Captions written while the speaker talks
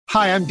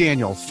Hi, I'm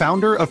Daniel,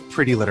 founder of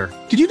Pretty Litter.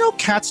 Did you know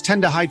cats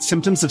tend to hide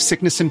symptoms of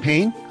sickness and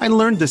pain? I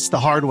learned this the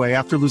hard way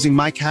after losing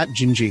my cat,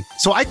 Gingy.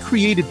 So I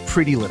created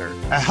Pretty Litter,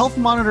 a health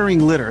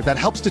monitoring litter that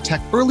helps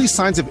detect early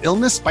signs of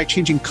illness by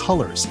changing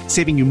colors,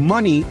 saving you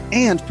money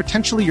and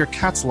potentially your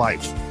cat's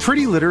life.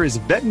 Pretty Litter is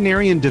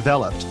veterinarian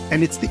developed,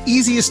 and it's the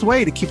easiest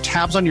way to keep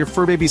tabs on your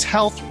fur baby's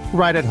health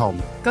right at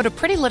home. Go to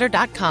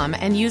prettylitter.com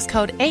and use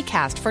code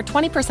ACAST for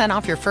 20%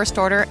 off your first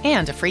order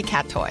and a free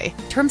cat toy.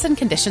 Terms and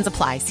conditions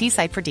apply. See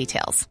site for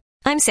details.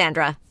 I'm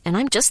Sandra, and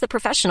I'm just the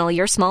professional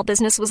your small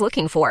business was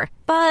looking for.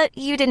 But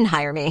you didn't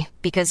hire me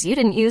because you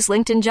didn't use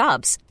LinkedIn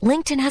Jobs.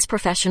 LinkedIn has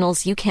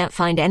professionals you can't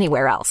find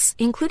anywhere else,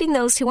 including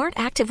those who aren't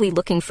actively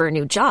looking for a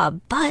new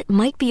job, but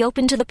might be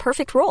open to the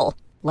perfect role,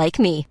 like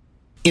me.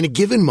 In a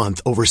given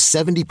month, over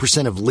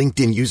 70% of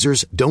LinkedIn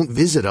users don't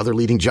visit other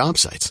leading job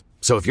sites.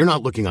 So if you're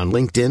not looking on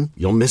LinkedIn,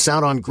 you'll miss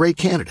out on great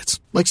candidates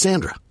like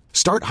Sandra.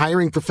 Start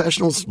hiring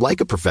professionals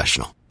like a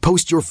professional.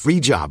 Post your free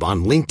job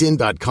on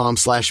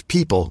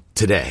linkedin.com/people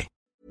today.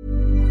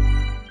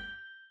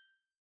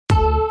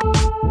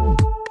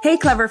 Hey,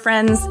 clever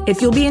friends.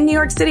 If you'll be in New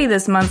York City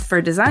this month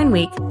for Design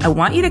Week, I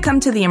want you to come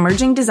to the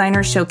Emerging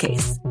Designer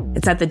Showcase.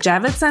 It's at the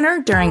Javits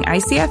Center during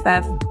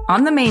ICFF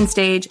on the main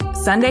stage,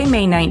 Sunday,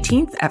 May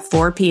 19th at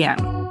 4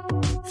 p.m.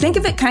 Think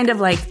of it kind of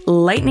like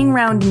lightning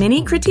round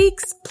mini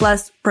critiques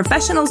plus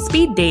professional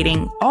speed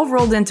dating all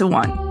rolled into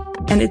one.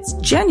 And it's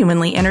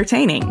genuinely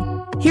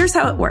entertaining. Here's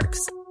how it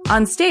works.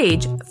 On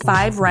stage,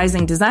 5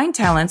 rising design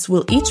talents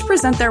will each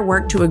present their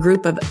work to a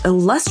group of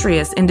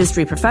illustrious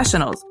industry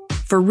professionals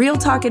for real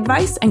talk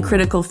advice and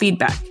critical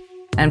feedback.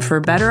 And for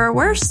better or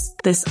worse,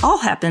 this all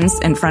happens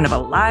in front of a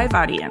live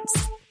audience.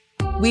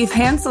 We've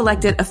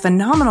hand-selected a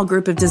phenomenal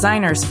group of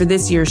designers for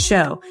this year's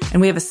show, and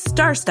we have a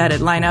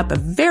star-studded lineup of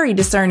very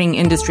discerning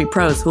industry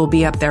pros who will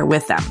be up there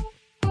with them.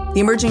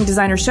 The Emerging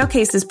Designer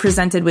Showcase is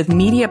presented with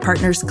media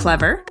partners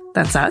Clever,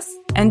 that's us,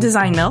 and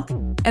Design Milk,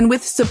 and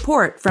with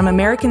support from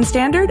American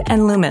Standard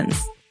and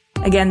Lumens.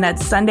 Again,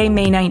 that's Sunday,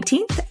 May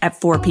 19th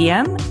at 4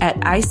 p.m. at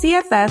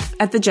ICFF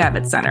at the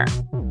Javits Center.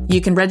 You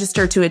can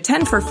register to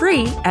attend for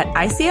free at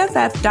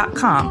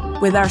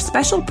icff.com with our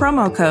special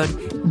promo code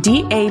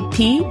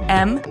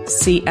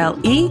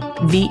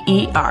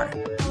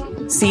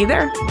DAPMCLEVER. See you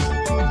there.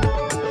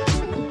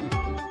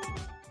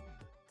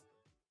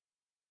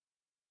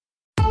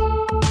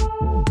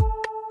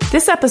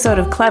 This episode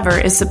of Clever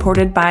is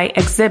supported by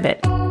Exhibit.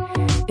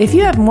 If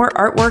you have more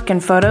artwork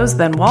and photos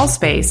than wall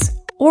space,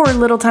 or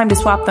little time to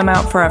swap them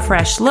out for a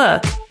fresh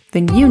look,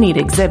 then you need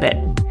Exhibit.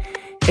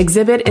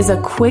 Exhibit is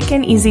a quick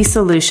and easy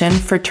solution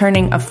for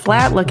turning a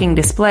flat-looking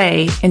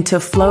display into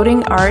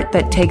floating art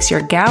that takes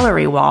your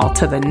gallery wall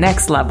to the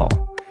next level.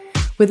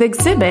 With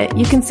Exhibit,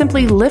 you can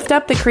simply lift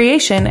up the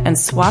creation and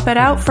swap it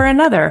out for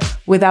another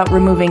without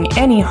removing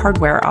any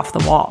hardware off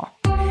the wall.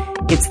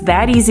 It's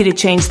that easy to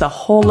change the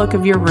whole look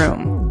of your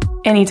room,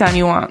 anytime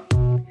you want.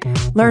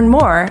 Learn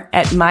more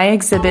at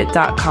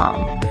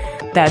myexhibit.com.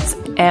 That's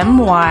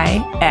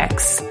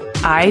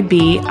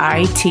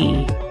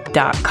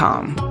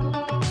myxibit.com.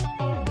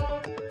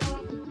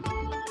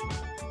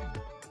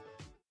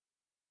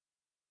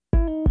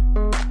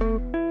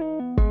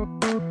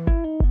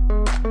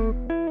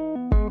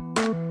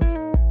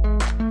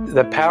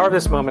 The power of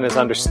this moment is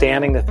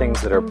understanding the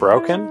things that are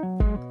broken,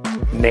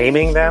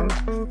 naming them,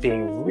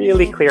 being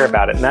really clear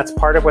about it. And that's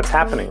part of what's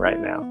happening right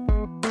now.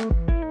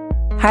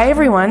 Hi,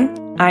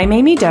 everyone. I'm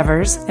Amy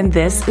Devers, and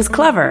this is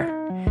Clever.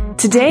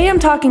 Today, I'm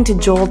talking to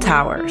Joel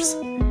Towers.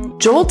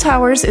 Joel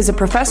Towers is a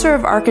professor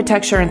of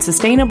architecture and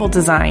sustainable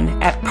design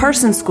at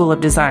Parsons School of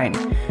Design,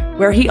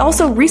 where he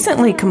also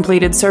recently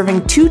completed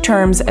serving 2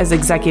 terms as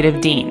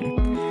executive dean.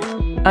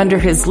 Under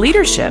his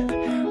leadership,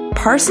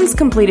 Parsons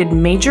completed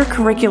major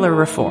curricular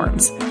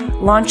reforms,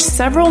 launched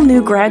several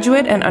new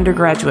graduate and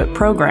undergraduate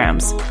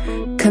programs,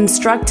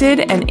 constructed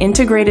an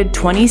integrated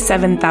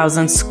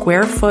 27,000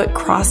 square foot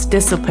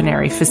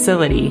cross-disciplinary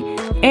facility,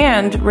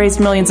 and raised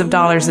millions of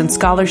dollars in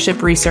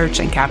scholarship, research,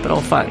 and capital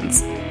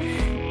funds.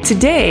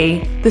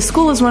 Today, the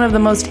school is one of the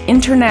most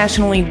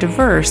internationally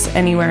diverse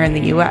anywhere in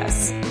the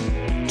U.S.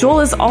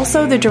 Joel is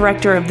also the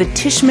director of the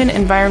Tishman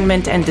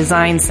Environment and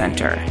Design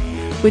Center,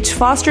 which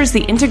fosters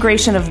the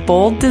integration of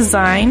bold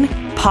design,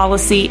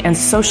 policy, and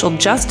social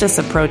justice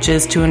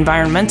approaches to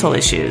environmental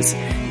issues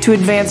to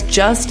advance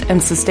just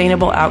and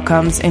sustainable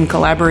outcomes in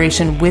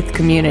collaboration with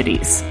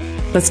communities.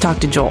 Let's talk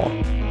to Joel.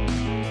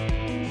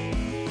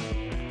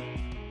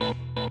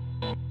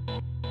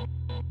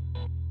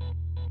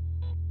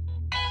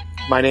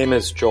 My name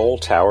is Joel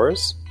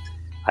Towers.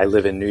 I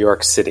live in New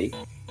York City,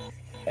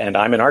 and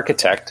I'm an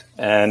architect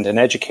and an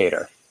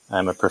educator.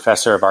 I'm a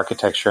professor of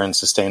architecture and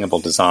sustainable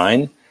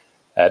design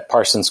at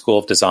Parsons School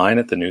of Design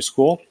at the New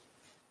School.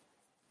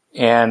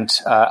 And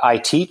I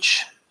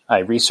teach, I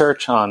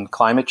research on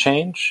climate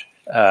change.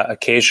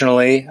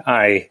 Occasionally,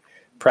 I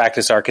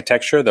practice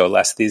architecture, though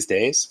less these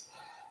days.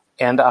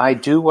 And I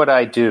do what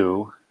I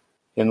do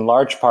in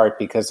large part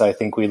because I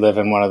think we live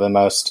in one of the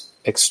most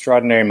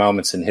extraordinary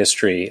moments in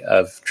history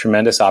of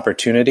tremendous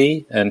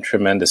opportunity and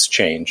tremendous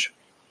change.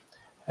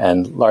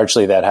 And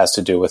largely that has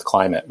to do with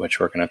climate, which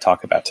we're going to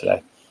talk about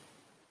today.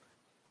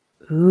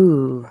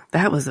 Ooh,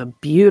 that was a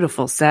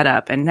beautiful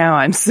setup. And now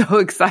I'm so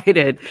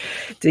excited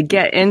to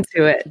get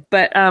into it.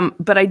 But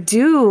I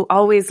do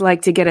always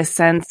like to get a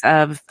sense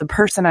of the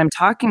person I'm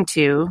talking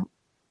to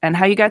and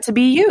how you got to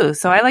be you.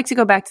 So I like to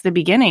go back to the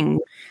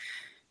beginning.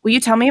 Will you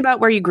tell me about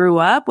where you grew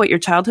up, what your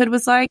childhood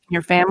was like,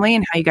 your family,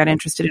 and how you got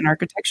interested in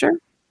architecture?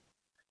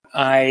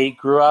 I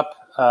grew up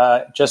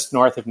just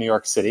north of New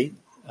York City.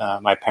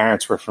 My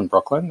parents were from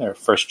Brooklyn. They're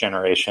first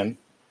generation,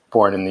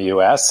 born in the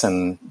U.S.,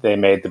 and they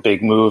made the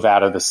big move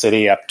out of the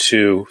city up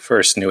to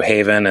first New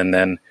Haven and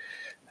then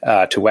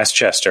to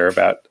Westchester,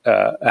 about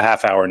a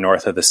half hour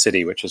north of the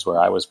city, which is where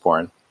I was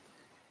born.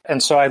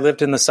 And so I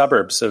lived in the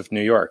suburbs of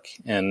New York.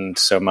 And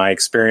so my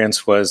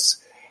experience was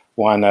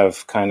one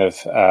of kind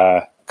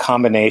of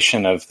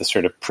combination of the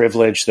sort of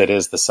privilege that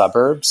is the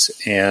suburbs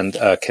and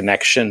a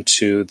connection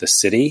to the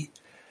city.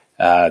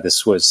 I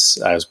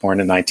was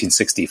born in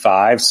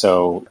 1965,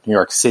 so New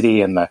York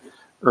City in the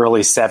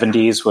early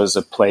 70s was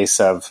a place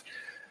of,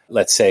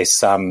 let's say,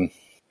 some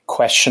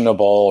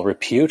questionable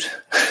repute.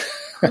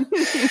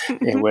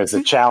 It was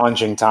a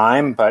challenging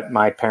time, but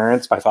my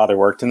father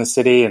worked in the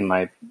city and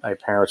my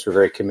parents were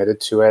very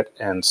committed to it.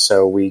 And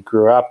so we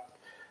grew up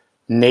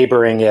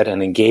neighboring it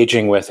and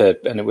engaging with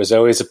it. And it was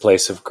always a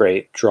place of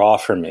great draw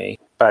for me.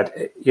 But,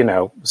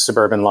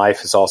 suburban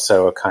life is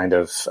also a kind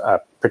of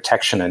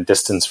protection and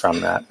distance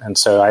from that. And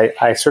so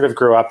I sort of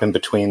grew up in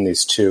between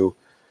these two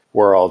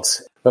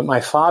worlds. But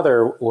my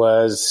father who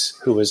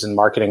was in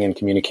marketing and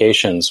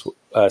communications,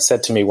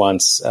 said to me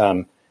once,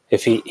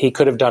 if he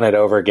could have done it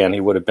over again, he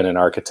would have been an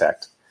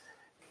architect.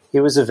 He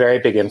was a very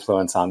big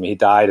influence on me. He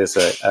died as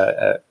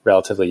a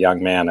relatively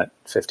young man at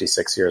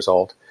 56 years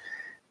old.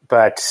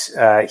 But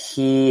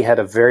he had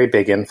a very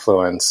big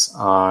influence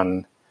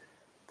on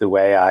the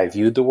way I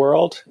viewed the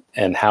world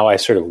and how I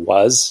sort of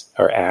was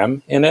or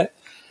am in it.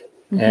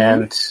 Mm-hmm.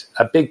 And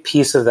a big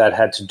piece of that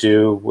had to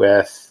do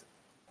with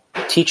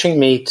teaching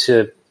me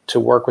to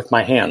work with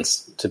my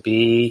hands, to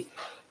be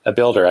a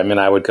builder. I mean,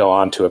 I would go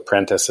on to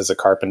apprentice as a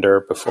carpenter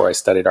before I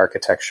studied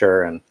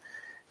architecture and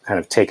kind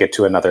of take it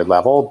to another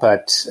level.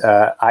 But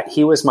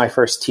he was my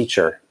first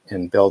teacher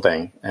in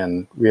building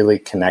and really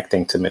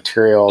connecting to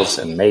materials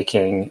and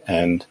making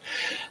and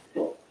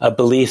a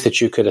belief that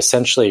you could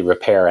essentially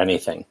repair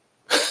anything.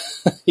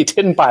 He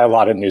didn't buy a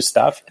lot of new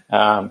stuff,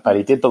 but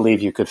he did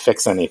believe you could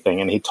fix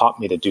anything, and he taught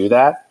me to do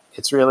that.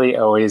 It's really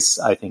always,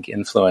 I think,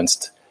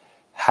 influenced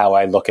how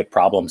I look at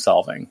problem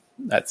solving.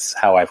 That's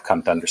how I've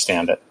come to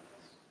understand it.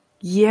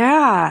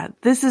 Yeah,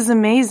 this is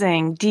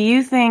amazing. Do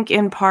you think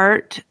in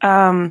part,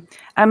 I'm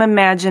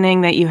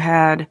imagining that you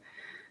had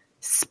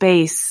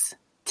space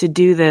to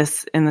do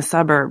this in the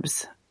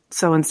suburbs.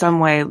 So in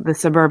some way, the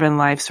suburban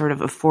life sort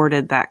of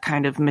afforded that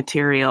kind of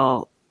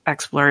material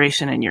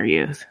exploration in your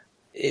youth.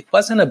 It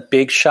wasn't a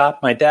big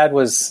shop. My dad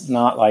was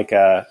not like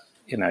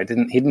he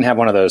didn't have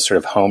one of those sort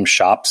of home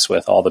shops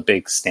with all the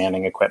big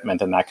standing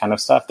equipment and that kind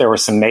of stuff. There were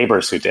some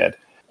neighbors who did.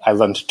 I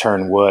learned to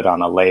turn wood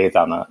on a lathe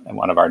in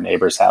one of our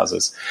neighbors'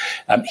 houses.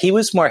 He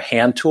was more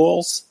hand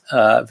tools,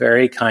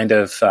 very kind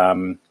of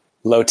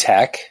low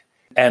tech.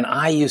 And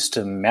I used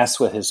to mess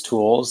with his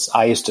tools.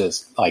 I used to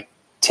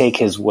take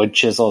his wood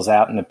chisels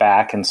out in the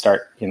back and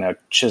start,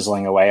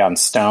 chiseling away on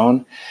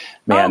stone.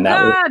 Man,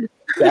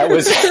 that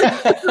was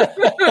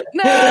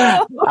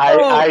no.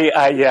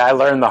 I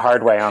learned the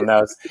hard way on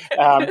those.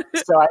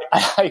 So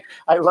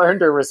I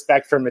learned a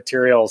respect for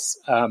materials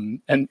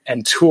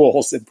and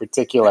tools in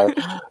particular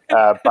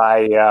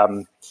by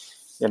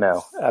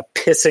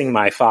pissing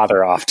my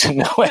father off to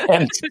no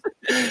end.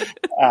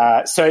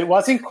 So it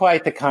wasn't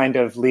quite the kind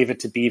of Leave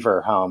It to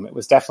Beaver home. It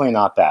was definitely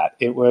not that.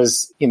 It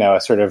was, a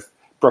sort of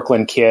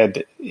Brooklyn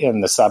kid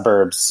in the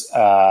suburbs,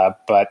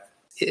 but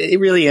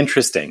really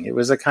interesting. It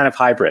was a kind of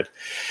hybrid.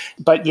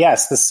 But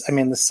yes,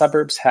 the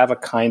suburbs have a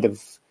kind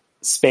of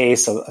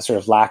space, a sort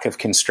of lack of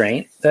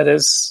constraint that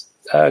is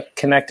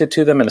connected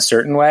to them in a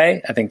certain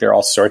way. I think there are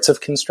all sorts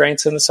of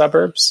constraints in the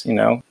suburbs.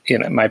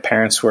 My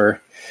parents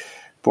were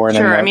born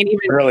in the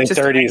early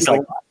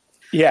 30s.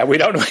 We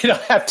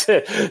don't have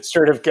to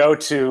sort of go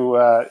to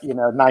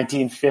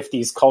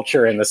 1950s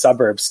culture in the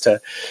suburbs to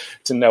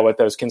know what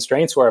those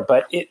constraints were.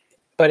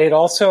 But it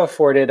also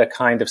afforded a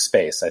kind of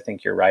space. I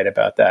think you're right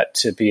about that,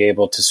 to be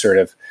able to sort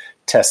of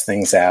test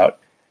things out.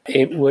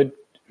 It would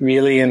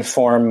really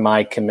inform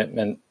my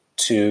commitment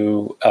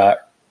to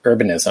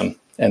urbanism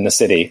and the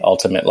city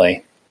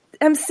ultimately.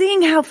 I'm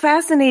seeing how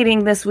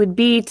fascinating this would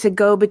be to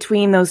go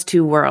between those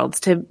two worlds,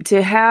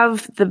 to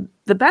have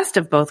the best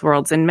of both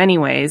worlds in many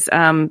ways,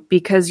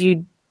 because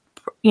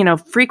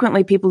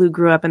frequently people who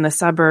grew up in the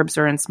suburbs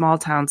or in small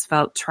towns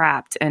felt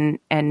trapped and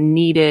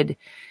needed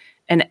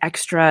an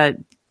extra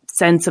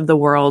sense of the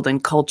world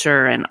and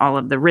culture and all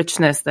of the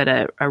richness that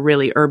a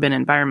really urban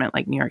environment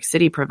like New York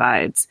City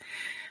provides.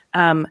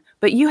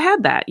 But you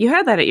had that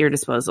at your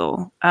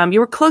disposal. You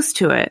were close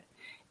to it.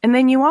 And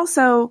then you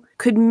also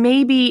could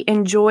maybe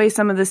enjoy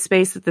some of the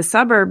space that the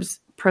suburbs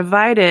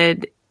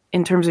provided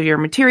in terms of your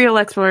material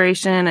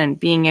exploration and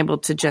being able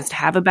to just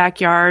have a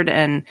backyard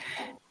and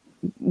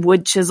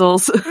wood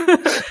chisels,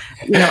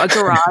 a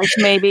garage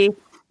maybe,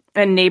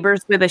 and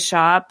neighbors with a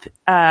shop,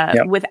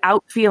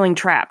 without feeling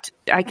trapped.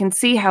 I can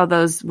see how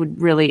those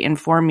would really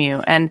inform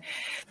you. And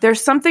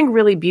there's something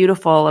really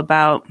beautiful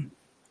about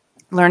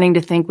learning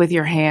to think with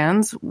your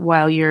hands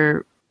while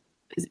your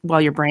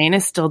brain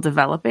is still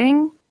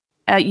developing.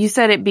 You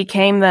said it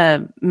became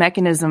the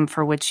mechanism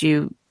for which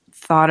you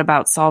thought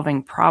about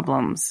solving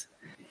problems.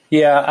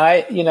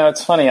 Yeah,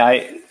 it's funny.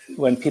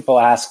 When people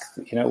ask,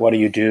 what do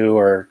you do?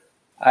 Or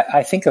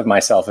I think of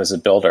myself as a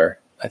builder.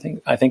 I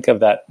think of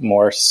that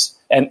more,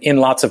 and in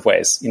lots of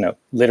ways,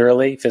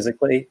 literally,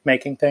 physically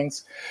making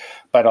things,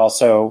 but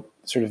also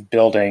sort of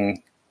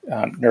building,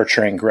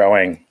 nurturing,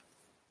 growing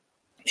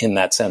in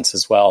that sense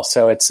as well.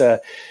 So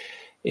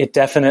it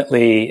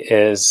definitely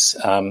is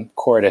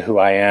core to who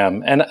I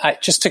am. And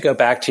just to go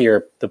back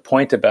to the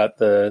point about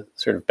the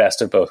sort of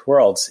best of both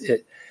worlds,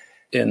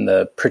 in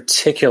the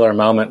particular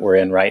moment we're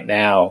in right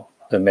now,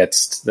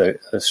 amidst the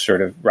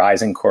sort of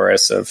rising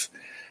chorus of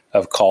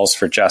calls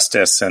for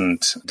justice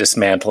and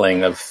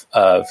dismantling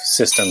of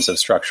systems of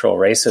structural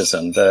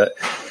racism,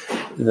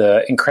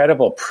 the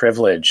incredible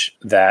privilege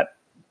that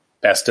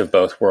best of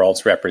both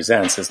worlds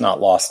represents is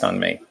not lost on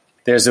me.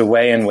 There's a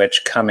way in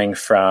which coming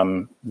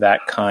from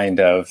that kind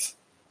of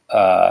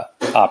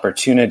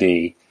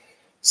opportunity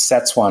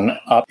sets one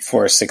up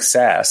for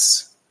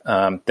success,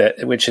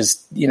 which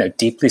is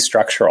deeply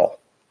structural.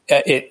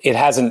 It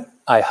hasn't,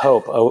 I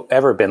hope,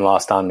 ever been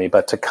lost on me,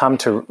 but to come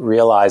to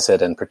realize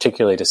it, and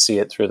particularly to see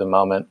it through the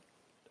moment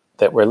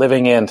that we're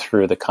living in,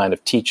 through the kind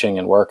of teaching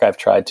and work I've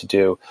tried to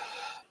do,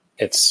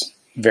 it's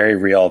very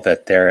real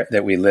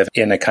that we live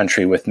in a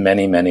country with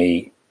many,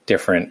 many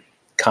different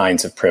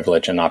kinds of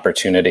privilege and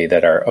opportunity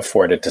that are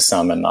afforded to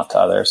some and not to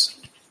others.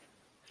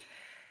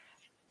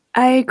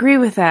 I agree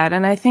with that.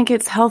 And I think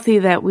it's healthy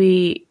that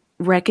we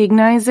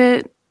recognize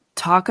it,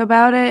 talk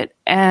about it,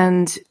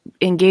 and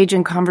engage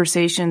in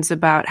conversations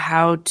about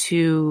how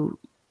to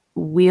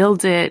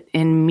wield it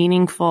in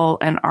meaningful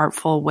and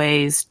artful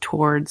ways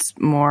towards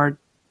more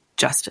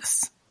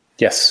justice.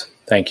 Yes.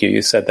 Thank you.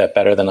 You said that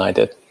better than I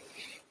did.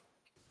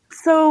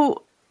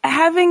 So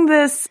having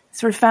this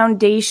sort of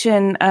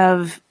foundation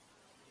of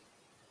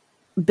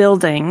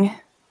building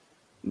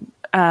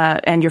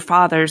and your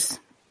father's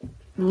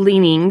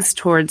leanings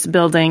towards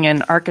building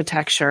and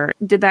architecture,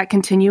 did that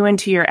continue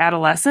into your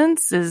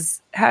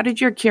adolescence? How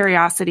did your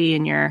curiosity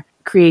and your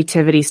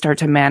creativity start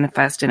to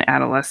manifest in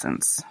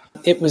adolescence?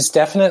 It was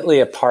definitely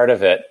a part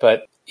of it,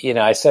 but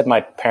I said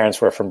my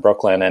parents were from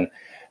Brooklyn,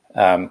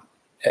 and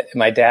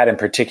my dad in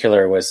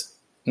particular was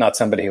not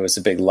somebody who was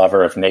a big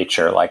lover of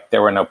nature. Like,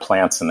 there were no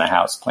plants in the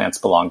house. Plants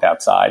belonged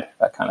outside,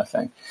 that kind of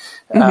thing.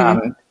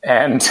 Mm-hmm.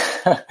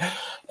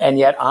 And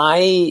yet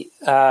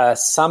I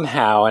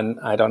somehow, and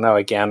I don't know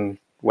again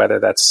whether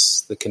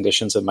that's the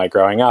conditions of my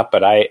growing up,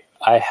 but I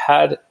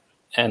had,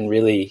 and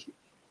really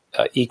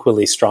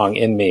equally strong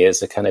in me,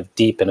 is a kind of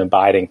deep and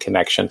abiding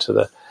connection to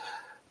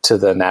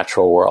the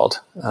natural world,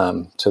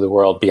 to the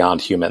world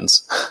beyond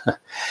humans.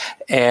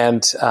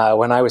 And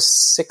when I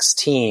was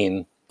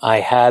 16, I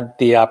had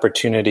the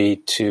opportunity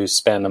to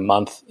spend a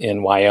month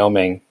in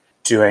Wyoming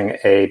doing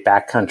a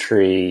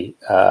backcountry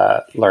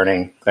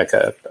learning, like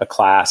a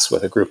class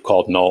with a group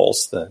called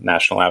NOLS, the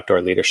National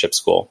Outdoor Leadership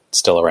School,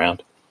 still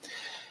around.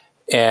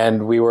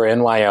 And we were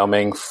in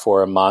Wyoming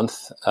for a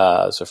month. It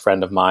was a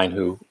friend of mine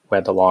who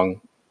went along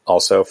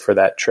also for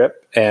that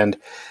trip. And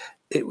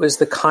it was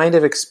the kind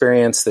of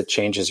experience that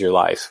changes your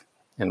life,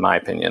 in my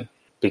opinion,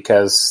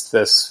 because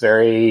this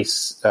very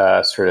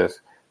sort of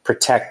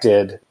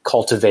protected,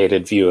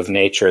 cultivated view of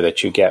nature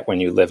that you get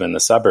when you live in the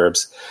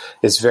suburbs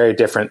is very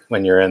different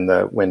when you're in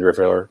the Wind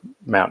River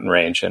mountain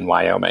range in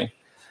Wyoming.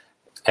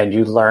 And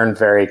you learn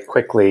very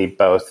quickly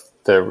both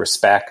the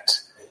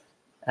respect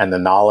and the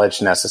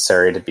knowledge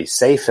necessary to be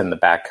safe in the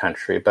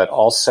backcountry, but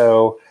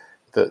also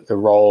the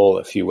role,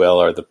 if you will,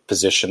 or the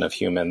position of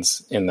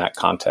humans in that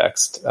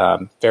context,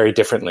 very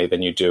differently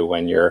than you do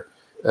when you're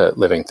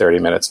living 30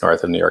 minutes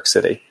north of New York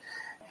City.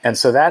 And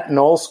so that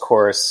NOLS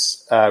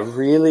course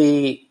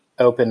really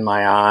opened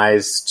my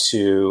eyes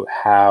to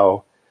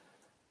how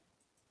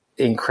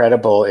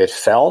incredible it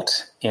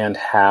felt, and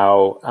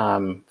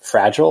how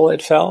fragile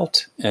it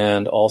felt,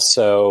 and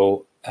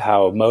also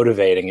how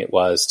motivating it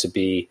was to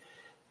be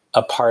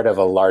a part of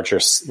a larger,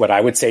 what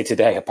I would say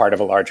today, a part of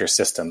a larger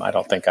system. I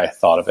don't think I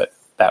thought of it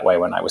that way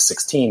when I was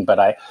 16, but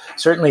I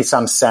certainly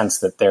some sense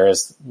that there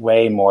is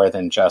way more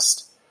than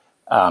just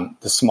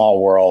the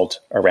small world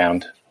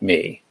around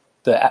me.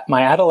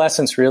 My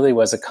adolescence really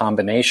was a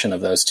combination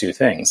of those two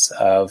things,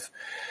 of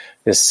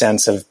this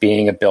sense of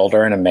being a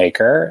builder and a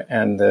maker,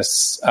 and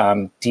this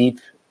deep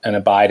and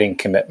abiding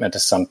commitment to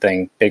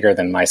something bigger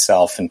than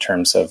myself in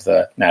terms of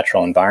the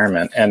natural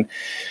environment. And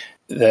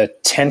the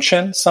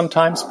tension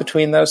sometimes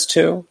between those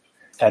two,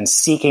 and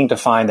seeking to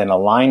find an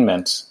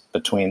alignment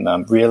between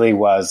them, really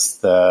was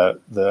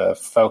the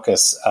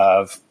focus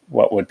of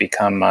what would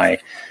become my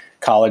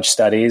college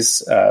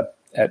studies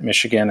at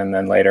Michigan and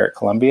then later at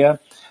Columbia.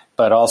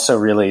 but also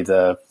really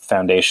the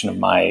foundation of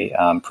my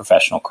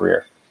professional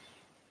career.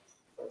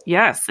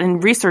 Yes,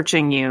 and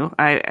researching you,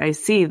 I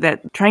see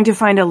that trying to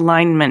find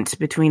alignment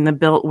between the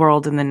built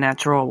world and the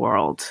natural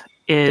world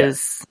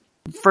is,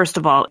 first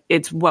of all,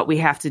 it's what we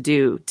have to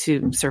do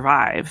to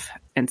survive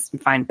and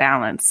find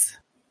balance.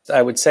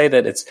 I would say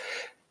that it's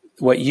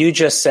what you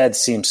just said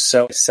seems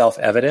so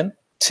self-evident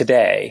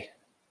today,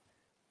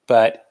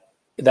 but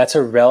that's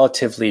a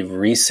relatively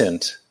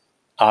recent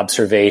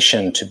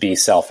observation to be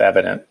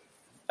self-evident.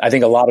 I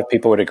think a lot of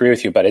people would agree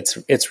with you, but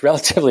it's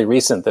relatively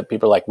recent that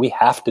people are like, we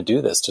have to do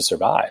this to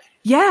survive.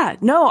 Yeah,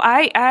 no,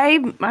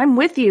 I'm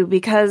with you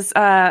because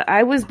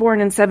I was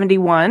born in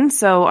 1971,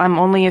 so I'm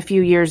only a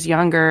few years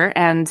younger,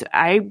 and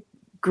I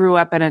grew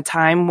up in a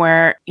time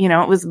where, you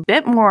know, it was a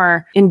bit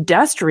more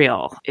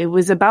industrial. It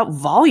was about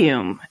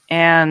volume,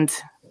 and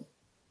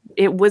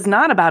it was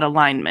not about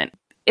alignment.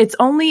 It's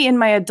only in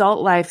my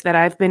adult life that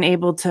I've been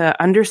able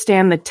to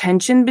understand the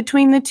tension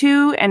between the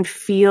two and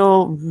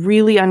feel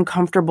really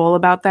uncomfortable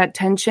about that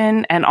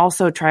tension and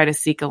also try to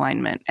seek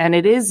alignment. And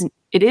it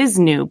is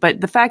new, but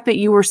the fact that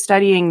you were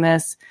studying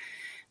this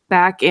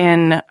back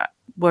in,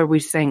 what are we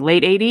saying,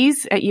 late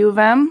 80s at U of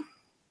M?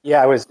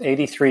 Yeah, I was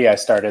 83. I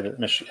started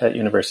at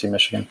University of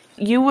Michigan.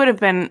 You would have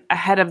been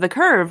ahead of the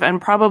curve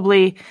and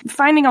probably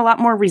finding a lot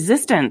more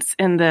resistance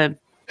in the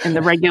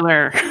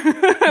regular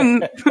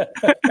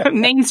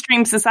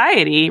mainstream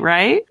society,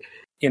 right?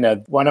 You know,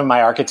 one of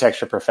my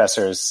architecture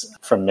professors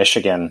from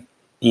Michigan,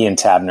 Ian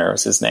Tabner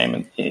was his name,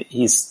 and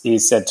he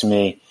said to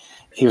me,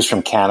 he was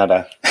from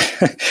Canada.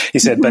 He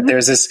said, but there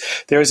was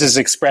this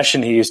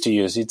expression he used to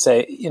use. He'd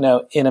say, you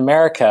know, in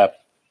America,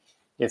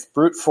 if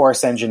brute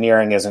force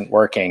engineering isn't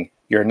working,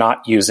 you're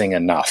not using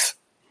enough.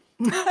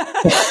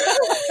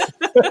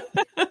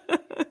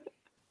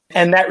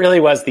 And that really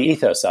was the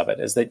ethos of it,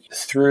 is that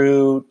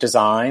through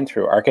design,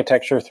 through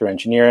architecture, through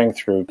engineering,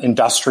 through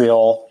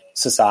industrial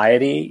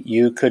society,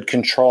 you could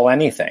control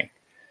anything.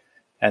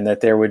 And that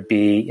there would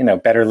be, you know,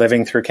 better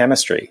living through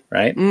chemistry,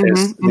 right?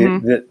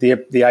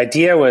 The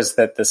idea was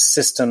that the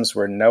systems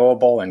were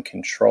knowable and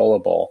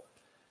controllable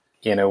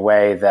in a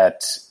way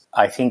that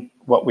I think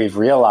what we've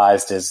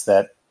realized is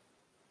that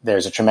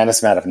there's a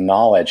tremendous amount of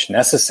knowledge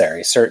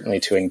necessary, certainly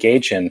to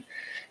engage in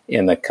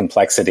the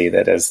complexity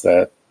that is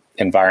the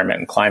environment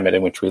and climate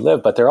in which we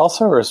live. But there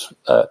also is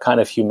a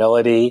kind of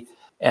humility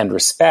and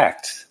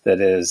respect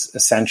that is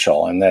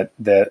essential, and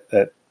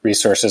that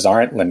resources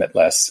aren't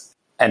limitless.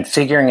 And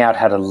figuring out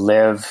how to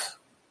live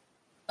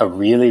a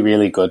really,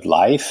 really good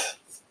life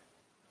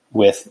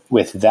with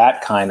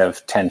that kind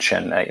of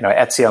tension. You know,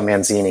 Ezio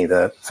Manzini,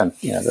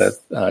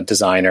 the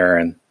designer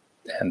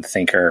and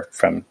thinker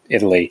from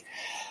Italy,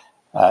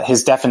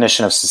 his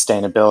definition of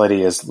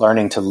sustainability is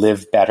learning to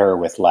live better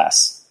with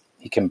less.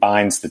 He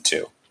combines the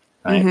two.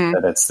 Right?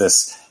 Mm-hmm.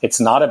 That it's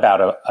not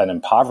about an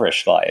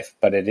impoverished life,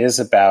 but it is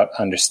about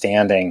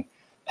understanding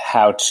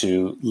how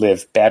to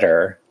live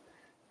better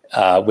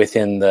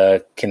within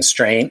the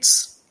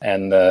constraints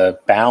and the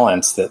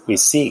balance that we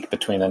seek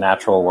between the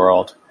natural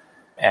world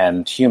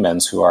and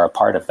humans who are a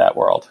part of that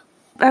world.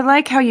 I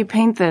like how you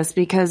paint this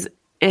because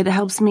it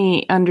helps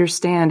me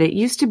understand. It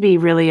used to be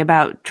really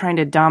about trying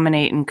to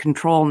dominate and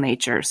control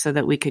nature so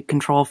that we could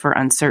control for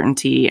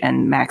uncertainty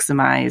and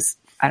maximize,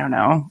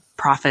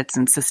 profits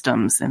and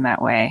systems in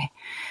that way.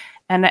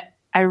 And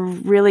I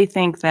really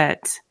think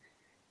that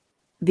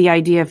the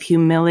idea of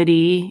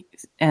humility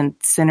and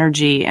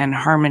synergy and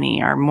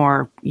harmony are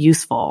more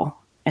useful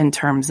in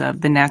terms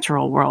of the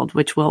natural world,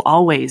 which will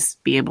always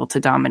be able to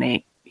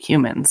dominate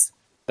humans.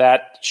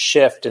 That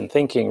shift in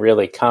thinking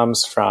really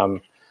comes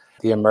from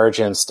the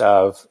emergence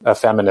of a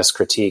feminist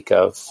critique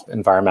of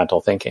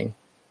environmental thinking.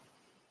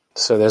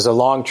 So there's a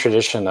long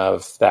tradition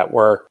of that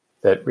work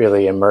that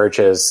really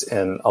emerges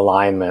in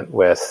alignment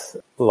with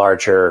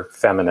larger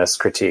feminist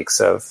critiques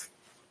of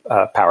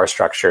power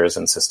structures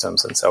and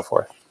systems and so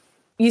forth.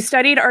 You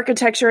studied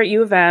architecture at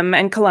U of M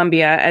and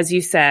Columbia, as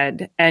you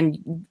said,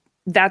 and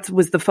that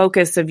was the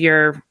focus of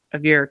your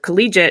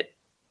collegiate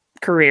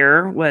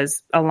career,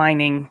 was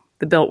aligning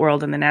the built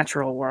world and the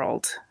natural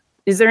world.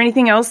 Is there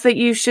anything else that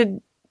you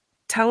should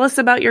tell us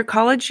about your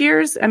college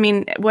years? I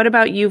mean, what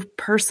about you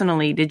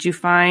personally? Did you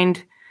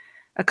find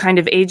a kind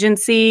of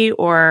agency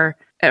or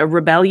a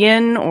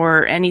rebellion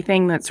or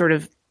anything that sort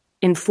of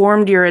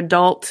informed your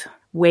adult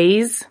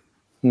ways?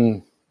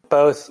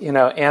 Both,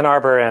 Ann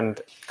Arbor and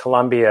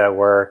Columbia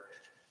were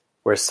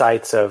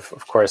sites of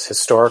course,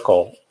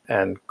 historical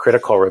and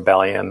critical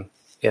rebellion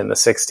in the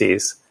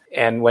 60s.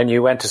 And when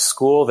you went to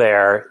school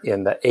there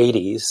in the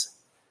 80s,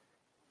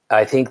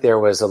 I think there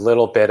was a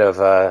little bit of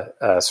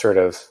a sort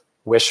of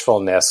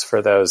wishfulness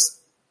for those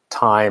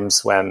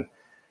times when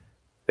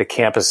the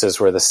campuses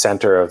were the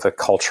center of the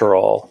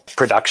cultural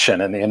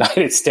production in the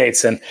United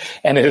States. And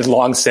it had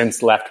long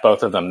since left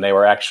both of them. They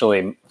were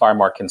actually far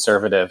more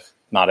conservative,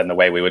 not in the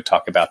way we would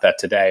talk about that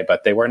today,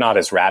 but they were not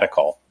as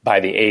radical by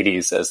the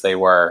 80s as they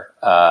were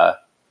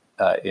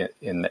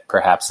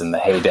perhaps in the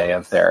heyday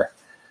of their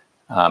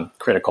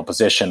critical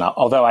position.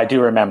 Although I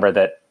do remember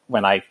that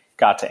when I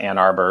got to Ann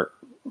Arbor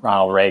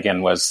Ronald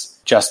Reagan was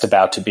just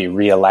about to be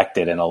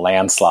reelected in a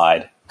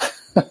landslide.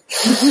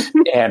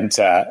 And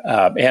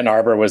Ann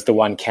Arbor was the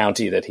one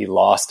county that he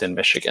lost in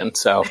Michigan.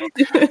 So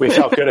we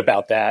felt good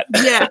about that.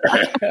 Yeah.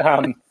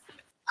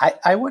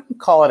 I wouldn't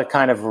call it a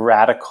kind of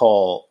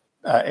radical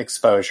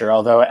exposure,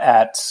 although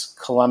at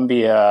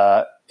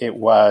Columbia, it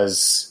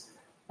was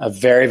a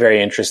very,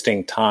 very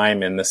interesting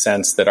time in the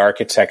sense that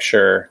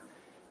architecture,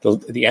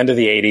 the end of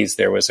the 80s,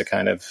 there was a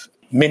kind of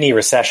mini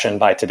recession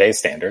by today's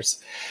standards.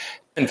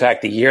 In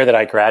fact, the year that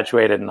I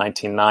graduated in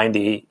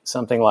 1990,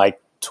 something like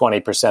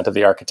 20% of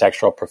the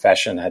architectural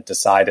profession had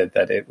decided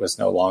that it was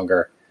no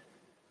longer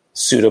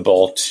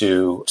suitable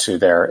to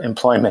their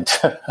employment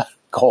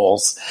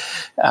goals.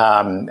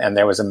 And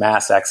there was a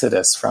mass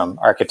exodus from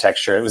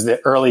architecture. It was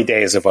the early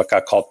days of what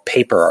got called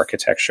paper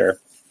architecture.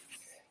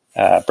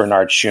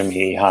 Bernard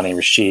Tschumi, Hani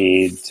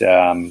Rashid,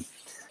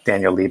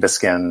 Daniel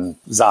Libeskind,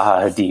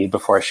 Zaha Hadid,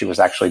 before she was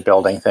actually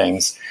building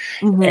things.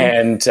 Mm-hmm.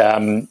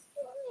 And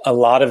a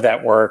lot of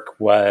that work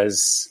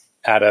was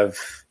out of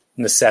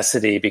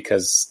necessity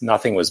because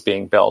nothing was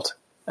being built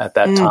at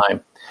that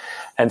time.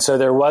 And so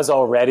there was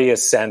already a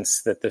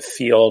sense that the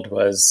field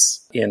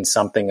was in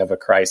something of a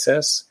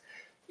crisis.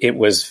 It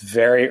was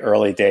very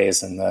early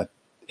days in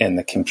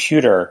the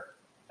computer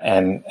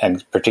and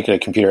particularly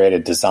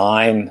computer-aided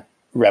design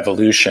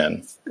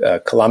revolution.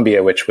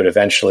 Columbia, which would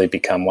eventually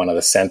become one of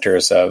the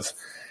centers of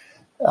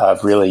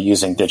really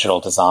using digital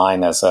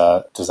design as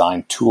a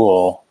design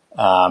tool,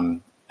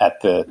 at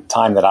the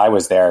time that I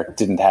was there,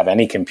 didn't have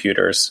any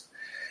computers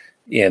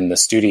in the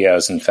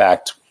studios. In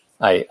fact,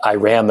 I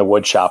ran the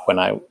wood shop when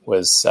I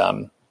was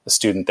a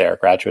student there, a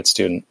graduate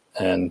student,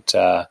 and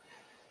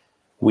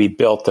we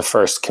built the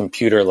first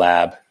computer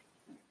lab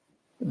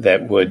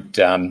that would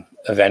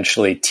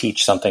eventually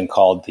teach something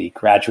called the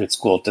Graduate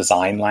School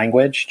Design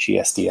Language,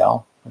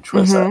 GSDL, which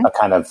was a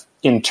kind of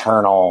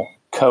internal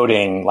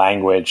coding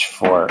language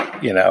for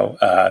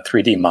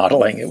 3D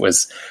modeling. It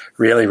was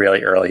really,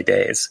 really early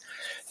days.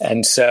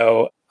 And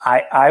so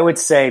I would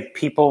say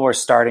people were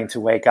starting to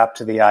wake up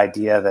to the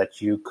idea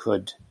that you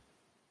could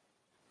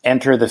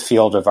enter the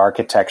field of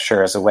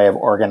architecture as a way of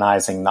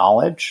organizing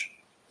knowledge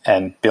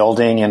and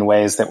building in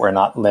ways that were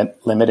not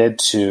limited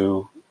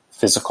to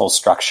physical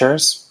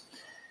structures.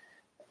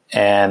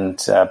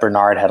 And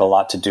Bernard had a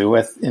lot to do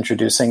with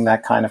introducing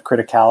that kind of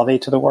criticality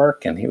to the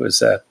work. And he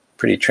was a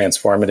pretty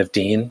transformative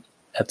dean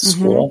at the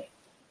school.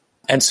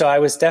 And so I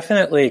was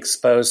definitely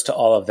exposed to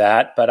all of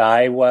that, but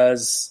I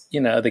was,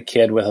 the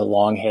kid with a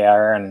long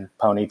hair and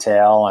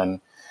ponytail and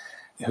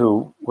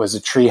who was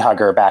a tree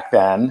hugger back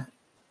then.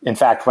 In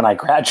fact, when I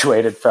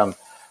graduated from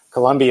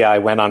Columbia, I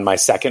went on my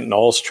second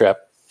Knowles trip.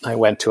 I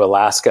went to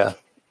Alaska,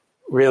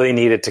 really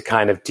needed to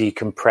kind of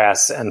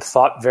decompress and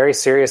thought very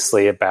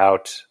seriously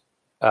about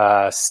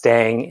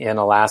staying in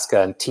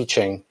Alaska and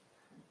teaching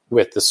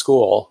with the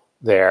school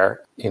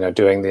there,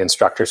 doing the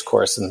instructor's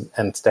course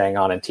and staying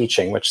on and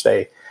teaching, which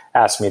they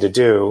asked me to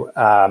do.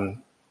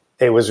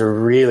 It was a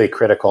really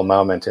critical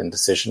moment in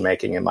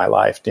decision-making in my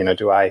life.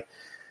 Do I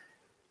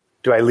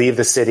leave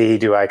the city?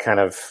 Do I kind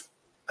of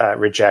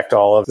reject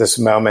all of this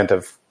moment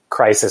of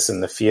crisis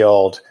in the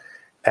field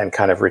and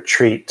kind of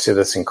retreat to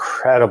this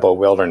incredible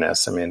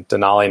wilderness? I mean,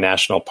 Denali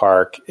National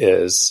Park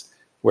is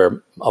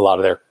where a lot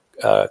of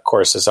their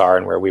courses are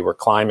and where we were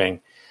climbing.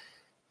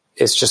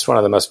 It's just one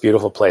of the most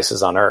beautiful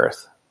places on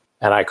earth.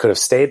 And I could have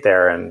stayed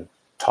there and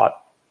taught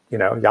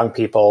young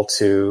people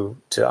to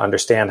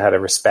understand how to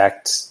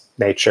respect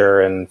nature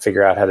and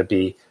figure out how to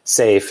be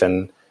safe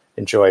and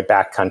enjoy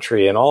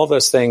backcountry and all of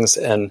those things.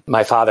 And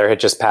my father had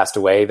just passed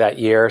away that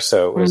year.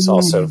 So it was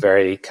also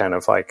very kind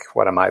of like,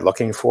 what am I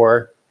looking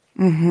for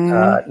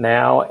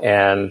now?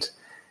 And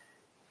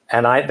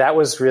that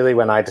was really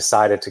when I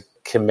decided to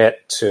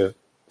commit to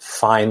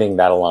finding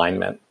that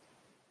alignment.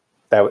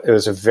 That it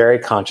was a very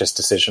conscious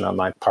decision on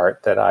my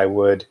part that I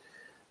would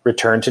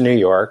return to New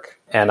York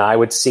and I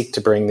would seek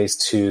to bring these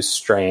two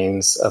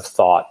strains of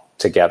thought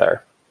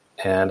together.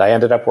 And I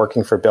ended up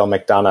working for Bill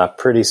McDonough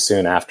pretty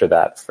soon after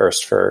that,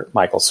 first for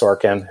Michael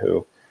Sorkin,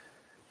 who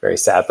very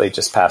sadly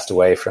just passed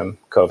away from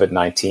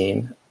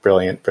COVID-19,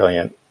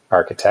 brilliant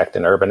architect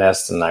and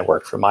urbanist. And I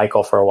worked for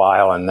Michael for a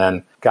while and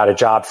then got a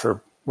job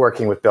for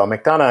working with Bill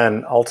McDonough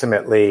and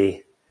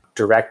ultimately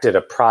directed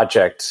a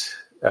project.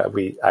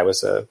 I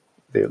was the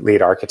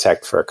lead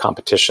architect for a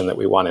competition that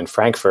we won in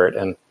Frankfurt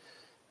and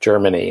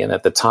Germany. And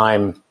at the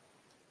time,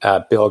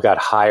 Bill got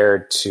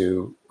hired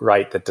to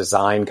write the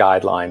design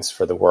guidelines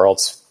for the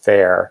World's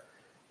Fair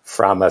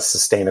from a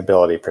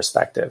sustainability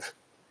perspective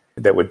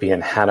that would be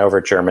in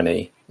Hanover,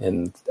 Germany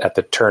at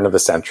the turn of the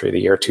century, the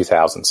year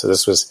 2000. So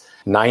this was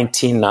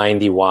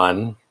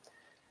 1991,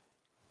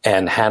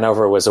 and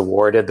Hanover was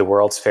awarded the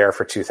World's Fair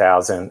for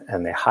 2000,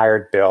 and they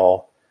hired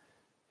Bill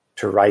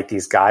to write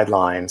these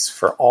guidelines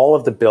for all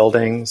of the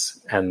buildings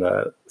and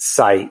the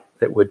site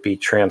that would be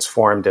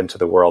transformed into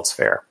the World's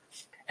Fair.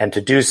 And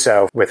to do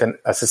so with a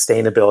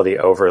sustainability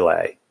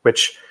overlay,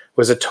 which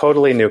was a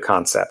totally new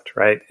concept,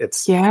 right?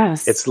 It's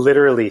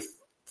literally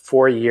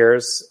 4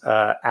 years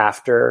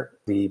after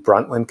the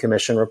Brundtland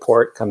Commission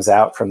report comes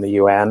out from the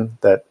UN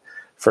that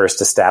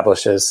first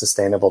establishes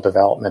sustainable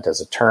development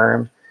as a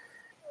term.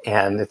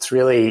 And it's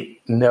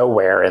really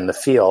nowhere in the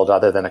field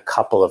other than a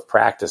couple of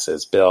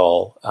practices,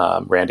 Bill,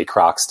 Randy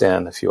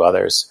Croxton, a few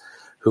others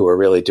who were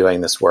really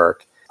doing this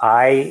work.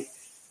 I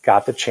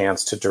got the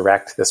chance to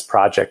direct this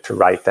project to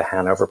write the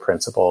Hanover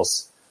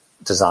Principles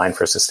Design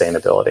for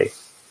Sustainability,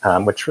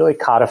 which really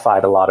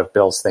codified a lot of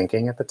Bill's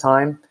thinking at the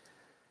time.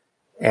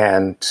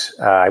 And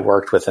I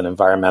worked with an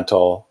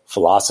environmental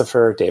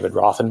philosopher, David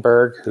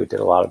Rothenberg, who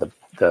did a lot of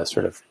the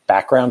sort of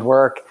background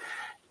work.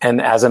 And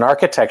as an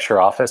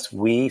architecture office,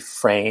 we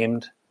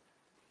framed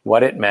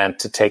what it meant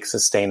to take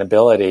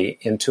sustainability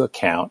into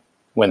account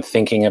when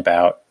thinking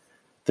about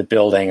the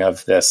building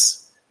of this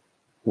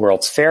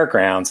World's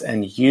Fairgrounds,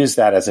 and use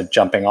that as a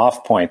jumping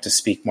off point to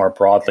speak more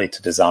broadly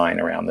to design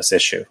around this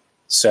issue.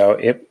 So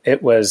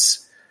it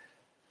was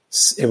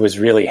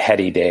really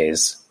heady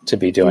days to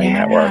be doing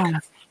that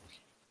work.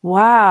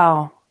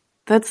 Wow.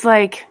 That's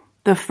like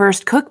the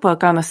first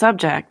cookbook on the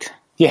subject.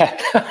 Yeah,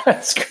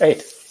 that's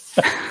great.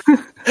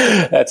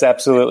 That's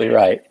absolutely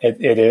right.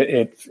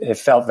 It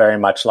felt very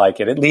much like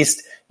it, at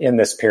least in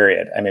this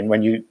period. I mean,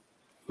 when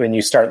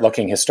you start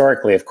looking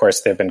historically, of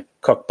course, there have been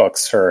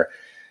cookbooks for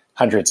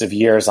hundreds of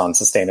years on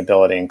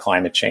sustainability and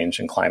climate change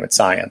and climate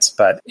science.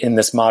 But in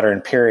this modern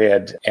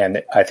period,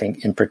 and I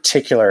think in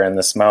particular in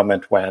this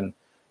moment when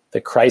the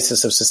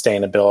crisis of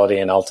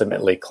sustainability and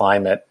ultimately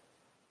climate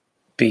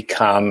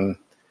become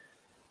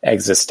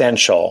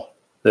existential,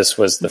 this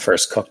was the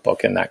first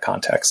cookbook in that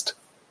context.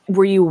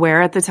 Were you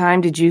aware at the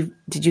time? Did you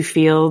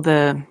feel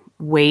the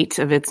weight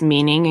of its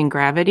meaning and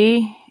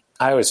gravity?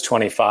 I was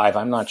 25.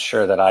 I'm not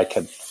sure that I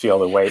could feel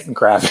the weight and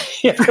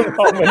gravity at the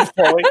moment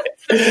fully.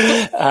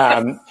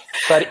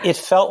 But it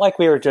felt like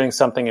we were doing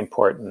something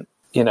important.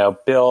 You know,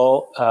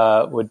 Bill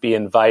would be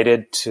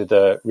invited to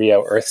the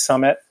Rio Earth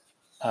Summit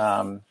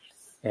in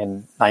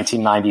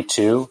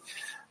 1992,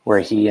 where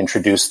he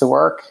introduced the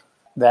work.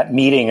 That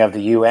meeting of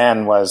the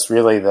UN was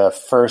really the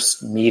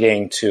first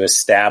meeting to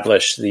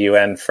establish the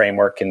UN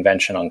Framework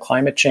Convention on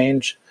Climate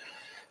Change.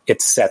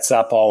 It sets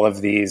up all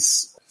of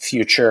these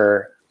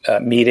future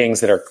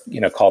meetings that are,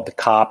 called the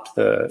COP.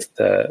 The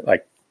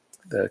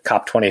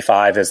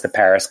COP25 is the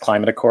Paris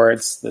Climate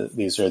Accords.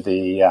 These are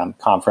the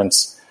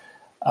conference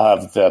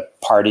of the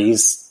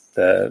parties,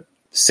 the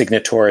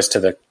signatories to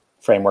the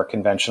Framework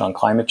Convention on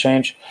Climate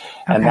Change.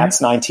 Okay. And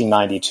that's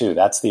 1992.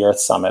 That's the Earth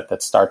Summit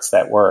that starts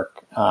that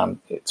work.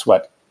 It's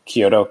what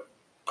Kyoto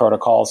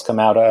protocols come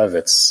out of.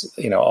 It's,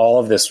 all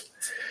of this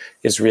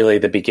is really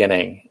the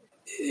beginning.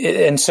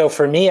 And so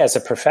for me as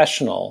a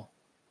professional,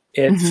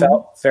 it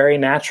felt very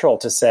natural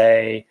to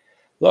say,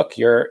 look,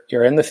 you're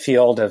in the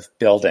field of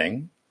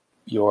building.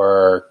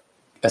 You're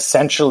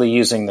essentially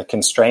using the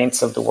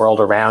constraints of the world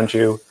around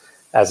you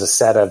as a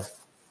set of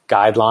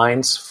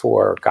guidelines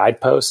for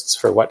guideposts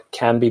for what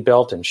can be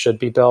built and should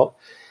be built.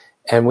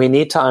 And we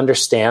need to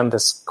understand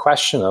this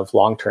question of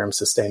long-term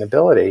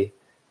sustainability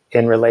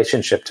in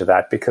relationship to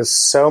that, because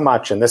so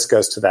much, and this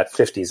goes to that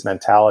 50s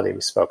mentality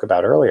we spoke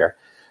about earlier,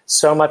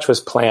 so much was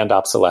planned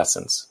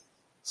obsolescence.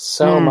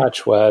 So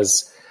much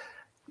was,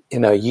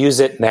 use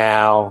it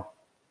now,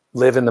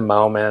 live in the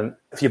moment.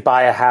 If you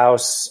buy a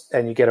house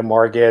and you get a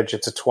mortgage,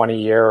 it's a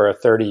 20-year or a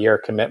 30-year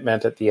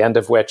commitment, at the end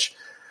of which,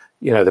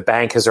 the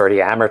bank has already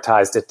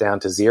amortized it down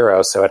to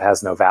zero, so it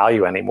has no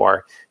value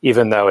anymore,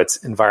 even though its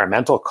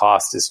environmental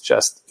cost is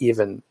just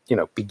even,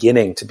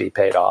 beginning to be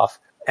paid off.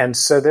 And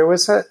so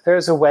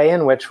there's a way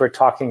in which we're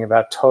talking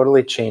about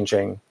totally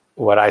changing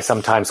what I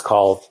sometimes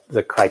call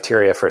the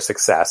criteria for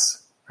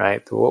success,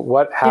 right?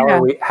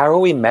 How are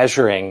we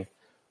measuring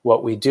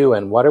what we do,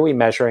 and what are we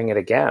measuring it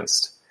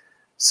against?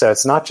 So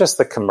it's not just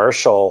the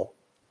commercial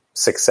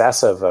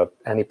success of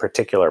any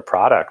particular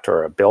product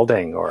or a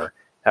building or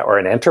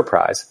an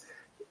enterprise.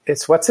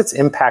 It's what's its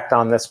impact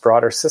on this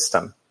broader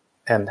system,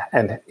 and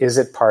is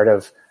it part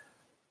of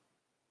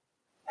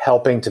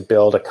helping to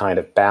build a kind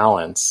of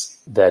balance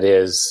that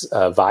is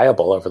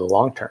viable over the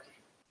long term?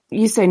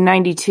 You say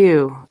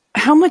 92.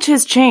 How much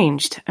has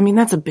changed? I mean,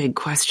 that's a big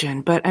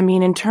question, but I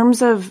mean, in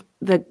terms of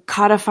the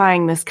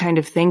codifying this kind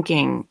of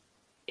thinking,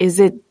 is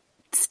it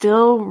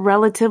still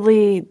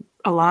relatively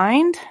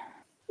aligned?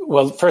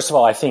 Well, first of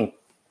all, I think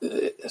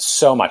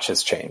so much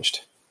has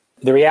changed.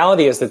 The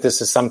reality is that this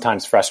is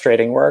sometimes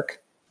frustrating work.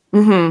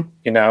 Mm-hmm.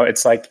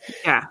 It's like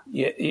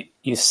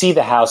you see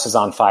the house is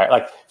on fire.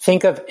 Like,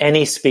 think of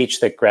any speech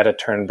that Greta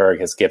Thunberg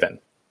has given,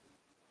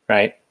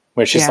 right?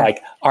 Where she's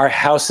like, our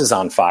house is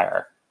on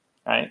fire,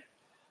 right?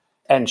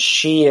 And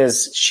she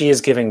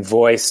is giving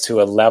voice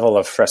to a level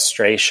of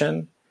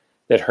frustration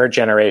that her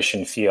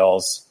generation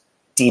feels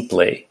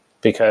deeply,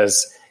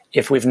 because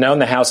if we've known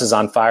the house is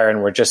on fire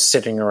and we're just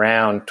sitting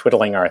around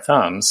twiddling our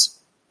thumbs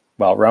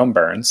while Rome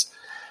burns,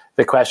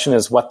 the question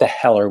is, what the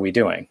hell are we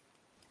doing?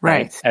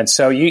 Right. And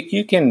so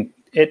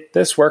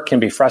this work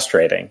can be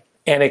frustrating,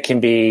 and it can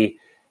be,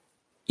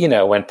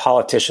 when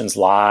politicians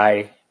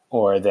lie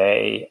or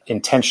they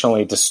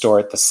intentionally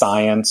distort the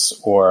science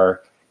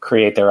or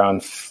create their own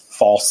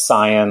false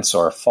science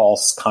or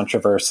false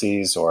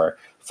controversies or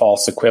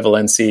false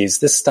equivalencies.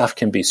 This stuff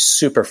can be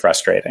super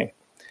frustrating.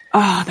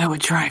 Oh, that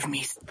would drive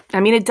me. I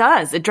mean, it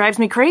does. It drives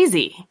me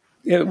crazy.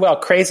 Well,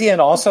 crazy,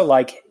 and also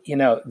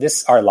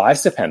our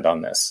lives depend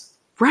on this.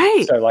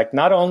 Right. So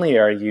not only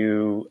are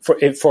you,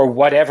 for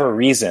whatever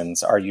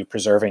reasons, are you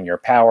preserving your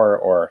power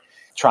or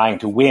trying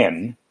to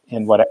win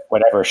in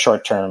whatever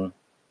short-term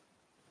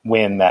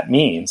win that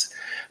means,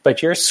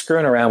 but you're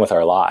screwing around with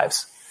our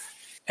lives.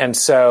 And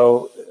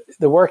so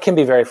the work can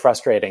be very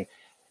frustrating.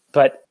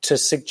 But to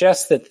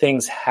suggest that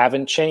things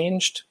haven't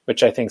changed,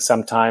 which I think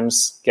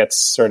sometimes gets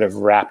sort of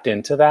wrapped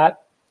into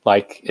that,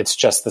 like it's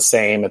just the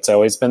same, it's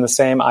always been the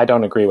same, I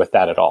don't agree with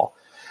that at all.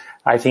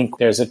 I think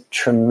there's a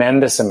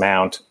tremendous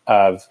amount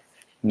of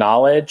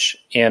knowledge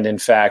and, in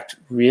fact,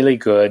 really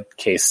good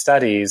case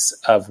studies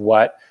of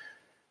what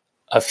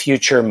a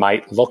future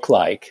might look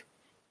like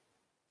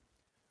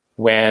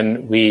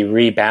when we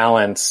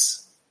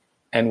rebalance,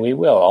 and we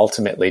will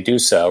ultimately do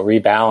so,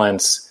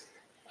 rebalance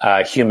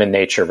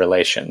human-nature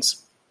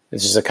relations.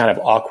 This is a kind of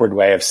awkward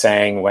way of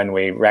saying when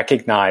we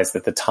recognize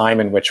that the time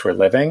in which we're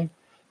living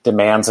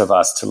demands of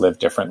us to live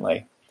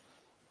differently.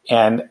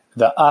 And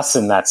the us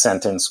in that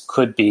sentence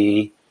could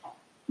be,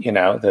 the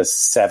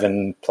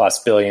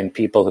 7+ billion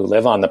people who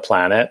live on the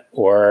planet,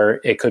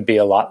 or it could be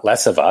a lot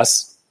less of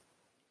us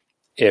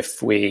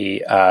if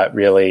we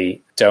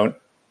really don't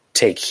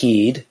take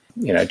heed.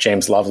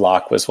 James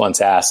Lovelock was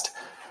once asked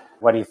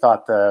what he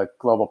thought the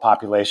global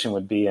population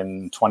would be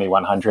in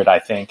 2100, I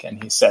think.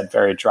 And he said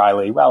very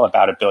dryly, well,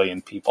 about 1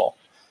 billion people.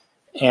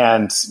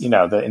 And,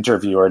 the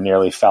interviewer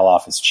nearly fell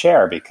off his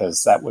chair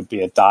because that would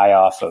be a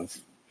die-off of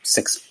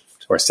 6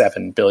 or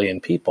 7 billion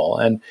people.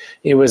 And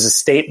it was a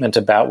statement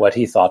about what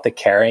he thought the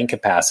carrying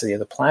capacity of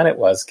the planet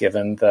was,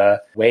 given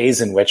the ways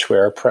in which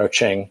we're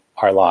approaching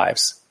our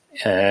lives.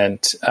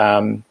 And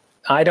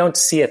I don't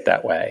see it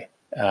that way.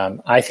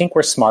 I think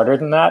we're smarter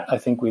than that. I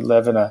think we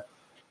live in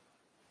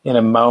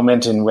a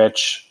moment in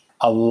which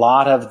a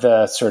lot of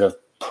the sort of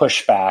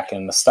pushback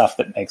and the stuff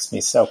that makes me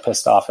so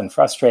pissed off and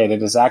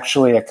frustrated is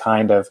actually a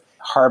kind of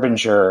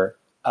harbinger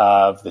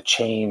of the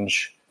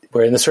change.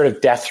 We're in the sort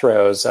of death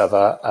throes of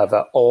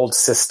a old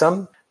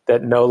system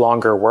that no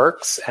longer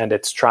works, and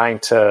it's trying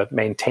to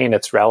maintain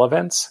its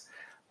relevance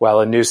while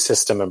a new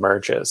system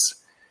emerges.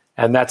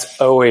 And that's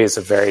always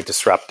a very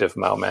disruptive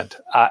moment.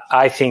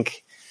 I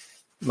think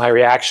my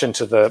reaction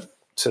to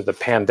the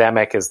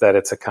pandemic is that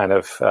it's a kind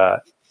of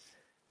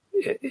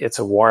it's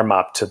a warm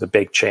up to the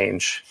big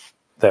change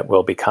that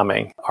will be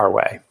coming our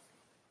way.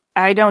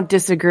 I don't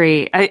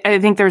disagree. I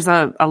think there's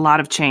a lot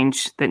of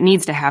change that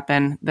needs to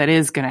happen, that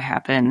is going to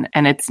happen,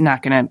 and it's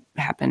not going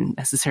to happen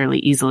necessarily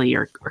easily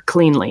or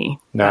cleanly.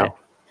 No.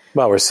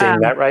 Well, we're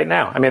seeing that right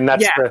now. I mean,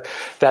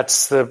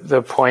 that's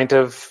the point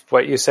of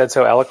what you said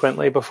so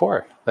eloquently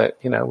before, that,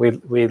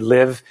 we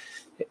live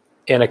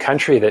in a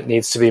country that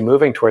needs to be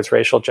moving towards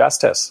racial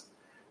justice.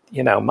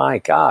 My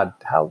God,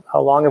 how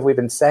long have we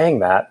been saying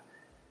that?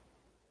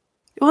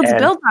 Well, it's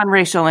built on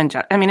racial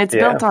injustice. I mean, it's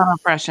built on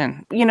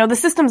oppression. The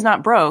system's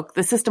not broke.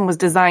 The system was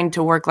designed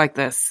to work like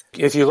this.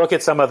 If you look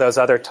at some of those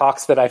other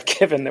talks that I've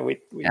given that we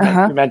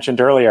mentioned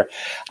earlier,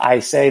 I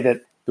say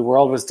that the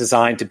world was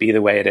designed to be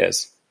the way it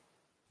is.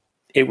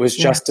 It was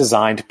just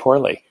designed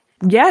poorly.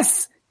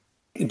 Yes.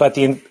 But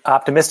the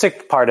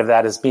optimistic part of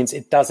that means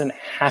it doesn't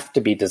have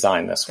to be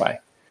designed this way.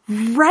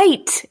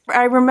 Right.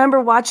 I remember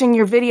watching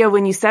your video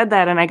when you said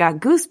that, and I got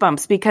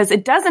goosebumps because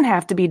it doesn't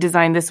have to be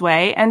designed this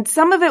way. And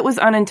some of it was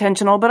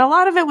unintentional, but a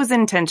lot of it was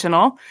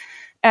intentional.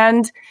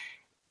 And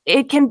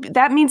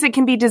that means it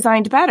can be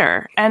designed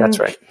better. And that's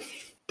right.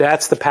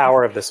 That's the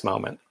power of this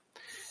moment.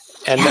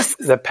 And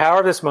the power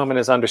of this moment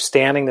is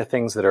understanding the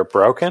things that are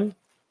broken,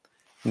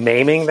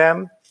 naming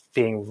them,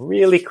 being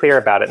really clear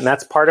about it. And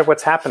that's part of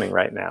what's happening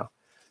right now.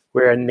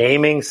 We're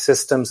naming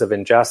systems of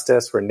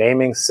injustice. We're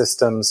naming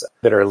systems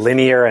that are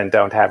linear and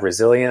don't have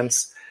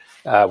resilience.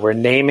 We're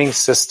naming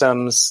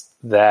systems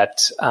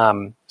that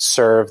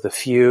serve the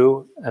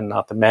few and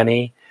not the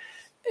many.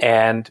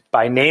 And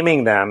by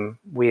naming them,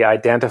 we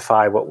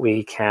identify what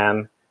we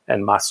can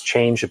and must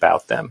change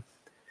about them.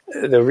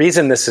 The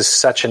reason this is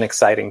such an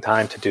exciting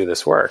time to do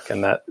this work,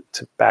 and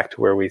back to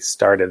where we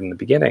started in the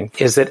beginning,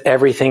 is that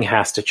everything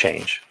has to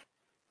change.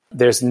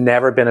 There's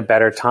never been a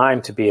better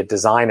time to be a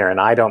designer, and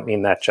I don't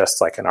mean that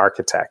just like an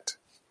architect,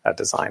 a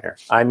designer.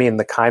 I mean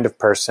the kind of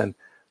person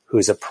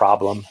who's a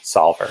problem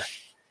solver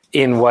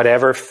in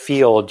whatever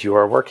field you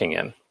are working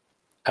in.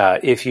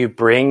 If you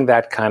bring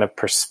that kind of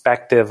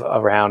perspective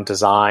around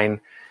design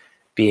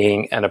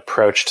being an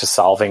approach to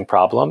solving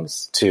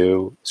problems,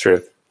 to sort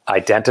of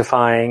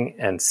identifying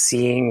and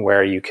seeing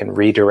where you can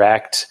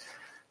redirect,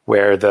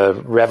 where the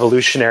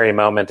revolutionary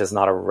moment is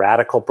not a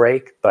radical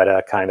break, but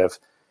a kind of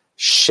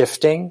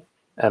shifting,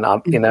 and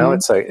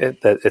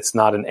it's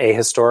not an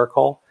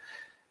ahistorical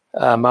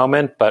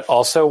moment, but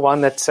also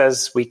one that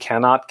says we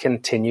cannot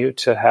continue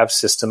to have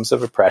systems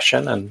of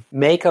oppression and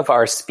make of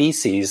our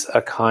species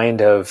a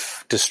kind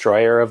of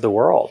destroyer of the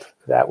world.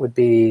 That would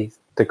be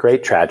the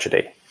great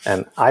tragedy,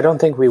 and I don't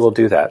think we will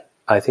do that.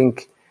 I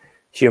think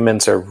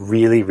humans are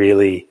really,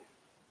 really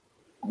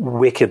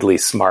wickedly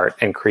smart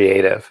and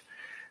creative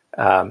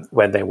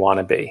when they want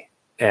to be.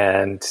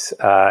 And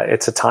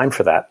it's a time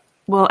for that.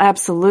 Well,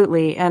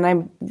 absolutely. And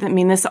I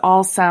mean, this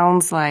all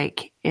sounds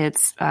like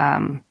it's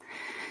some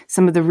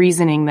of the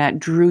reasoning that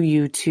drew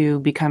you to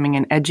becoming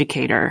an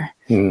educator.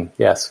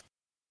 Yes.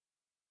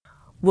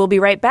 We'll be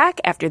right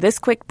back after this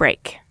quick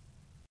break.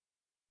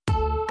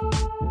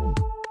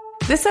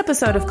 This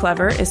episode of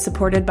Clever is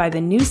supported by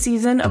the new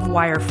season of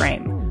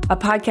Wireframe, a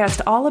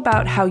podcast all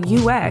about how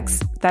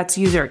UX, that's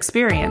user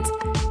experience,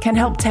 can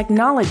help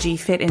technology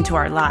fit into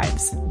our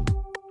lives.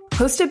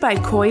 Hosted by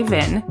Khoi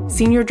Vinh,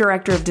 Senior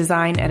Director of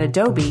Design at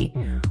Adobe,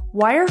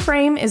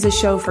 Wireframe is a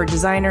show for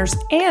designers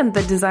and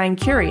the design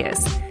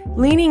curious,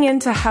 leaning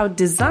into how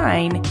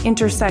design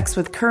intersects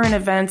with current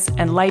events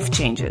and life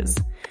changes.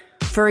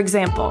 For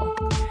example,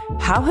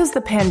 how has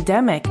the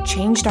pandemic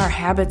changed our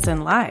habits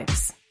and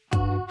lives?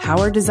 How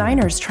are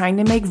designers trying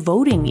to make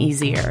voting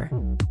easier?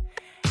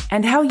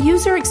 And how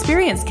user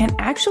experience can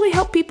actually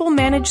help people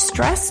manage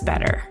stress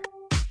better.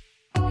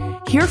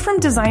 Hear from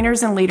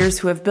designers and leaders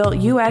who have built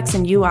UX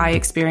and UI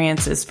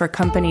experiences for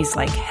companies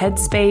like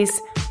Headspace,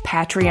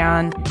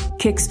 Patreon,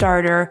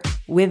 Kickstarter,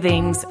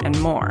 Withings, and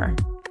more.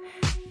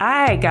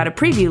 I got a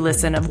preview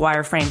listen of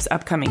Wireframe's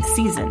upcoming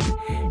season,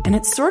 and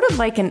it's sort of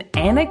like an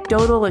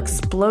anecdotal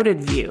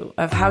exploded view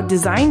of how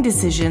design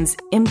decisions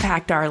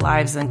impact our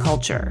lives and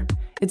culture.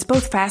 It's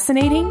both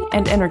fascinating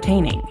and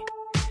entertaining.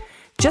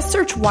 Just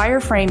search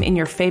Wireframe in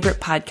your favorite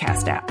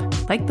podcast app,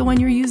 like the one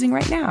you're using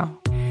right now,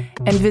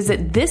 and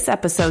visit this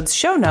episode's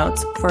show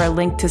notes for a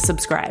link to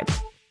subscribe.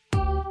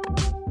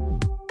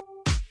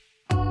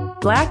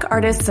 Black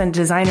Artists and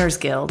Designers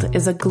Guild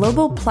is a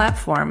global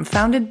platform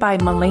founded by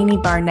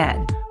Mulaney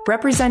Barnett,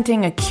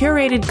 representing a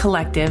curated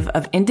collective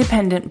of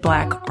independent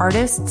Black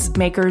artists,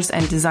 makers,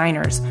 and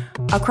designers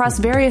across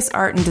various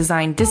art and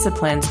design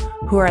disciplines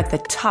who are at the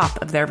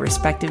top of their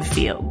respective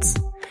fields.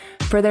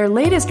 For their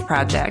latest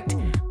project,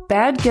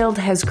 Bad Guild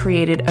has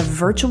created a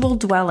virtual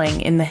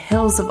dwelling in the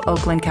hills of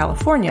Oakland,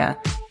 California,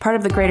 part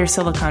of the greater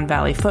Silicon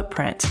Valley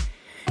footprint.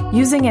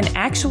 Using an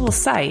actual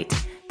site,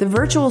 the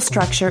virtual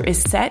structure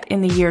is set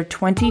in the year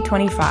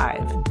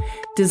 2025.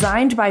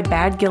 Designed by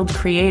Bad Guild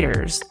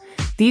creators,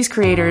 these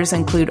creators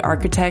include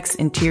architects,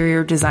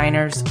 interior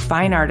designers,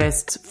 fine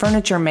artists,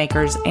 furniture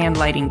makers, and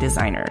lighting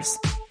designers.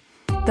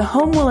 The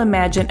home will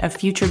imagine a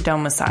future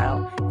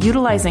domicile,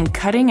 utilizing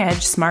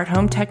cutting-edge smart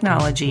home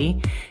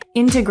technology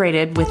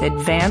integrated with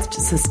advanced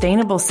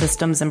sustainable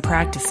systems and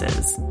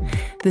practices.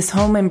 This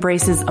home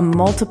embraces a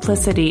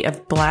multiplicity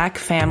of Black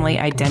family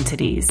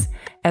identities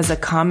as a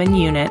common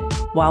unit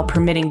while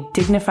permitting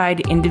dignified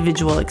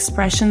individual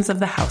expressions of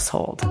the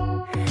household.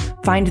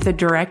 Find the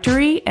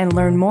directory and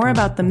learn more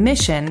about the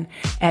mission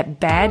at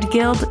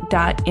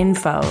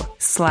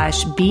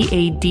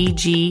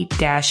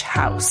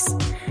badguild.info/BADG-house.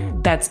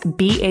 That's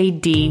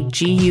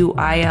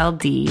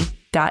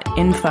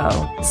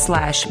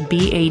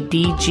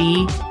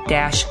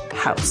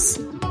BADGUILD.info/BADG-house.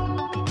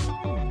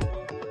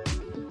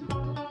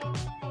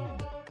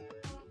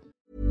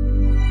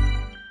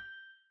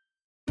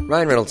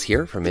 Ryan Reynolds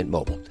here from Mint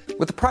Mobile.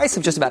 With the price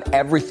of just about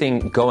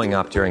everything going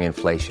up during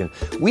inflation,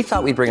 we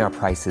thought we'd bring our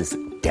prices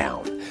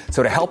down.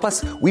 So to help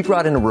us, we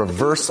brought in a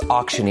reverse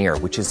auctioneer,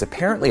 which is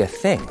apparently a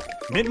thing.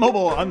 Mint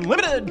Mobile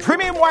Unlimited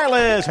Premium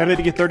Wireless. How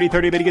to get 30,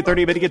 30, bit to get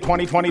 30, bit to get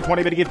 20, 20,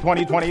 20, bit to get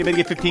 20, 20, bit to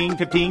get 15,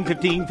 15,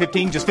 15,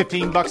 15, just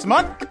 $15 a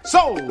month?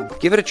 Sold!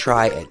 Give it a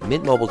try at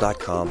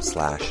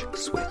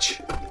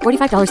mintmobile.com/switch.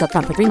 $45 up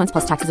front for 3 months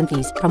plus taxes and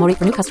fees. Promo rate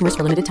for new customers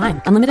for limited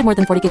time. Unlimited more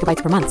than 40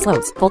 gigabytes per month.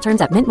 Slows full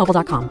terms at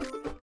mintmobile.com.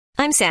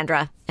 I'm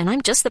Sandra, and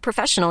I'm just the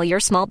professional your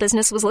small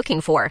business was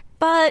looking for.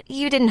 But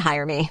you didn't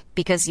hire me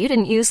because you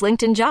didn't use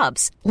LinkedIn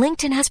Jobs.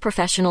 LinkedIn has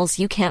professionals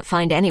you can't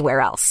find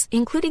anywhere else,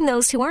 including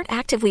those who aren't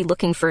actively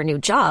looking for a new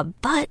job,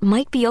 but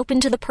might be open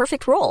to the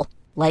perfect role,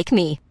 like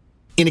me.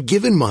 In a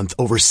given month,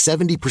 over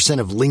 70%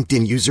 of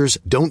LinkedIn users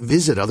don't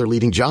visit other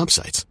leading job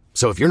sites.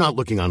 So if you're not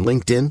looking on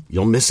LinkedIn,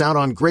 you'll miss out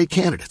on great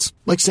candidates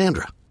like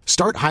Sandra.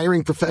 Start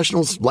hiring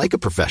professionals like a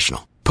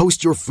professional.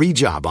 Post your free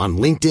job on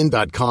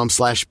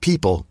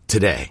linkedin.com/people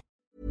today.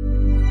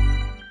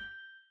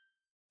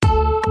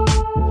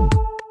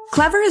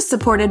 Clever is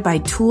supported by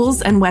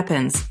Tools and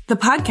Weapons, the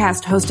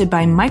podcast hosted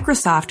by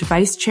Microsoft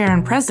Vice Chair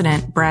and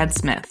President Brad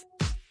Smith.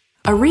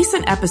 A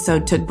recent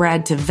episode took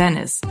Brad to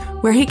Venice,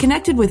 where he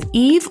connected with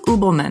Yves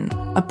Ubelman,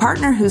 a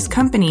partner whose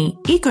company,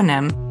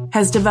 Econem,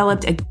 has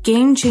developed a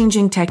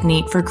game-changing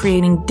technique for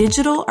creating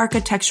digital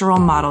architectural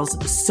models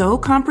so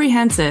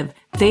comprehensive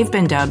they've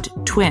been dubbed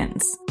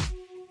twins.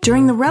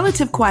 During the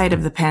relative quiet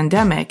of the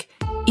pandemic,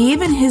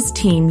 Yves and his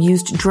team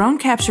used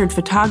drone-captured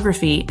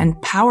photography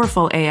and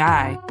powerful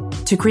AI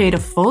to create a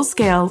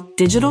full-scale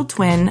digital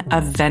twin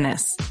of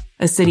Venice,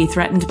 a city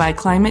threatened by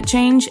climate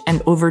change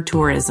and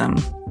over-tourism.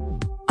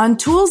 On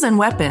Tools and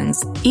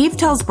Weapons, Yves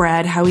tells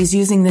Brad how he's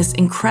using this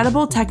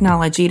incredible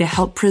technology to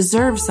help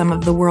preserve some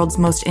of the world's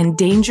most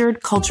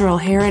endangered cultural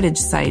heritage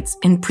sites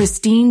in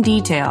pristine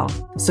detail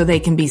so they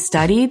can be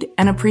studied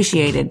and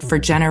appreciated for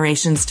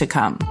generations to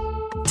come.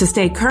 To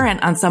stay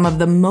current on some of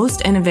the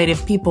most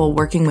innovative people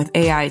working with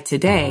AI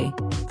today,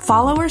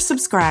 follow or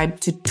subscribe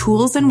to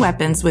Tools and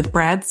Weapons with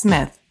Brad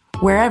Smith,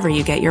 wherever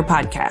you get your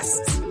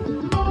podcasts.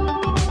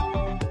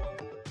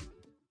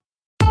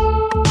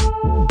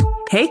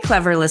 Hey,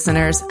 clever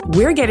listeners,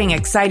 we're getting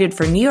excited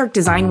for New York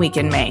Design Week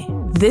in May.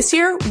 This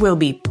year will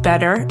be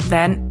better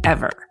than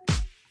ever.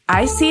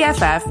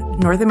 ICFF,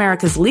 North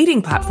America's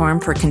leading platform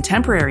for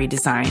contemporary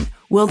design,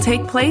 will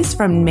take place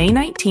from May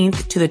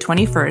 19th to the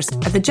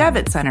 21st at the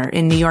Javits Center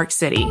in New York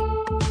City.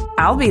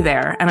 I'll be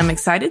there, and I'm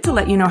excited to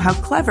let you know how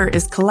Clever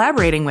is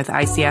collaborating with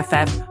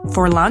ICFF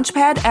for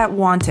Launchpad at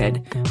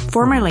Wanted,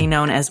 formerly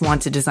known as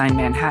Wanted Design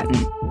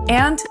Manhattan,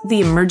 and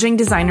the Emerging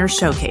Designers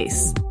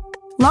Showcase.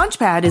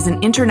 Launchpad is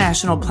an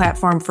international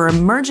platform for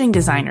emerging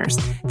designers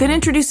that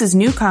introduces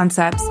new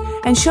concepts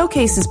and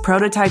showcases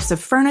prototypes of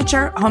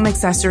furniture, home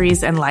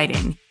accessories, and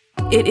lighting.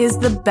 It is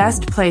the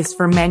best place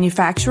for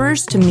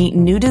manufacturers to meet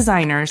new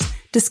designers,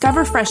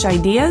 discover fresh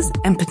ideas,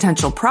 and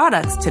potential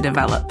products to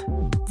develop.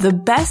 The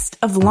best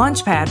of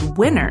Launchpad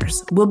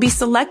winners will be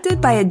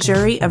selected by a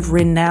jury of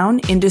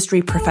renowned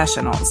industry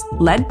professionals,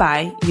 led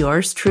by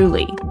yours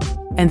truly.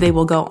 And they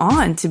will go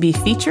on to be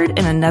featured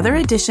in another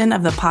edition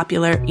of the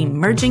popular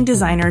Emerging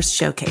Designers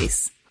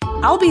Showcase.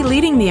 I'll be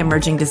leading the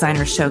Emerging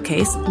Designers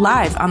Showcase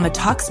live on the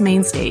Talks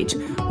main stage,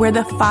 where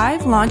the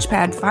 5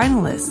 Launchpad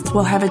finalists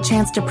will have a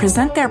chance to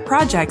present their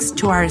projects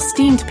to our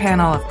esteemed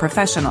panel of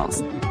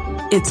professionals.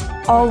 It's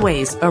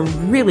always a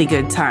really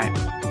good time.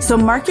 So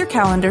mark your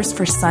calendars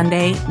for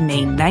Sunday,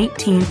 May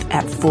 19th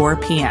at 4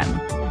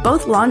 p.m.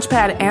 Both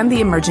Launchpad and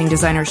the Emerging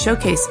Designer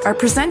Showcase are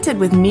presented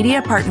with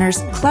media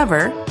partners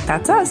Clever,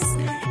 that's us,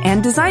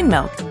 and Design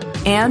Milk,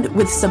 and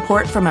with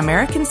support from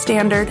American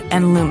Standard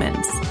and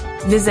Lumens.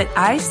 Visit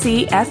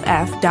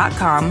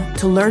icff.com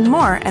to learn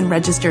more and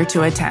register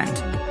to attend.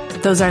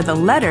 Those are the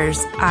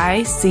letters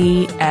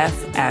icff.com.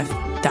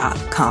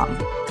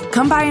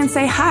 Come by and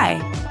say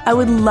hi. I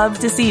would love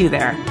to see you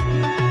there.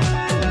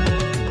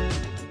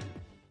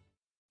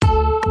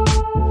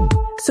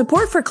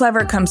 Support for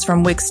Clever comes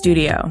from Wix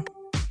Studio.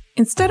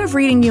 Instead of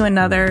reading you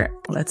another,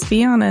 let's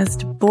be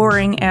honest,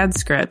 boring ad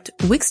script,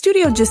 Wix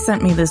Studio just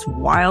sent me this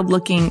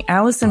wild-looking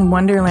Alice in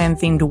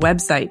Wonderland-themed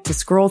website to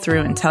scroll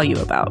through and tell you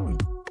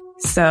about.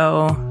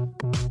 So,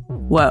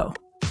 whoa.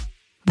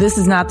 This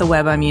is not the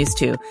web I'm used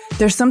to.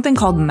 There's something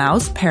called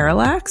mouse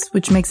parallax,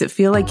 which makes it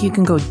feel like you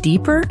can go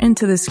deeper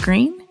into the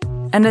screen.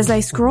 And as I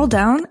scroll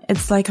down,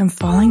 it's like I'm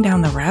falling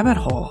down the rabbit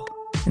hole.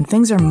 And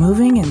things are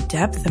moving in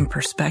depth and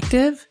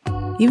perspective.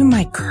 Even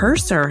my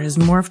cursor has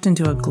morphed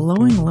into a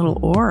glowing little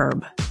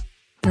orb.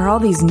 There are all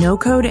these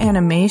no-code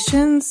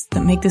animations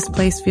that make this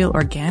place feel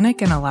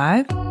organic and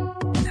alive.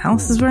 And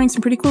Alice is wearing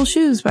some pretty cool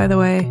shoes, by the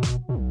way.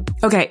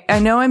 Okay, I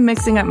know I'm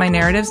mixing up my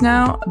narratives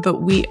now,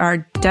 but we are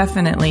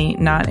definitely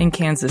not in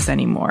Kansas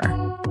anymore.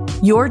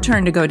 Your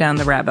turn to go down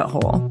the rabbit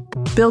hole.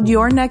 Build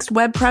your next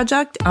web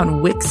project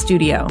on Wix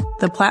Studio,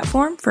 the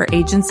platform for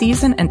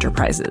agencies and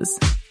enterprises.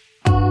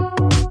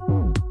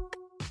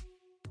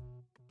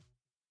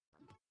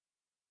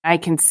 I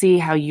can see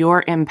how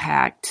your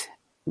impact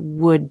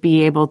would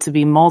be able to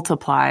be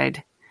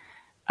multiplied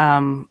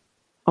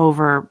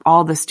over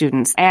all the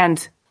students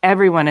and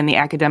everyone in the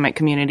academic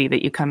community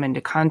that you come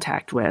into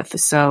contact with.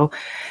 So,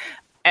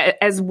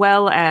 as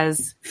well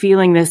as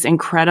feeling this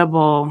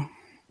incredible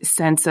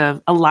sense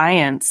of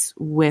alliance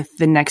with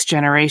the next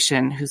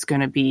generation who's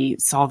going to be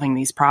solving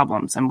these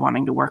problems and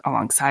wanting to work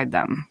alongside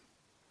them.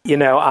 You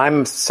know,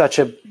 I'm such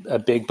a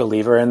big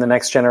believer in the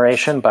next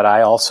generation, but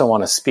I also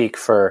want to speak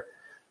for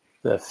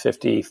the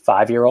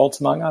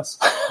 55-year-olds among us,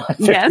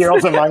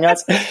 50-year-olds among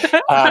us,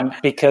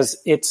 because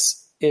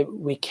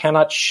we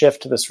cannot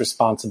shift this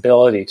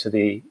responsibility to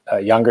the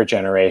younger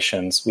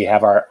generations. We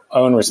have our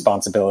own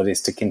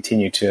responsibilities to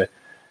continue to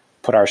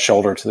put our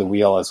shoulder to the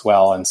wheel as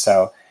well. And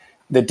so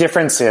the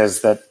difference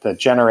is that the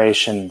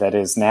generation that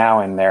is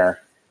now in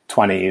their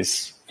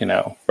 20s,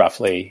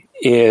 roughly,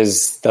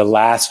 is the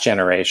last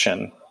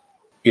generation.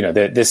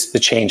 The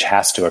change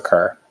has to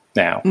occur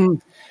now.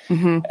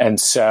 Mm-hmm. And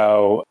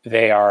so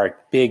they are a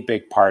big,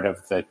 big part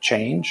of the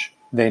change.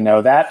 They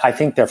know that. I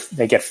think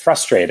they get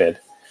frustrated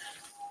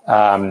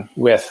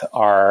with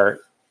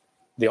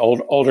the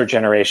older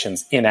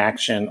generation's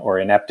inaction or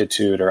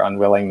ineptitude or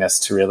unwillingness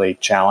to really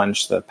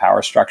challenge the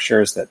power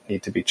structures that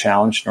need to be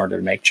challenged in order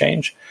to make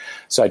change.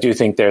 So I do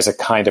think there's a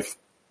kind of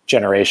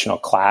generational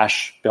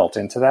clash built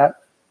into that.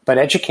 But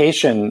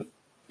education,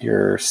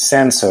 your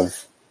sense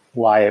of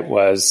why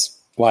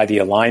the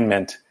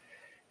alignment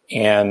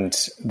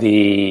and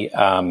the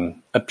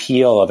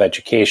appeal of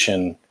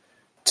education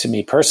to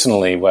me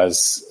personally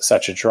was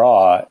such a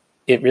draw,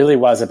 it really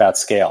was about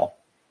scale.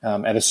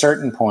 At a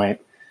certain point,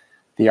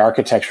 the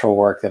architectural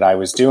work that I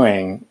was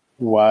doing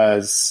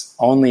was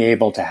only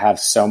able to have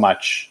so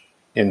much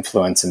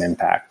influence and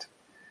impact.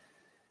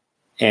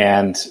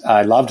 And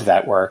I loved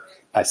that work.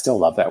 I still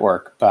love that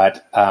work,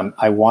 but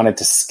I wanted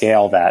to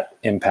scale that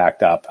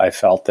impact up. I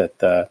felt that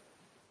the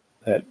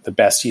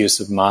best use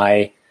of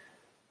my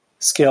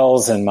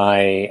skills and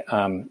my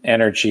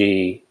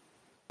energy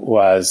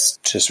was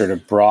to sort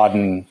of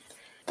broaden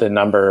the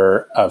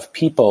number of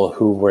people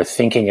who were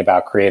thinking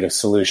about creative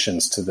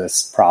solutions to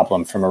this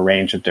problem from a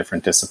range of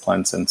different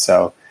disciplines. And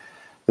so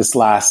this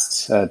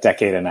last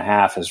decade and a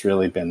half has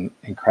really been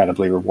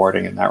incredibly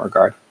rewarding in that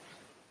regard.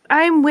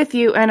 I'm with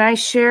you, and I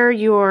share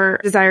your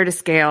desire to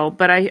scale,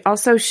 but I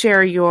also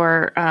share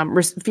your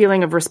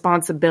feeling of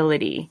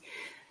responsibility.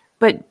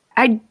 But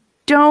I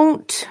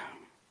don't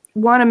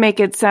want to make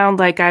it sound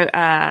like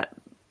I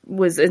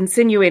was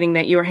insinuating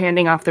that you were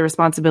handing off the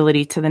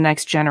responsibility to the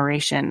next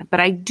generation. But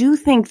I do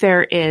think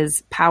there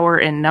is power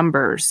in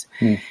numbers.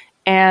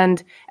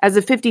 And as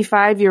a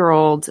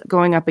 55-year-old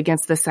going up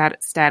against the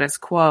status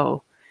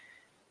quo,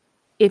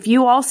 if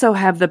you also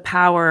have the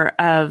power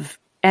of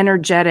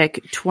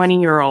energetic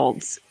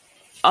 20-year-olds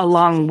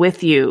along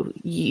with you,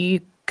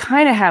 you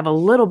kind of have a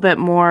little bit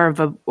more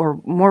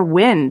more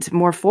wind,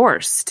 more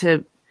force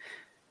to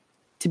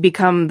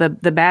become the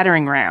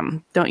battering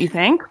ram, don't you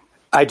think?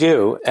 I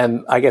do.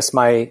 And I guess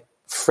my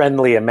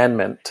friendly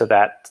amendment to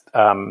that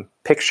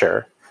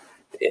picture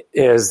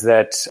is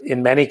that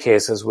in many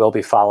cases, we'll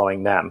be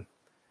following them.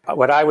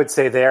 What I would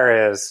say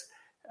there is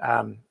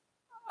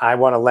I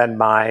want to lend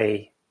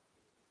my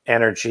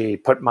energy,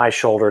 put my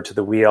shoulder to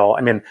the wheel.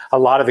 I mean, a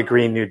lot of the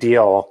Green New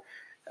Deal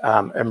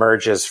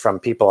emerges from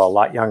people a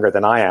lot younger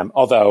than I am,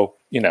 although,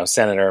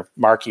 Senator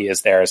Markey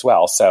is there as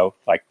well. So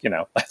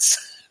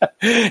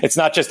it's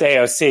not just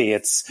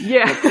AOC.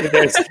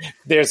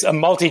 There's a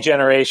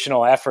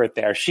multi-generational effort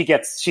there. She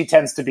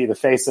tends to be the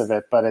face of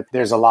it, but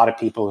there's a lot of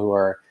people who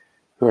are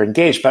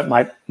engaged. But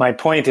my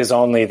point is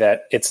only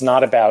that it's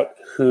not about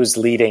who's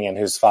leading and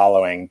who's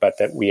following, but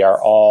that we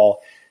are all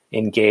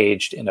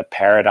engaged in a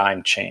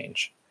paradigm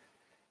change.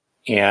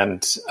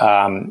 And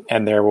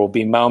there will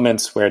be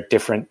moments where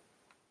different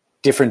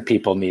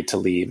people need to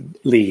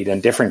lead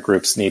and different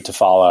groups need to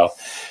follow.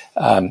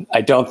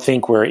 I don't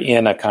think we're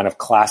in a kind of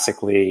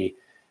classically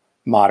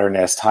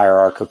modernist,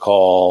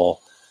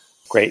 hierarchical,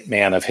 great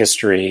man of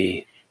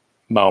history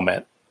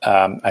moment.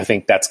 I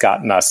think that's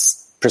gotten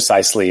us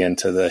precisely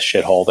into the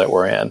shithole that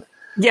we're in.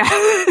 Yeah.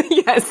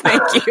 Yes.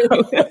 Thank you.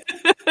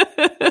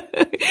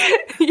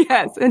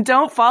 Yes. And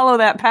don't follow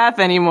that path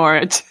anymore.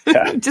 It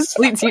just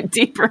leads you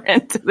deeper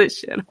into the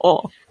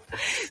shithole.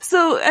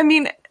 So, I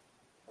mean,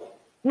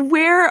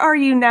 where are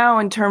you now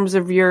in terms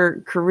of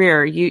your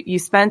career? You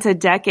spent a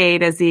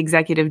decade as the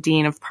executive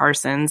dean of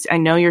Parsons. I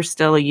know you're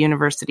still a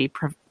university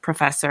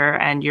professor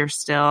and you're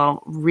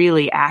still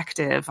really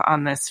active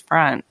on this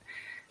front.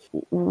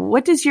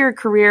 What does your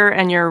career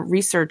and your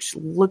research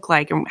look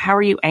like, and how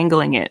are you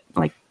angling it?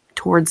 Like,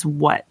 towards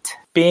what?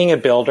 Being a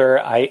builder,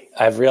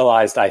 I've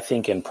realized I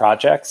think in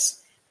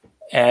projects,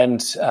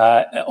 and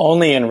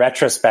only in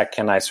retrospect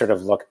can I sort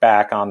of look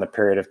back on the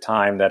period of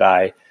time that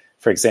I,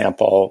 for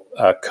example,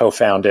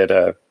 co-founded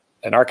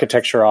an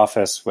architecture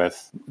office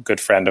with a good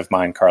friend of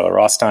mine, Carla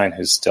Rothstein,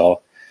 who's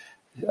still,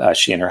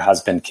 she and her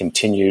husband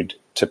continued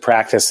to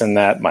practice in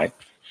that. My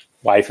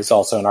wife is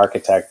also an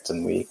architect,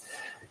 and we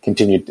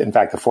continued. In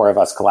fact, the four of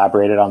us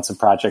collaborated on some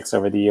projects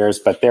over the years,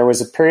 but there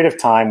was a period of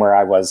time where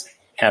I was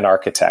an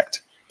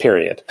architect,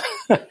 period.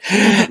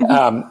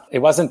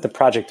 It wasn't the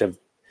project of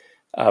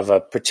a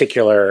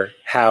particular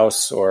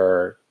house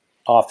or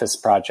office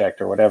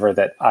project or whatever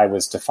that I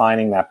was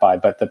defining that by,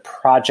 but the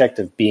project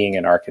of being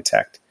an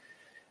architect.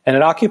 And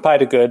it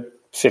occupied a good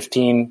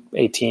 15,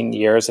 18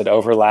 years. It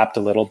overlapped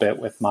a little bit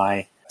with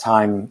my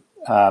time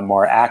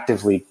more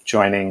actively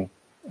joining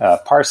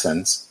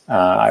Parsons.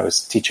 I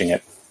was teaching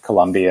at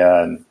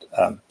Columbia and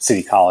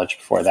City College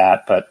before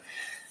that, but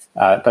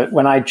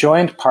when I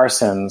joined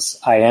Parsons,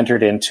 I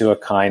entered into a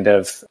kind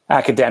of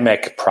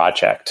academic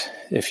project,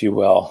 if you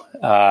will.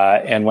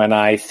 And when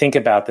I think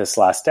about this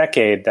last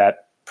decade,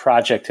 that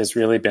project has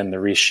really been the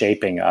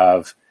reshaping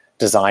of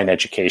design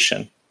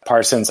education.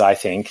 Parsons, I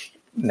think,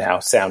 now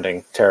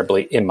sounding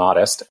terribly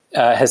immodest,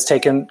 has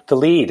taken the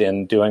lead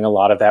in doing a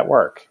lot of that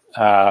work,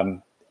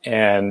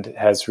 and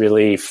has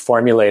really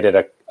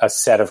formulated a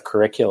set of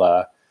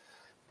curricula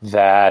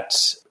that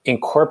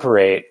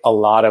incorporate a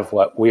lot of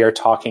what we are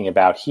talking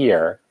about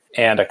here,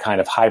 and a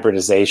kind of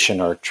hybridization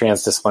or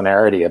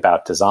transdisciplinarity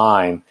about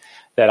design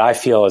that I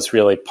feel is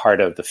really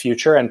part of the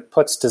future and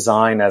puts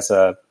design as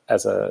a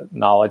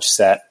knowledge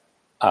set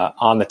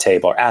on the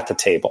table or at the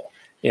table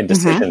in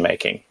decision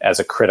making as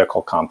a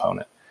critical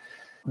component.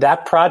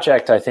 That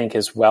project, I think,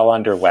 is well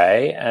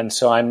underway. And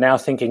so I'm now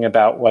thinking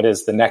about what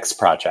is the next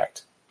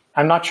project.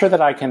 I'm not sure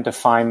that I can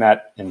define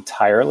that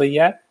entirely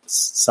yet.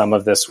 Some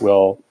of this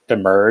will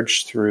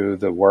emerge through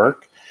the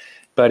work,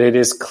 but it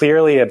is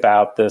clearly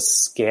about the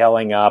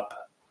scaling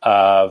up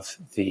of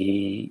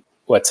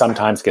what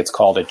sometimes gets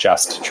called a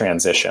just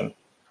transition.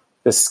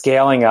 The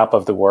scaling up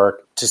of the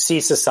work to see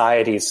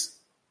societies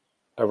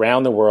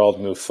around the world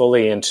move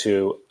fully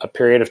into a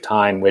period of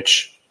time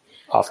which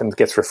often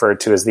gets referred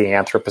to as the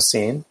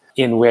Anthropocene,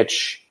 in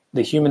which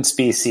the human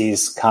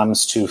species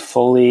comes to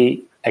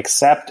fully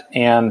accept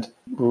and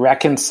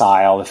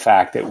reconcile the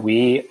fact that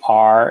we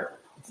are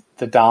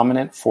the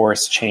dominant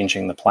force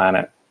changing the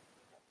planet,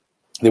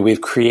 that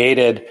we've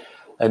created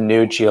a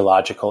new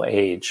geological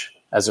age,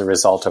 as a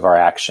result of our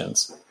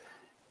actions.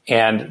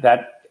 And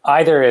that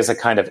either is a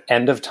kind of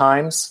end of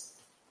times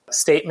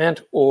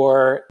statement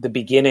or the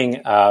beginning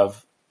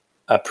of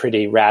a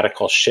pretty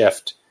radical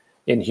shift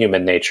in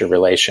human-nature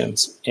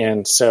relations.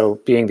 And so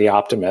being the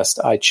optimist,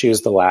 I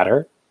choose the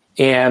latter.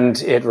 And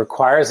it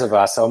requires of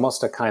us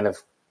almost a kind of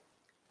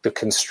the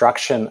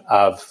construction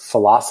of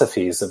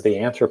philosophies of the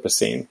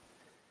Anthropocene,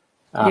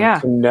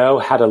 to know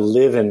how to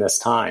live in this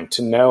time,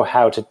 to know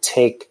how to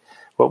take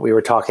what we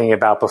were talking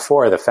about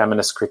before, the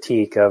feminist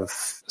critique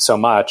of so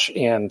much,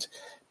 and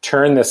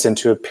turn this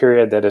into a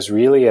period that is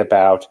really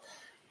about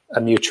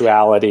a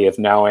mutuality of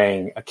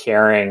knowing, a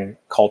caring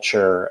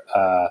culture,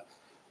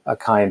 a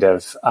kind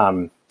of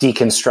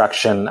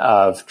deconstruction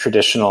of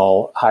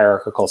traditional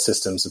hierarchical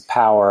systems of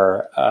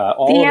power.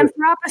 The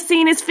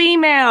Anthropocene is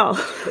female.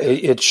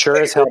 It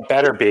sure as hell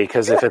better be,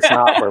 because if it's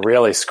not, we're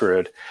really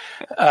screwed.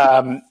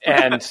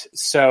 And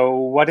so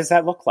what does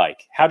that look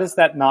like? How does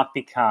that not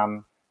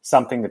become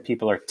something that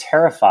people are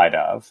terrified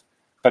of,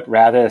 but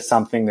rather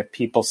something that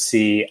people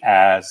see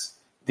as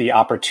the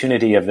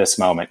opportunity of this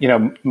moment? You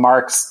know,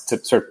 Marx,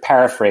 to sort of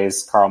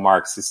paraphrase Karl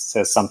Marx,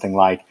 says something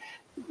like,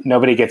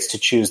 nobody gets to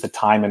choose the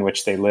time in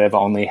which they live,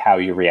 only how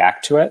you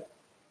react to it.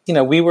 You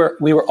know, we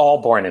were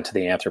all born into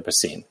the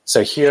Anthropocene.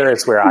 So here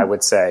is where I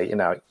would say, you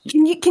know,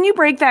 can you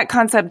break that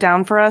concept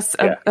down for us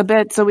a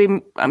bit so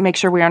we make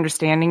sure we're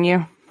understanding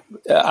you?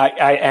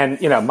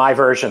 And you know, my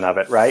version of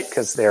it, right?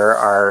 Because there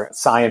are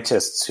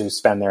scientists who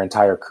spend their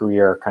entire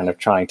career kind of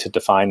trying to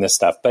define this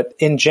stuff. But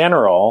in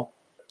general,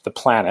 the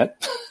planet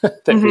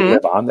that we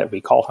live on, that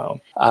we call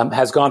home,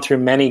 has gone through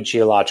many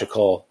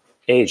geological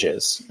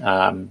ages.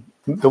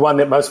 The one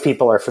that most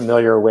people are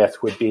familiar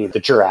with would be the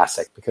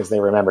Jurassic, because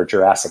they remember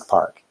Jurassic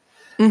Park,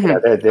 you know,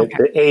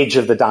 the age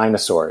of the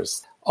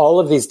dinosaurs. All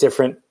of these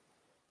different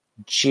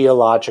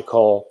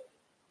geological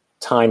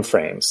time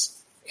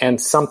frames, and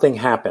something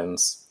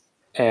happens,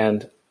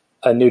 and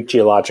a new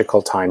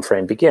geological time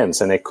frame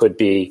begins. And it could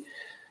be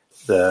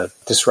the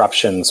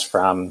disruptions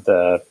from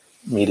the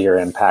meteor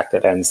impact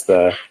that ends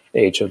the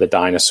age of the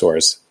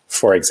dinosaurs,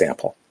 for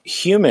example.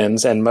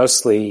 Humans, and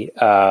mostly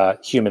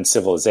human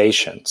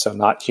civilization, so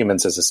not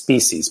humans as a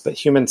species, but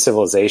human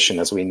civilization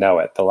as we know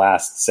it, the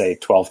last, say,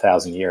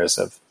 12,000 years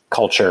of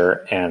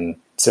culture and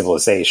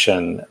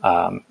civilization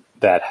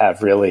that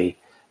have really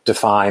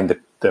defined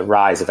the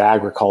rise of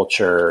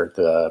agriculture,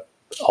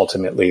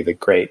 ultimately the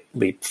great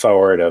leap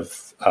forward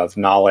of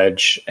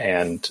knowledge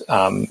and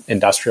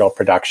industrial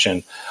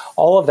production.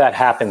 All of that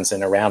happens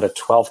in around a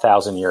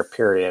 12,000-year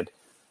period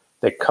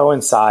that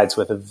coincides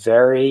with a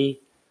very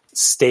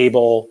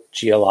stable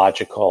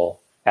geological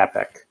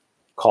epoch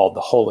called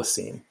the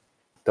Holocene.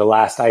 The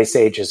last ice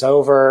age is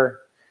over.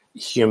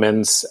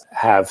 Humans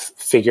have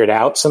figured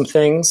out some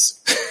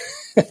things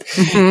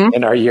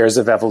in our years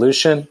of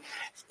evolution.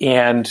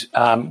 And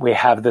we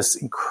have this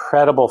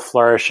incredible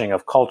flourishing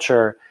of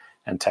culture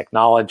and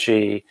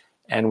technology.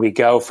 And we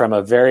go from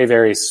a very,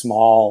 very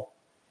small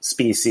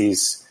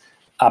species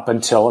up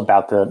until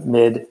about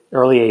the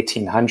early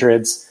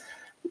 1800s,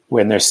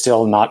 when there's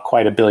still not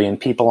quite 1 billion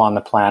people on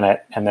the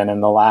planet. And then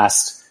in the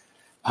last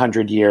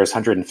 100 years,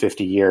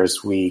 150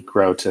 years, we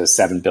grow to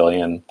 7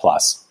 billion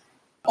plus.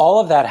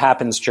 All of that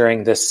happens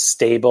during this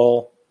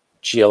stable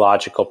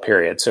geological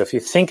period. So if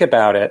you think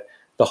about it,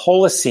 the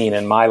Holocene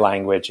in my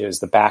language is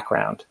the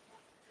background,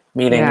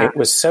 meaning it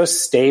was so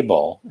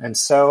stable and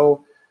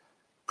so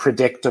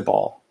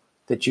predictable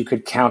that you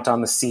could count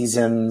on the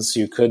seasons,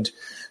 you could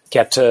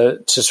get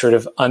to sort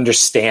of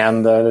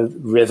understand the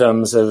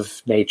rhythms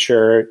of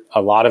nature. A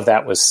lot of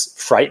that was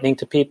frightening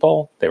to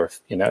people.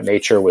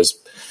 Nature was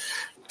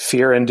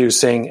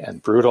fear-inducing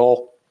and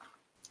brutal.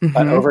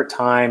 But over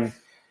time,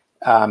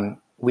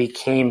 we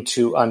came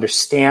to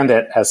understand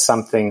it as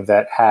something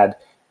that had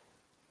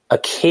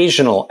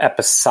occasional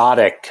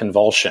episodic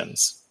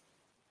convulsions.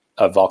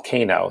 A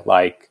volcano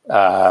like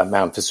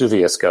Mount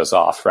Vesuvius goes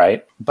off,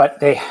 right? But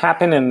they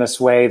happen in this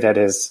way that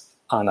is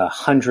on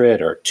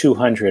 100 or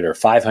 200 or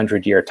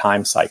 500 year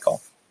time cycle.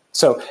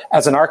 So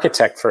as an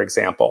architect, for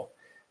example,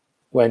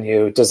 when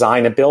you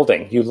design a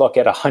building, you look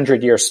at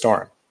 100-year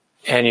storm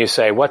and you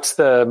say, what's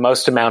the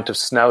most amount of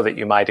snow that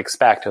you might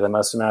expect, or the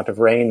most amount of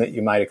rain that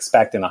you might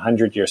expect in a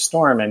 100-year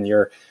storm? And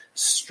you're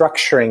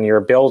structuring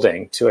your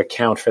building to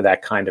account for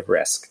that kind of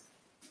risk.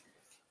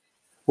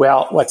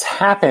 Well, what's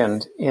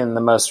happened in the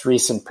most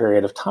recent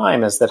period of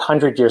time is that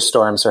 100-year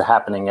storms are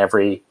happening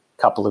every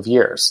couple of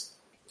years.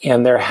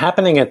 And they're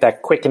happening at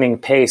that quickening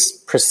pace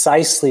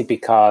precisely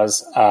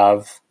because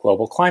of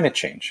global climate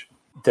change.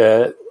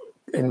 The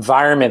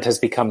environment has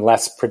become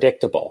less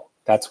predictable.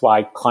 That's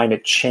why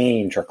climate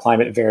change or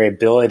climate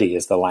variability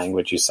is the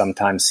language you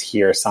sometimes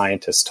hear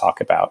scientists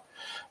talk about.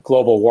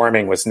 Global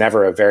warming was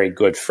never a very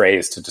good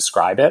phrase to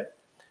describe it,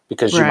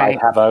 because you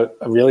might have a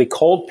really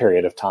cold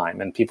period of time,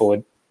 and people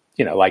would,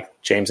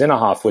 like James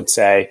Inhofe would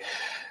say,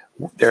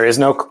 there's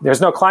no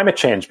climate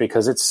change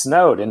because it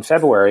snowed in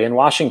February in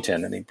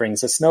Washington, and he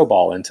brings a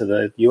snowball into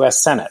the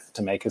U.S. Senate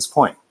to make his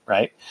point,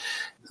 right?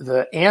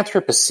 The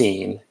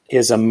Anthropocene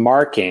is a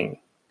marking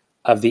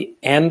of the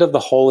end of the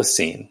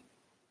Holocene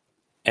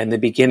and the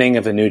beginning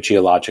of a new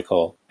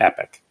geological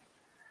epoch.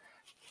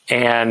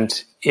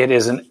 And it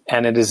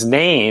is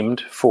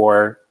named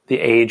for the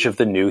age of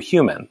the new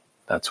human.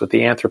 That's what the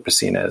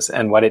Anthropocene is.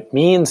 And what it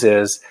means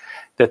is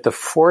that the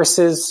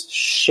forces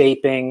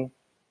shaping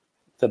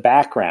the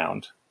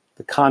background,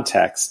 the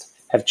context,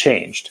 have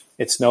changed.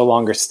 It's no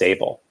longer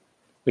stable.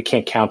 We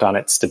can't count on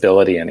its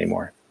stability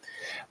anymore.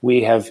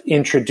 We have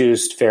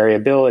introduced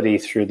variability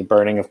through the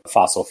burning of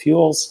fossil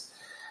fuels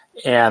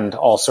and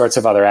all sorts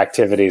of other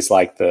activities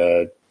like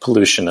the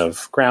pollution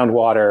of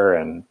groundwater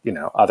and,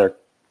 other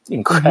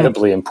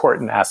incredibly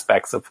important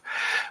aspects of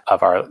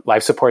our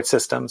life support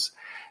systems.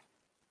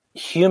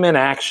 Human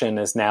action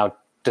is now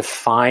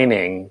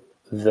defining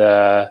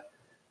the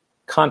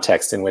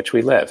context in which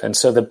we live. And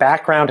so the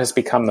background has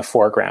become the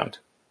foreground.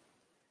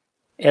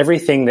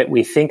 Everything that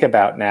we think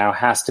about now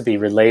has to be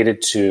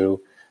related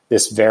to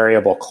this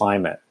variable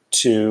climate,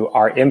 to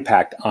our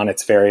impact on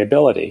its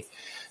variability.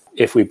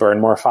 If we burn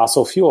more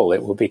fossil fuel,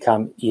 it will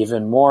become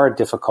even more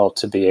difficult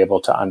to be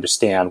able to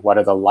understand what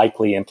are the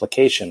likely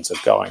implications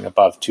of going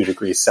above 2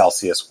 degrees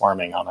Celsius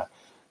warming on a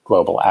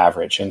global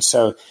average. And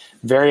so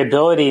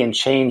variability and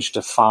change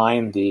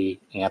define the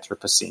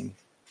Anthropocene,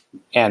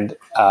 and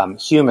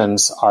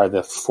humans are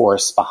the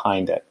force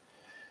behind it.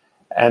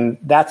 And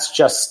that's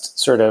just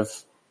sort of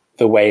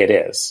the way it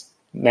is.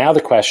 Now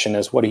the question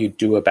is, what do you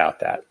do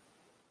about that?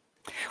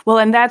 Well,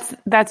 and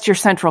that's your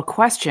central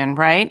question,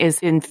 right? Is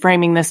in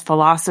framing this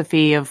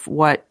philosophy of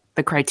what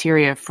the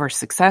criteria for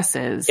success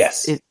is.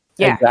 Yes.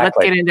 Yeah, exactly. Let's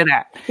get into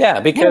that.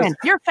 Yeah, because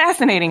you're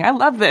fascinating. I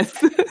love this.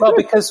 Well,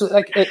 because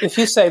if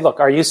you say,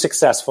 look, are you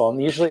successful?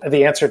 And usually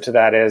the answer to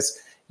that is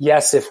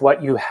yes, if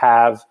what you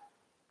have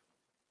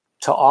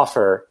to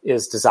offer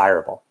is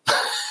desirable.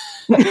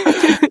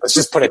 Let's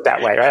just put it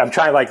that way, right? I'm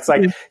trying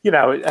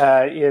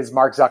is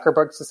Mark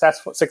Zuckerberg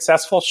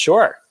successful?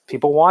 Sure.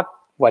 People want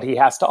what he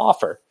has to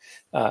offer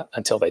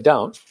until they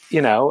don't.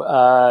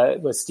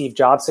 Was Steve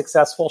Jobs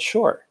successful?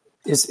 Sure.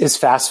 Is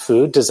fast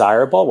food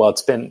desirable? Well,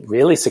 it's been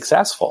really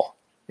successful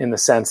in the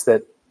sense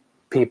that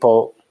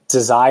people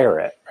desire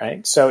it,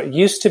 right? So it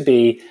used to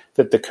be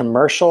that the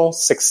commercial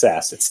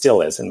success, it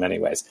still is in many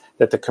ways,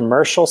 that the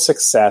commercial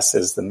success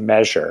is the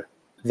measure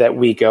that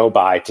we go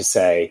by to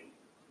say,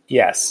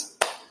 yes.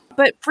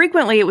 But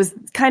frequently it was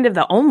kind of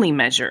the only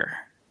measure.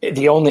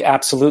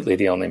 Absolutely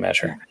the only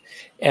measure.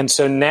 And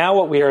so now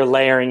what we are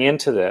layering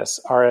into this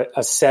are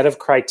a set of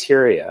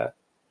criteria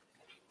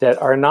that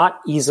are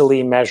not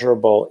easily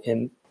measurable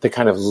in the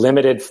kind of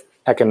limited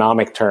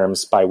economic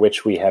terms by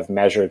which we have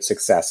measured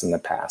success in the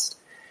past.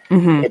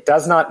 Mm-hmm. It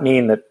does not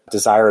mean that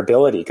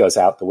desirability goes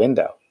out the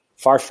window.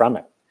 Far from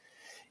it.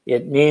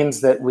 It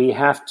means that we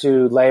have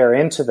to layer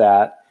into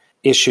that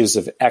issues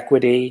of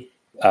equity,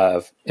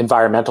 of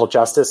environmental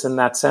justice in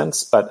that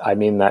sense, but I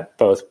mean that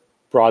both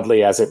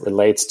broadly as it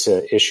relates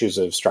to issues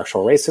of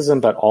structural racism,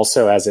 but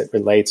also as it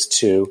relates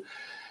to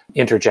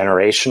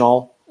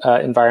intergenerational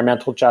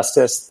environmental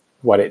justice,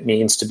 what it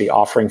means to be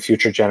offering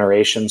future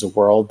generations a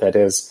world that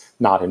is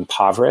not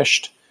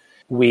impoverished.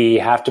 We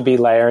have to be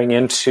layering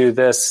into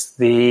this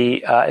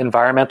the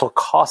environmental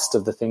cost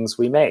of the things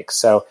we make.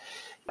 So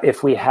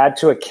if we had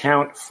to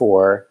account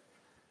for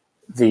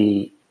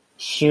the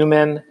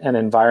human and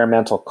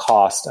environmental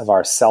cost of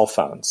our cell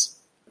phones,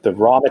 the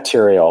raw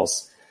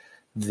materials,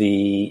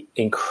 the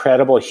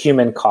incredible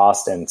human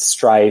cost and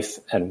strife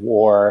and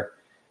war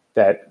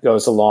that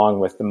goes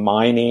along with the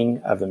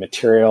mining of the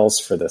materials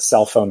for the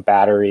cell phone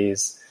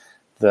batteries,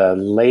 the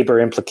labor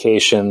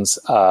implications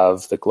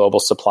of the global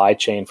supply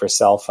chain for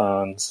cell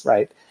phones,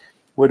 right?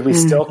 Would we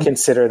still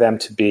consider them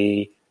to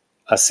be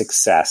a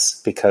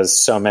success because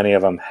so many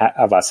of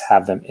us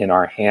have them in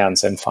our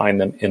hands and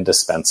find them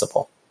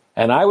indispensable?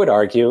 And I would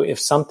argue if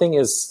something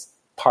is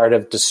part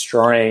of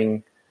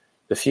destroying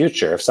the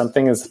future, if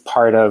something is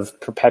part of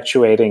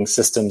perpetuating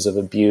systems of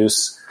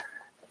abuse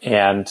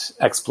and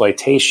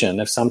exploitation,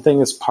 if something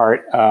is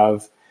part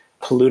of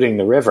polluting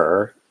the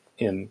river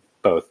in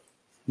both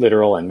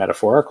literal and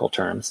metaphorical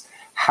terms,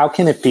 how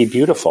can it be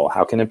beautiful?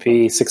 How can it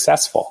be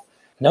successful?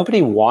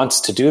 Nobody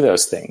wants to do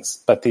those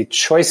things, but the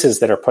choices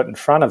that are put in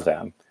front of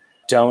them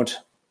don't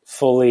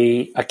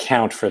fully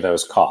account for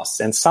those costs.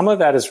 And some of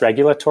that is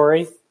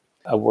regulatory,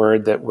 a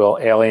word that will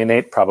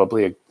alienate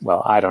probably,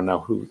 I don't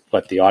know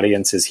what the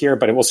audience is here,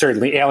 but it will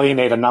certainly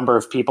alienate a number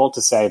of people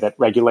to say that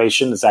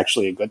regulation is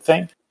actually a good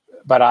thing.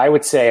 But I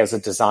would say as a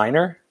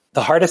designer,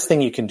 the hardest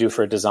thing you can do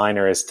for a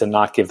designer is to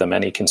not give them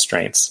any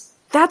constraints.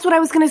 That's what I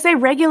was going to say.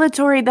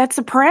 Regulatory, that's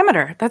a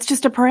parameter. That's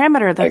just a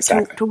parameter that's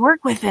exactly. to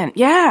work within.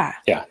 Yeah.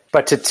 Yeah.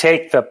 But to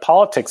take the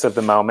politics of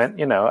the moment,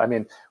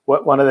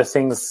 one of the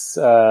things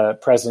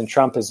President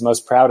Trump is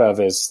most proud of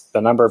is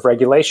the number of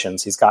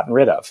regulations he's gotten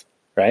rid of,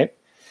 right?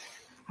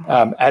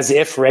 As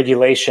if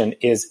regulation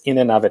is in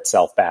and of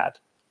itself bad.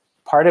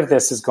 Part of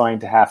this is going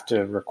to have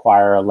to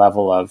require a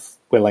level of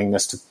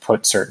willingness to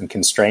put certain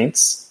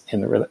constraints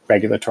in the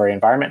regulatory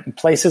environment. And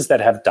places that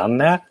have done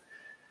that,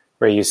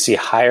 where you see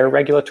higher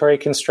regulatory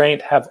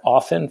constraint, have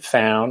often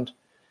found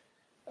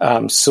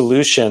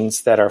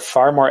solutions that are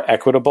far more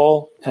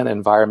equitable and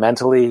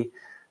environmentally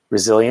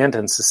resilient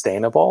and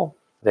sustainable.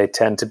 They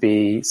tend to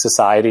be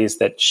societies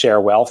that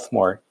share wealth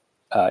more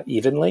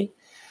evenly.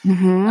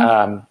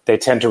 They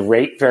tend to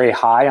rate very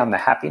high on the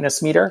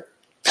happiness meter.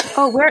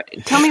 Oh,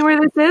 tell me where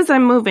this is.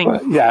 I'm moving.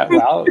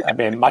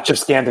 Much of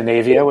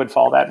Scandinavia would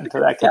fall into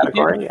that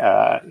category.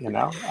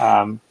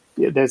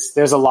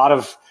 There's a lot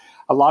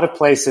of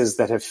places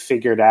that have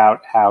figured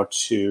out how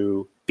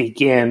to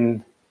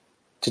begin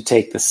to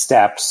take the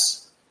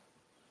steps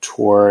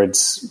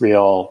towards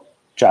real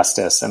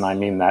justice, and I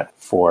mean that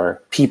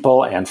for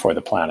people and for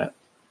the planet.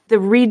 The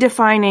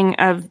redefining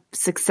of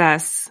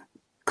success,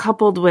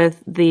 coupled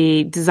with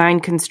the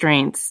design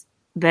constraints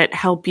that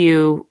help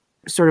you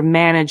sort of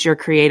manage your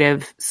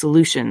creative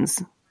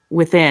solutions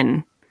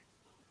within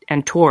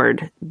and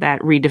toward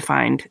that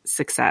redefined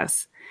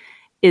success,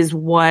 is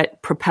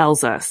what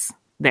propels us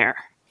there.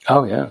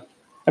 Oh, yeah.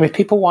 I mean,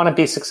 people want to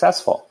be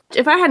successful.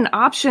 If I had an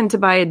option to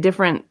buy a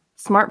different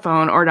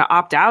smartphone or to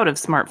opt out of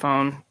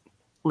smartphone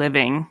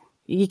living,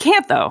 you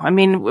can't, though. I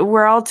mean,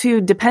 we're all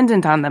too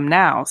dependent on them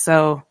now.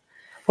 So,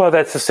 well,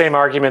 that's the same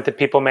argument that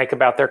people make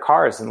about their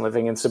cars and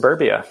living in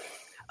suburbia.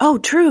 Oh,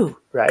 true.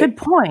 Right. Good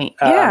point.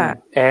 Yeah.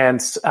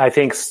 And I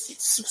think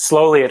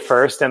slowly at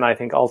first, and I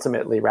think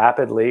ultimately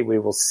rapidly, we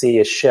will see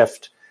a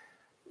shift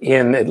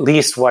in at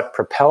least what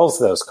propels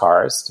those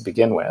cars to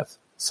begin with.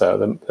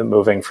 So the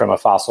moving from a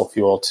fossil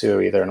fuel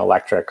to either an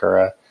electric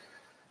or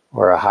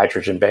a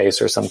hydrogen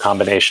base or some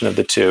combination of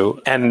the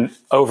two. And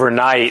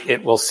overnight,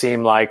 it will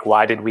seem like,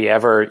 why did we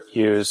ever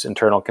use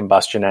internal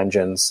combustion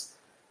engines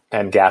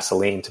and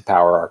gasoline to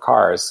power our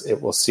cars?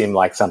 It will seem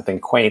like something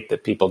quaint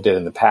that people did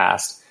in the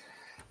past.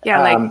 Yeah,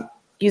 like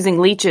using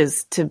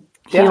leeches to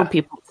heal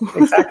people.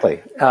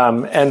 Exactly.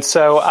 And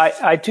so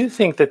I do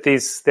think that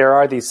there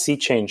are these sea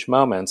change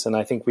moments, and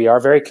I think we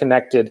are very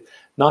connected,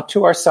 not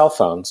to our cell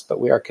phones, but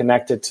we are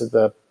connected to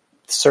the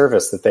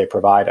service that they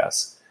provide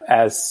us.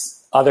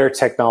 As other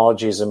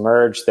technologies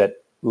emerge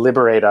that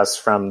liberate us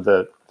from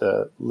the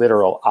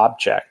literal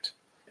object,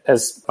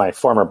 as my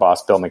former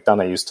boss, Bill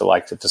McDonough, used to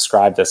like to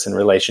describe this in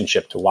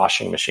relationship to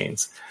washing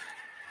machines.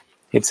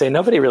 He'd say,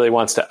 nobody really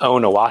wants to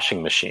own a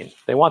washing machine.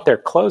 They want their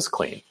clothes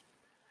clean.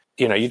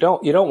 You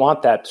don't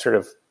want that sort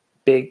of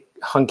big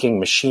hunking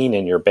machine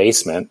in your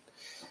basement.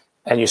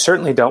 And you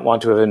certainly don't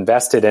want to have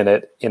invested in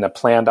it in a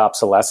planned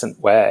obsolescent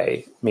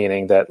way,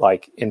 meaning that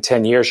like in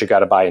 10 years, you got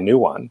to buy a new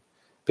one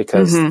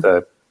because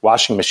the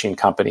washing machine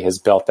company has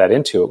built that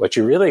into it. What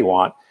you really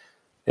want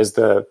is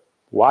the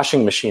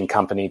washing machine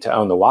company to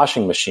own the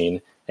washing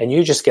machine, and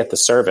you just get the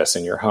service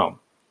in your home.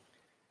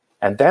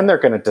 And then they're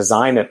going to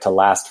design it to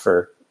last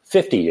for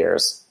 50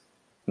 years,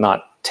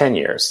 not 10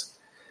 years,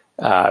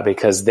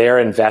 because they're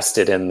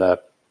invested in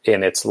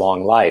its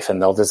long life, and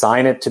they'll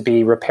design it to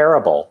be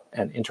repairable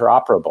and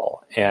interoperable,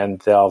 and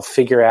they'll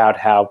figure out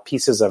how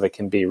pieces of it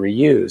can be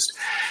reused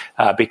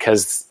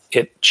because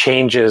it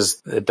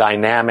changes the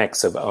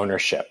dynamics of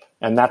ownership.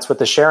 And that's what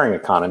the sharing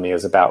economy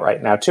is about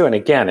right now, too. And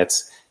again,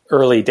 it's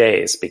early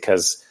days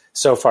because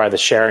so far the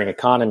sharing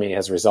economy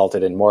has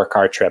resulted in more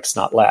car trips,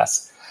 not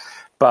less.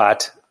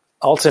 But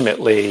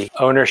ultimately,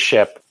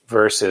 ownership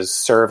versus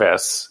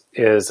service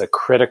is a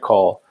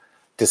critical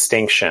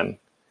distinction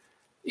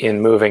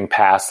in moving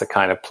past the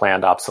kind of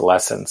planned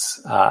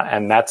obsolescence.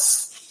 And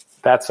that's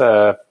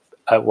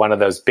one of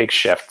those big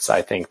shifts,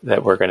 I think,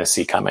 that we're going to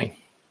see coming.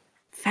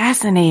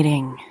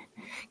 Fascinating.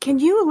 Can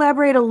you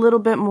elaborate a little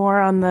bit more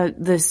on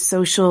the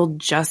social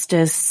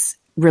justice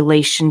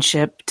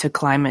relationship to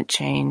climate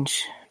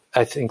change?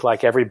 I think,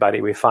 like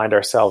everybody, we find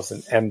ourselves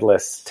in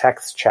endless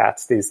text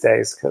chats these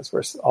days because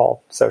we're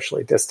all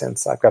socially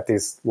distanced. I've got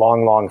these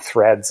long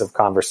threads of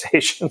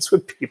conversations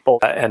with people.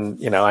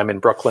 And, I'm in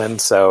Brooklyn,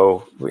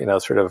 so,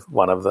 sort of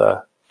one of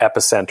the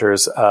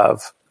epicenters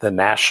of the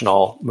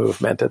national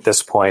movement at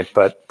this point.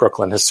 But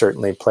Brooklyn has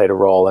certainly played a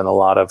role in a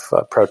lot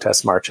of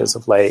protest marches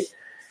of late.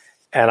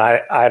 And I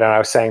don't know, I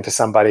was saying to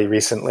somebody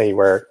recently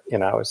where,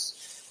 I was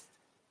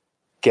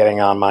getting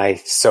on my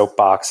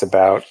soapbox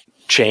about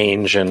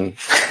change and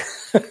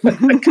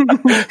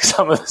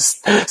some of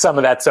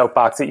that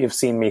soapbox that you've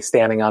seen me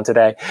standing on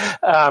today.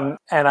 And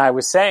I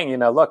was saying,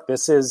 look,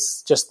 this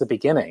is just the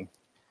beginning.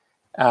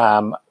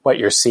 What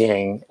you're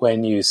seeing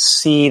when you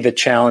see the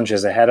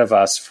challenges ahead of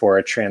us for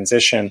a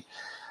transition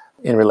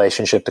in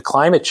relationship to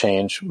climate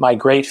change, my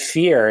great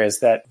fear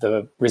is that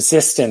the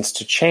resistance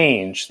to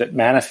change that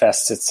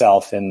manifests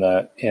itself in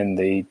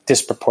the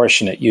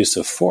disproportionate use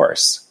of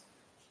force,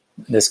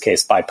 in this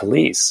case by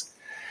police,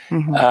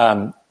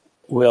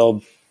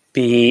 will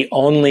be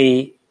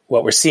only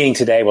what we're seeing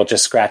today will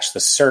just scratch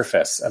the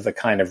surface of the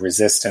kind of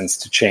resistance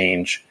to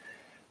change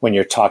when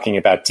you're talking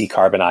about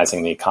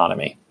decarbonizing the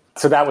economy.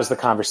 So that was the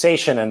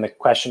conversation, and the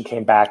question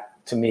came back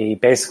to me,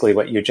 basically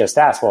what you just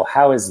asked. Well,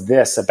 how is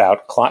this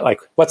about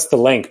what's the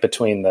link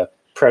between the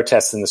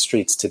protests in the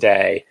streets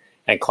today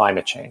and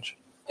climate change?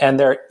 And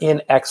they're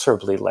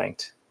inexorably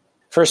linked.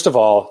 First of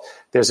all,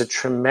 there's a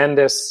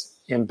tremendous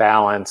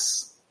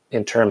imbalance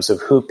in terms of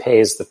who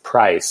pays the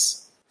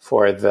price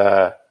for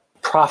the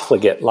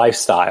profligate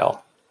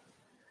lifestyle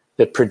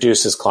that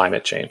produces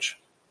climate change.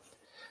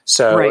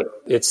 So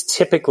it's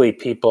typically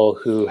people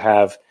who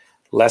have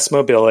less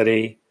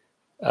mobility,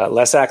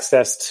 less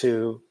access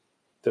to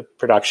the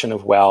production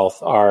of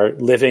wealth, are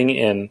living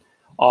in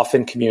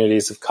often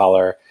communities of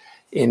color,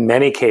 in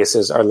many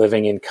cases are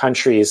living in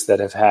countries that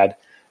have had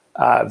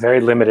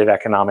very limited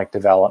economic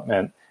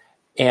development,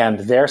 and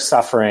they're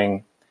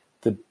suffering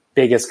the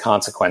biggest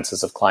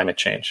consequences of climate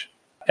change.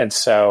 And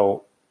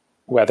so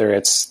whether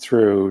it's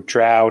through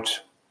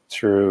drought,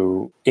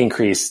 through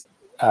increased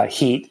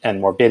heat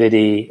and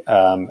morbidity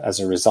as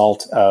a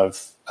result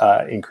of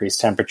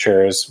increased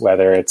temperatures,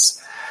 whether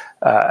it's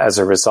as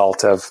a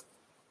result of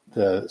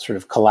the sort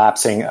of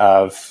collapsing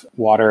of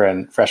water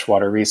and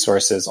freshwater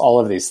resources, all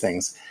of these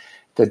things,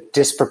 the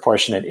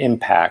disproportionate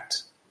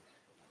impact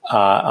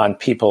on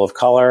people of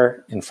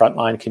color in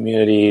frontline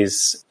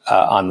communities,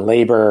 on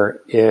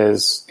labor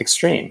is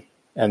extreme.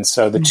 And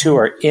so the two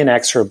are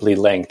inexorably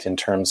linked in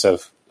terms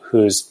of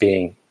who's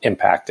being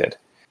impacted.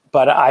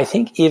 But I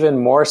think even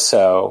more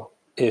so,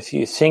 if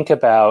you think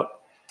about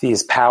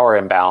these power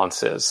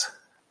imbalances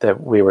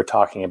that we were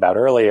talking about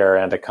earlier,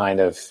 and a kind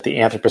of the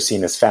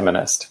Anthropocene as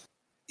feminist,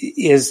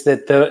 is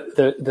that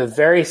the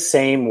very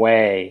same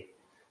way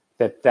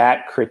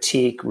that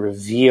critique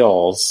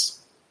reveals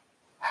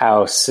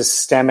how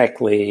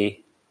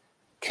systemically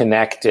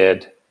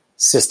connected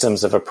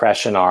systems of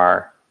oppression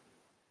are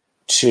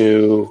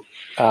to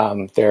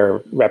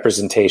their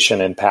representation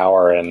in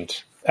power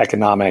and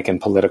economic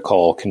and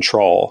political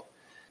control.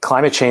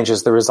 Climate change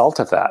is the result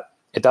of that.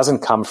 It doesn't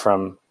come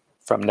from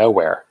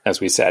nowhere, as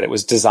we said. It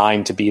was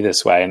designed to be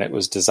this way, and it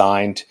was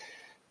designed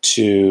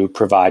to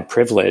provide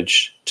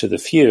privilege to the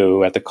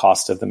few at the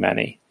cost of the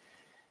many.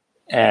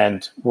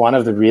 And one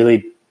of the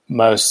really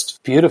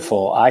most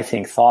beautiful, I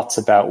think, thoughts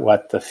about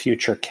what the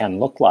future can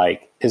look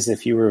like is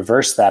if you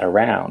reverse that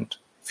around,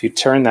 if you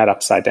turn that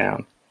upside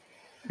down,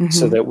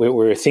 so that what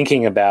we're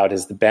thinking about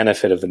is the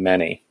benefit of the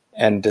many,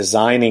 and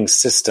designing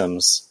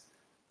systems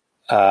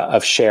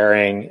of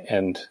sharing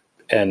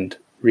and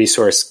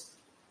resource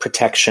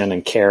protection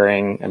and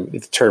caring. And the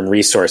term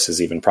resource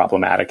is even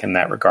problematic in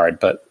that regard,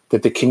 but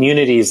that the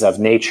communities of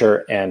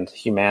nature and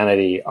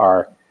humanity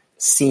are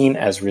seen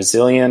as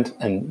resilient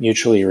and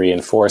mutually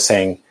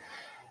reinforcing.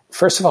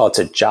 First of all, it's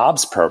a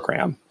jobs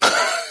program.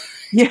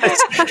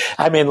 Yes.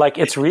 I mean, like,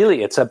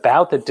 it's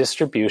about the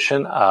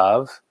distribution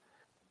of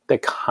the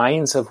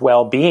kinds of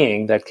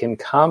well-being that can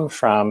come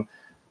from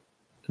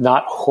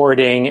not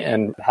hoarding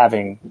and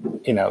having,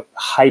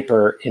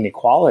 hyper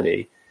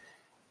inequality.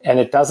 And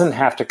it doesn't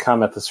have to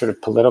come at the sort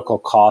of political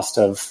cost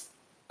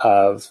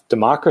of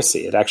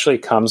democracy. It actually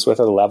comes with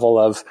a level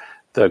of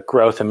the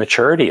growth and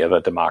maturity of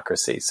a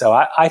democracy. So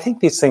I think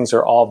these things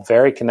are all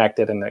very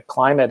connected, and the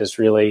climate is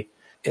really,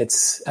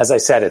 it's, as I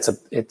said,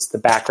 it's the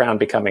background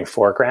becoming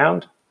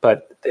foreground,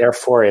 but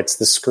therefore it's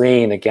the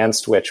screen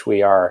against which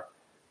we are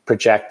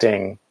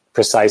projecting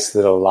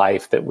precisely the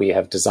life that we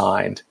have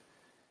designed.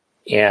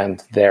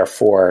 And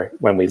therefore,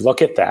 when we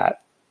look at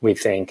that, we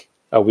think,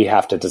 oh, we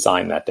have to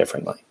design that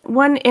differently.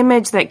 One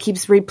image that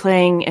keeps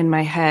replaying in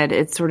my head,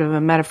 it's sort of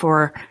a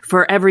metaphor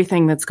for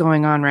everything that's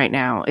going on right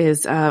now,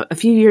 is a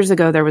few years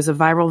ago, there was a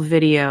viral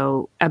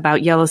video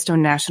about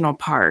Yellowstone National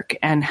Park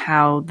and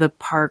how the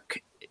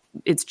park,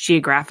 its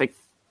geographic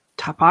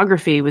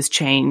topography was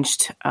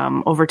changed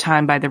over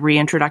time by the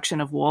reintroduction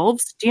of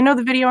wolves. Do you know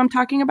the video I'm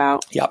talking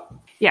about? Yep.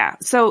 Yeah.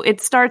 So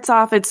it starts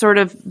off, it's sort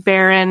of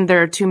barren.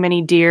 There are too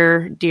many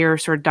deer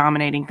sort of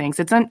dominating things.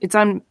 It's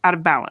out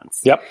of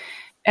balance. Yep.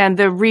 And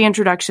the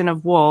reintroduction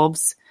of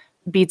wolves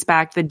beats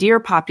back the deer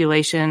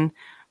population,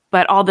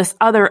 but all this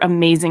other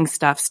amazing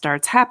stuff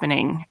starts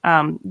happening.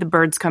 The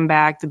birds come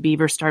back, the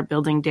beavers start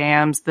building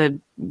dams, the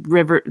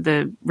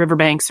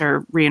riverbanks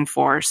are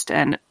reinforced,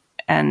 and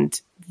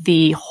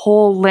the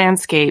whole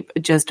landscape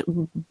just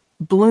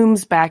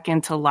blooms back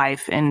into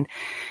life in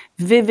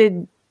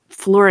vivid,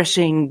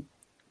 flourishing,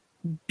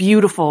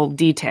 beautiful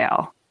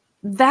detail.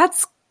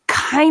 That's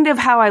kind of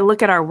how I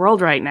look at our world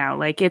right now.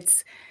 Like,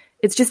 it's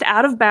just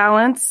out of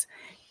balance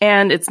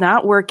and it's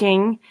not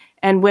working.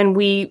 And when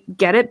we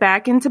get it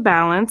back into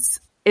balance,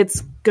 it's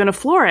going to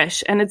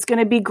flourish and it's going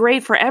to be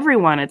great for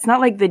everyone. It's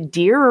not like the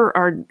deer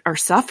are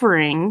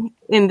suffering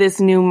in this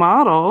new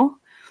model.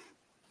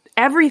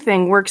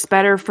 Everything works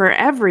better for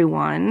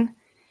everyone.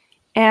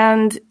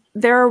 And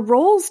there are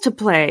roles to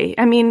play.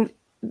 I mean,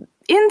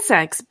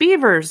 insects,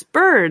 beavers,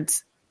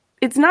 birds.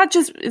 It's not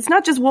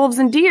just wolves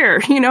and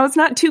deer. It's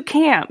not two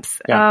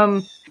camps.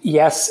 Yeah.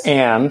 Yes,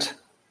 and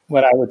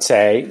what I would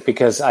say,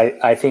 because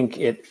I think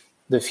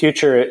the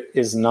future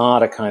is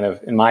not a kind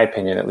of, in my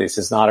opinion at least,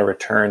 is not a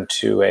return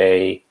to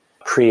a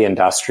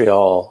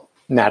pre-industrial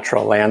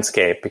natural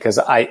landscape, because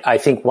I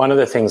think one of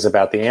the things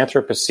about the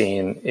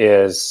Anthropocene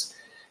is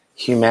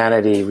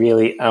humanity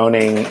really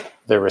owning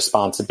the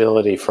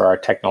responsibility for our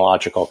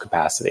technological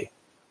capacity.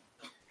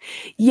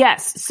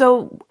 Yes.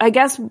 So I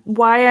guess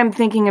why I'm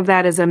thinking of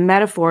that as a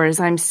metaphor is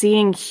I'm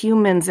seeing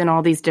humans in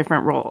all these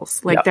different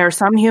roles. Like there are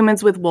some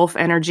humans with wolf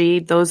energy.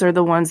 Those are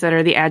the ones that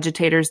are the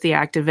agitators, the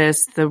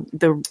activists,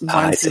 the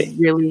ones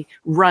who really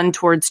run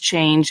towards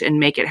change and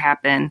make it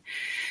happen.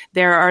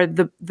 There are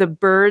the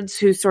birds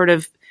who sort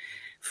of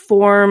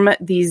form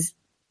these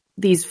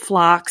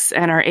flocks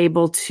and are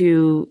able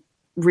to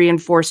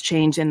reinforce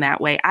change in that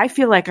way. I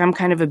feel like I'm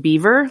kind of a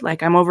beaver.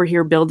 Like I'm over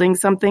here building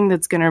something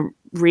that's going to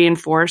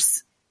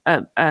reinforce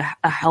a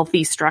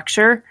healthy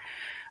structure.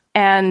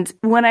 And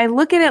when I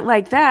look at it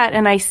like that,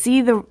 and I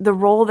see the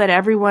role that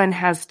everyone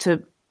has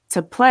to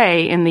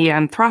play in the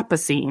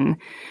Anthropocene,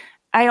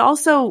 I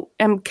also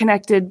am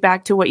connected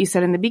back to what you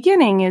said in the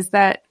beginning, is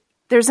that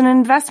there's an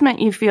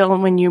investment you feel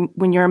when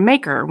you're a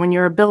maker, when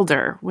you're a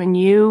builder, when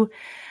you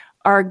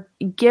are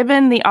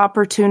given the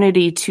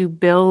opportunity to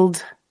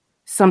build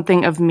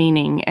something of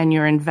meaning and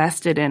you're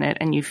invested in it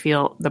and you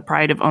feel the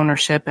pride of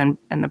ownership and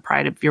the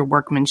pride of your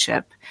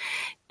workmanship.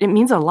 It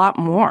means a lot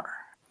more.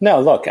 No,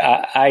 look,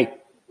 I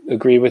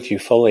agree with you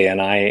fully, and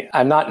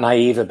I'm not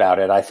naive about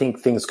it. I think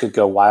things could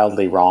go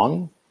wildly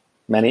wrong.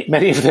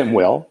 Many of them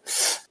will.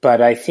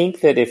 But I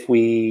think that if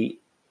we,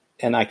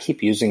 and I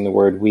keep using the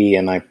word we,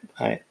 and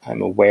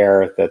I'm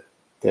aware that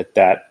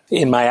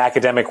in my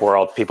academic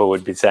world, people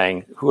would be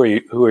saying, who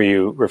are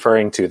you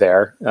referring to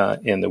there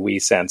in the we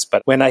sense?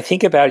 But when I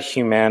think about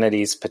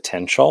humanity's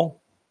potential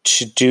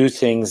to do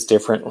things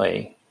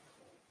differently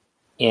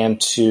and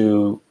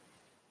to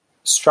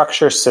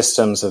structure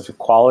systems of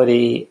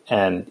equality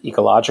and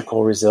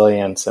ecological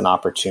resilience and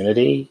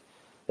opportunity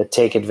that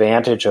take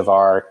advantage of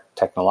our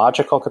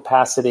technological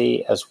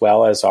capacity as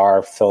well as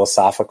our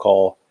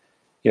philosophical,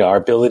 our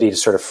ability to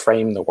sort of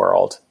frame the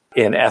world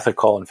in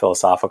ethical and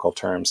philosophical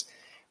terms,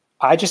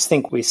 I just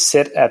think we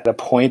sit at the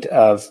point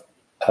of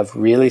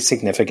really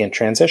significant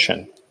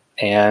transition,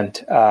 and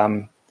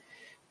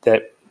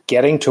that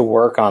getting to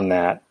work on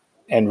that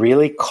and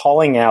really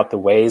calling out the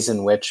ways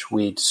in which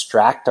we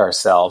distract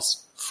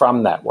ourselves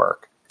from that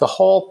work. The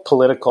whole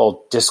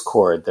political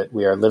discord that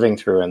we are living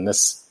through in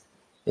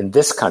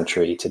this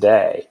country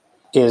today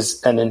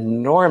is an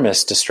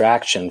enormous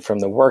distraction from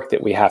the work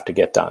that we have to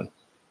get done.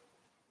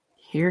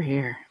 Hear,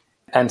 hear.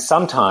 And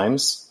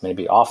sometimes,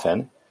 maybe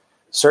often,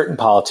 certain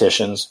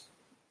politicians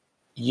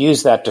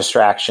use that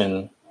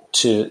distraction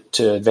to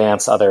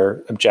advance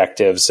other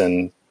objectives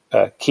and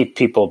keep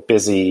people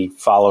busy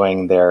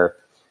following their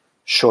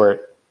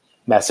short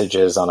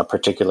messages on a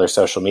particular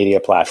social media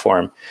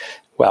platform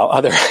while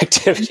other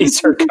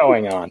activities are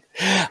going on.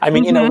 I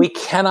mean, we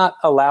cannot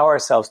allow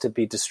ourselves to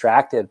be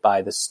distracted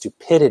by the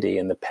stupidity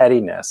and the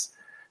pettiness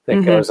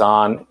that goes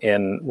on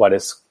in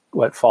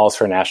what falls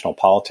for national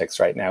politics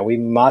right now. We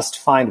must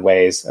find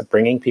ways of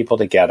bringing people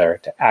together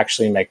to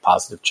actually make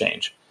positive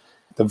change.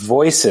 The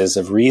voices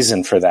of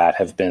reason for that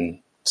have been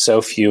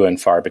so few and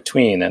far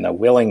between, and a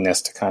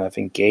willingness to kind of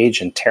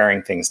engage in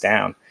tearing things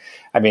down.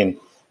 I mean,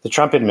 the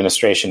Trump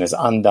administration has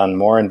undone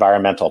more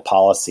environmental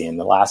policy in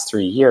the last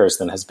 3 years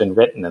than has been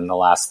written in the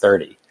last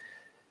 30.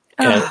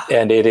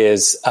 And it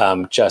is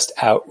just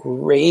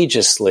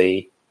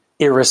outrageously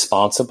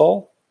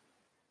irresponsible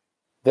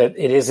that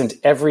it isn't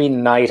every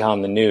night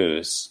on the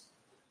news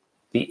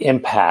the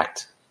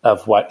impact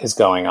of what is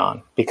going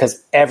on,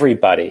 because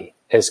everybody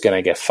is going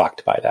to get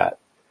fucked by that.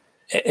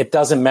 It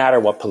doesn't matter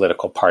what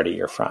political party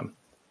you're from.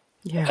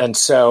 Yeah. And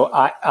so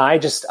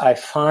I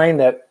find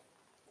that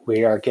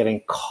we are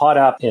getting caught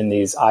up in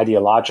these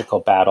ideological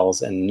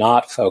battles and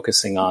not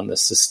focusing on the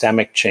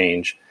systemic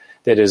change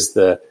that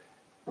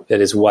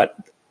is what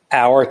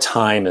our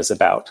time is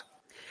about.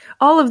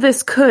 All of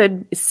this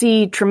could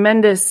see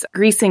tremendous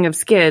greasing of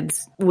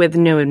skids with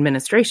new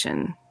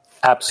administration.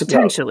 Absolutely.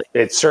 Potentially.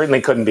 It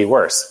certainly couldn't be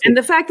worse. And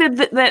the fact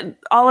that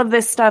all of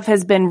this stuff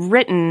has been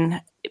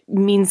written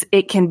means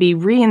it can be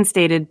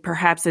reinstated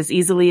perhaps as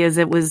easily as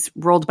it was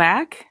rolled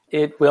back?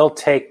 It will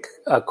take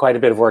quite a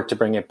bit of work to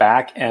bring it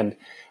back. And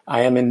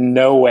I am in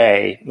no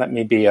way, let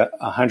me be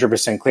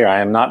 100% clear, I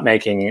am not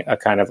making a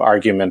kind of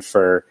argument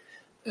for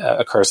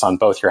a curse on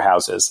both your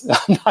houses.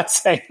 I'm not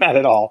saying that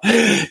at all.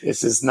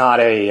 This is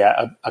not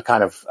a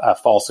kind of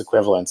false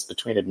equivalence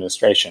between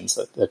administrations.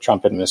 The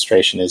Trump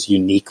administration is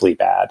uniquely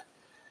bad.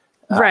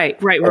 Right.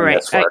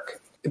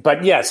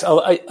 But yes,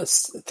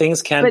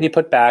 things can be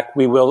put back.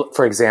 We will,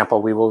 for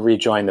example,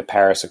 rejoin the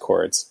Paris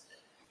Accords.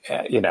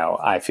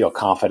 I feel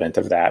confident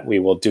of that. We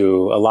will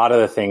do a lot of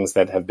the things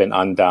that have been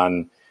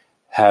undone,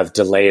 have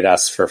delayed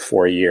us for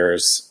 4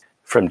 years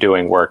from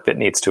doing work that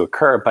needs to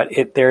occur. But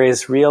there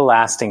is real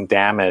lasting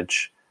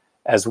damage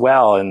as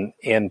well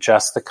in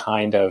just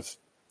the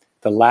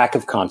lack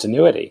of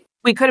continuity.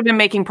 We could have been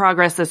making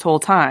progress this whole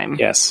time.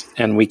 Yes.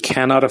 And we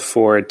cannot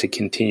afford to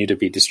continue to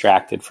be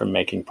distracted from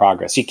making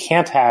progress. You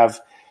can't have,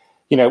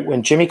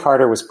 when Jimmy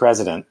Carter was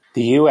president,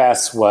 the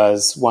U.S.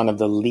 was one of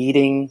the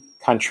leading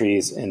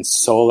countries in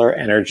solar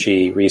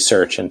energy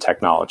research and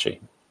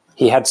technology.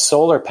 He had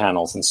solar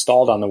panels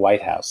installed on the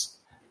White House.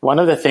 One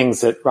of the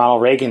things that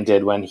Ronald Reagan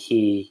did when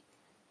he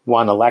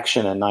won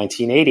election in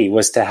 1980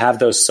 was to have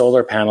those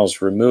solar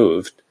panels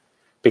removed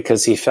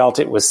because he felt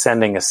it was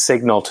sending a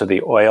signal to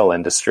the oil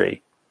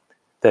industry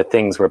that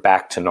things were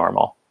back to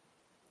normal.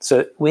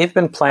 So we've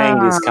been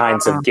playing these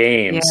kinds of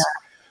games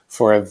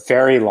for a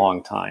very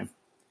long time.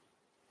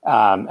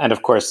 And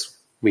of course,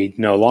 we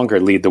no longer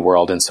lead the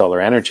world in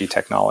solar energy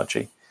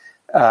technology.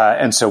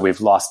 And so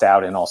we've lost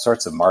out in all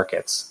sorts of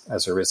markets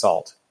as a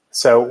result.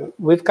 So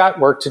we've got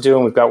work to do,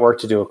 and we've got work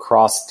to do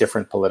across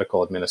different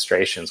political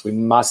administrations. We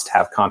must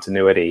have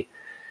continuity,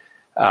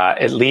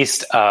 at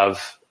least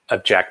of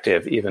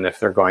objective, even if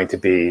they're going to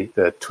be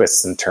the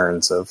twists and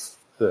turns of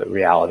the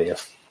reality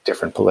of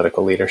different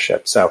political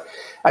leadership. So,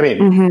 I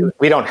mean,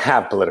 we don't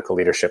have political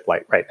leadership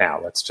like right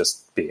now. Let's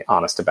just be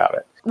honest about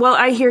it. Well,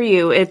 I hear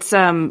you. It's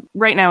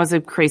right now is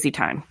a crazy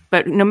time,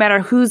 but no matter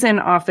who's in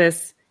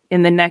office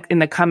in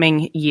the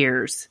coming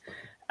years,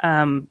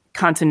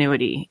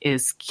 continuity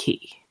is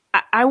key.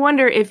 I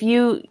wonder if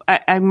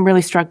I'm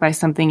really struck by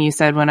something you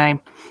said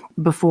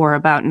before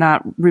about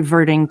not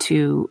reverting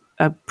to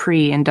a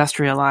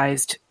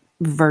pre-industrialized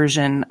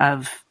version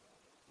of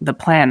the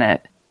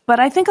planet. But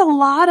I think a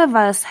lot of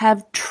us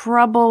have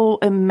trouble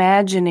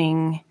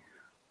imagining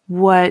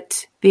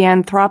what the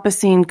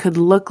Anthropocene could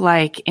look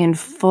like in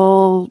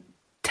full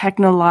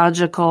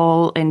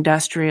technological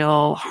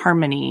industrial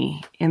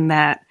harmony, in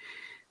that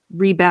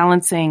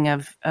rebalancing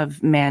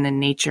of man and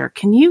nature.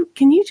 Can you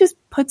just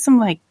put some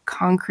like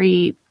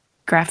concrete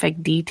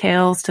graphic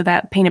details to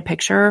that, paint a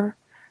picture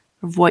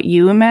of what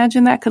you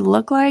imagine that could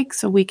look like,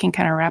 so we can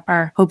kind of wrap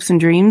our hopes and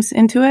dreams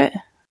into it?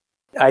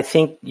 I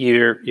think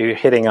you're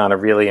hitting on a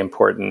really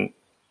important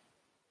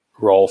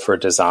role for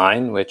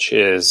design, which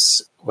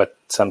is what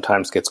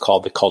sometimes gets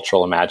called the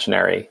cultural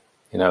imaginary.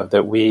 You know,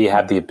 that we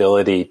have the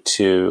ability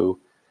to,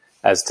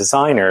 as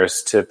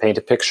designers, to paint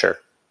a picture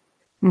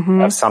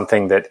of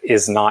something that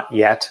is not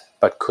yet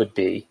but could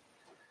be,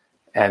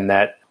 and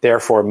that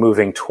therefore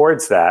moving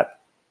towards that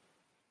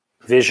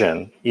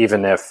vision,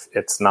 even if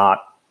it's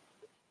not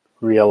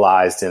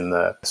realized in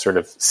the sort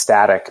of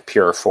static,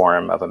 pure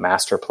form of a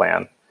master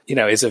plan, you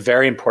know, is a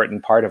very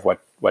important part of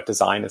what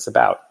design is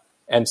about.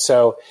 And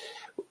so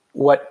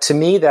what to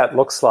me that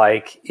looks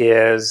like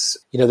is,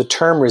 you know, the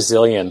term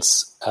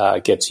resilience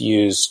gets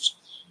used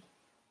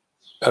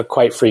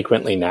quite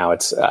frequently now.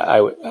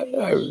 I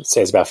would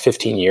say it's about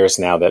 15 years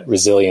now that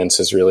resilience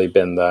has really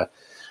been the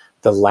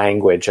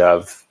language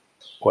of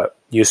what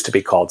used to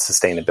be called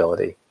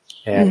sustainability.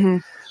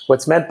 And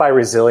what's meant by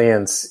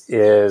resilience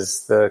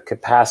is the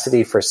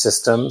capacity for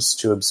systems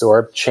to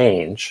absorb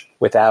change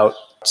without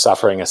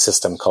suffering a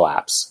system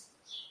collapse.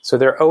 So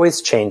there are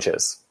always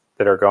changes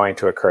that are going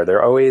to occur. There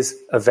are always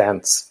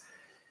events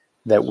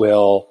that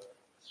will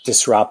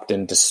disrupt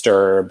and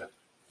disturb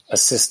a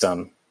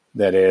system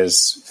that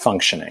is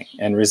functioning.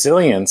 And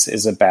resilience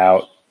is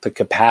about the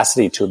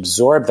capacity to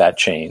absorb that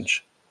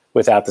change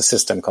without the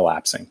system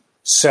collapsing.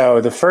 So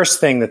the first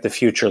thing that the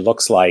future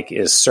looks like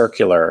is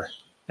circular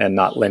and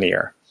not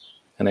linear.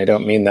 And I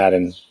don't mean that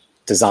in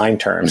design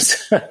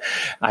terms.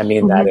 I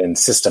mean that in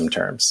system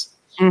terms.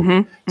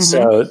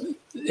 So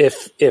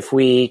if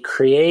we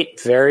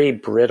create very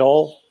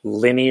brittle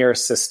linear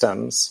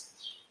systems,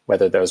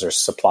 whether those are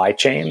supply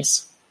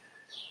chains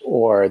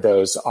or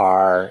those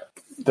are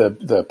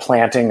the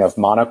planting of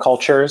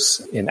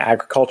monocultures in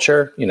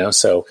agriculture, you know,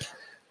 so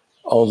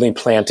only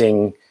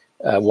planting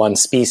one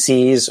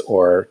species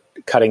or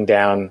cutting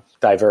down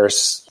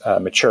diverse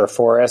mature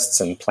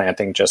forests and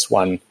planting just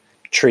one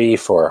tree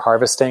for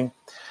harvesting.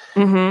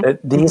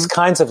 These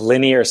kinds of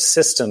linear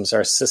systems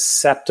are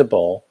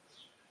susceptible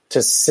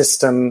to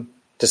system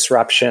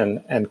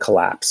disruption and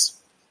collapse.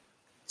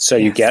 So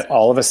you get,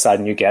 all of a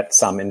sudden, you get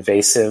some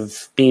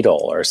invasive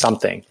beetle or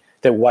something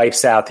that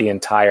wipes out the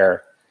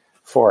entire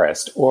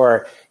forest.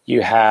 Or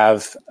you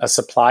have a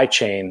supply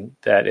chain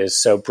that is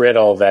so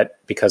brittle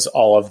that because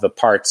all of the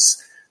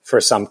parts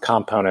for some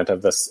component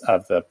of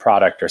the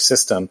product or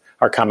system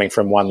are coming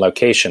from one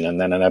location,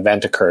 and then an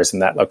event occurs in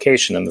that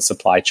location and the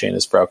supply chain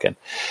is broken.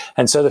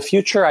 And so the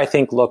future, I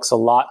think, looks a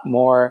lot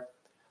more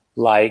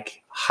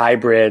like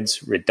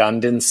hybrids,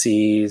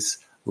 redundancies,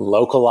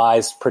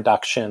 localized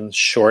production,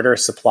 shorter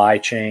supply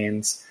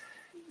chains,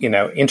 you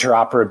know,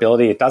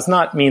 interoperability. It does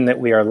not mean that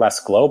we are less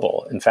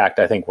global. In fact,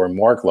 I think we're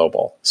more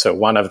global. So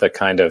one of the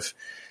kind of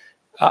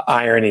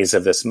ironies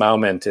of this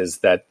moment is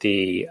that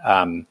the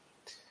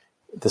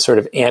sort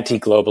of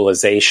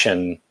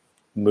anti-globalization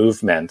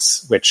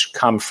movements, which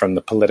come from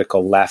the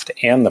political left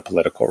and the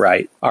political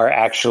right, are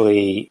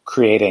actually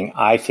creating,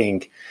 I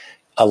think,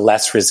 a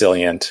less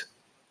resilient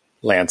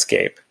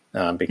landscape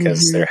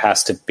because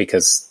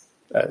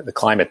the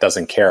climate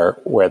doesn't care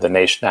where the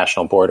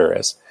national border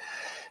is.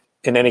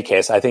 In any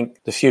case, I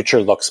think the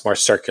future looks more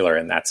circular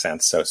in that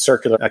sense. So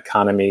circular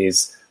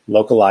economies,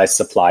 localized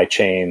supply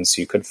chains,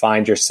 you could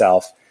find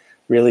yourself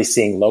really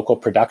seeing local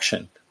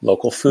production,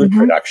 local food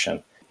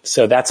production.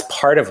 So that's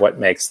part of what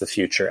makes the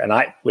future,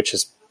 which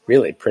is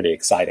really pretty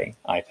exciting,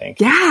 I think.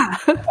 Yeah,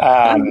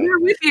 I'm here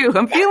with you.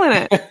 I'm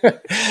feeling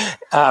it.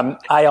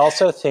 I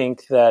also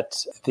think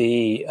that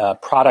the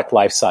product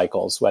life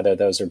cycles, whether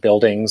those are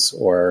buildings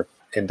or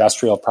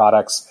industrial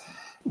products,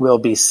 will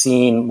be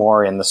seen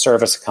more in the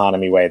service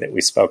economy way that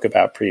we spoke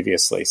about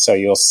previously. So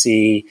you'll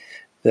see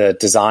the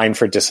design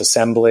for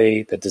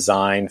disassembly, the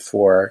design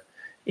for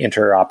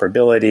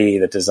interoperability,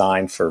 the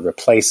design for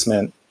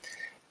replacement,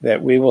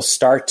 that we will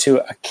start to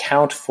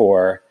account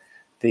for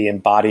the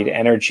embodied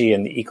energy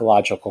and the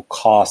ecological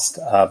cost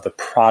of the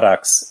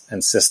products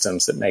and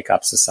systems that make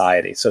up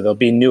society. So there'll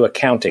be new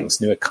accountings,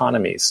 new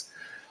economies.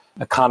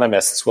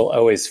 Economists will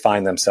always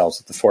find themselves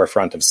at the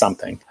forefront of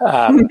something.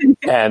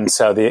 And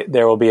so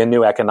there will be a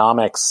new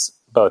economics,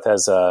 both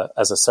as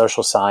a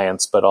social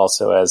science, but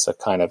also as a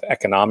kind of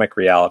economic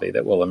reality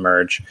that will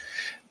emerge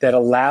that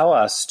allow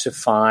us to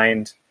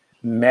find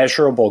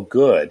measurable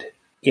good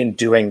in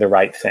doing the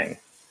right thing.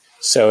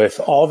 So if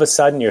all of a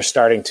sudden you're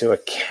starting to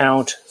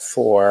account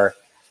for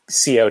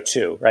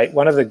CO2, right?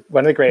 One of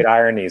the great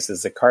ironies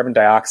is that carbon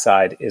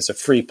dioxide is a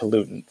free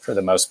pollutant for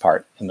the most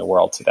part in the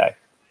world today.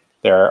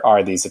 There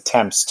are these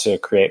attempts to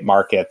create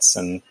markets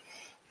and,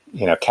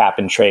 cap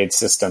and trade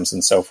systems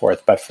and so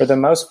forth. But for the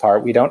most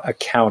part, we don't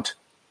account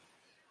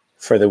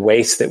for the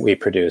waste that we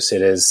produce.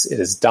 It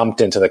is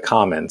dumped into the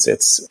commons.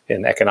 It's,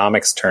 in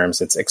economics terms,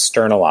 it's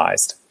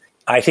externalized.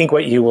 I think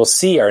what you will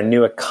see are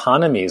new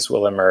economies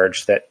will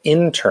emerge that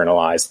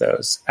internalize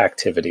those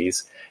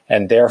activities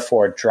and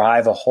therefore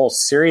drive a whole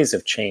series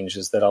of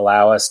changes that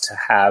allow us to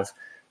have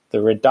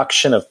the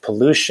reduction of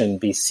pollution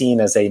be seen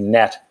as a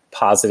net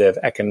positive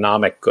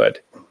economic good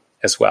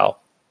as well.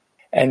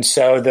 And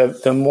so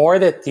the more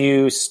that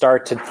you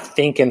start to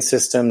think in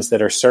systems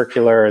that are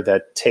circular,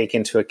 that take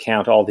into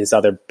account all these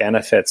other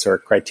benefits or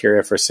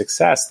criteria for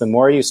success, the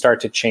more you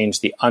start to change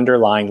the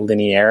underlying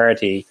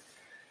linearity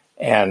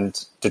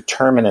and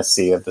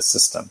determinacy of the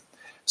system.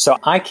 So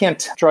I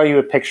can't draw you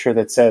a picture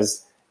that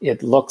says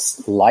it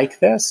looks like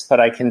this, but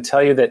I can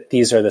tell you that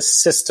these are the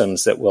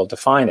systems that will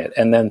define it.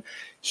 And then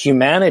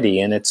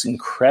humanity in its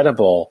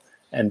incredible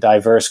and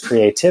diverse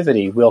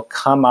creativity will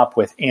come up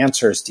with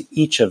answers to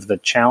each of the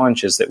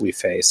challenges that we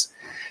face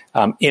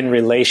in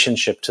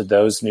relationship to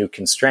those new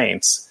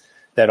constraints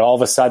that all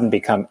of a sudden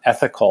become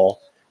ethical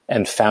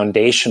and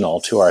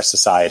foundational to our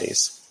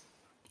societies.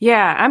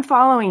 Yeah, I'm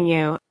following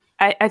you.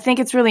 I think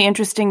it's really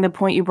interesting the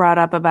point you brought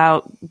up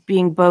about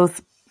being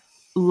both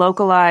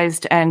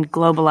localized and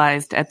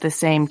globalized at the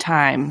same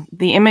time.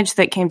 The image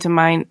that came to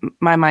my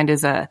mind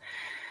is a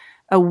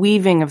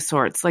weaving of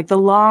sorts, like the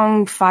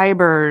long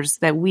fibers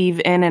that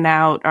weave in and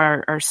out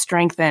are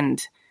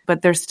strengthened,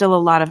 but there's still a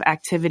lot of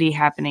activity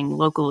happening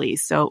locally.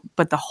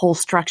 But the whole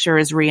structure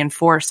is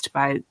reinforced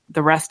by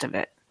the rest of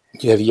it.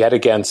 You have yet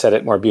again said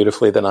it more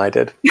beautifully than I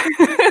did.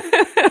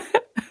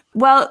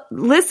 Well,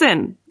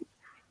 listen.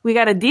 We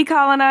got to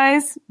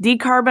decarbonize.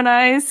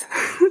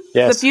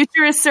 Yes. The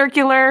future is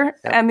circular,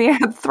 and the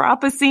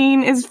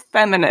Anthropocene is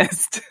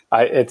feminist.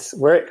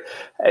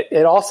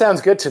 It all sounds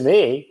good to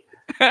me.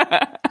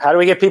 How do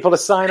we get people to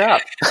sign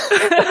up?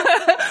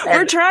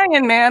 We're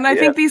trying, man. I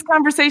think these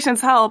conversations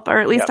help,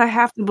 or at least I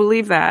have to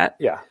believe that.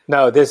 Yeah.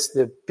 No,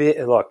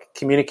 look,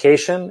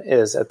 communication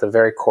is at the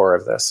very core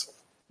of this.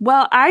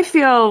 Well, I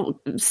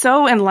feel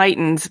so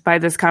enlightened by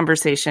this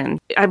conversation.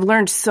 I've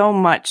learned so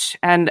much,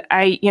 and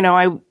I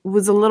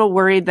was a little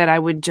worried that I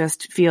would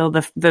just feel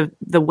the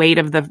weight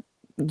of the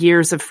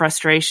years of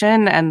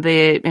frustration and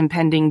the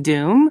impending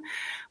doom.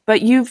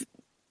 But you've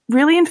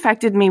really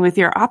infected me with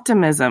your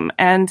optimism,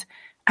 and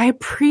I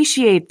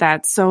appreciate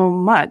that so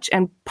much.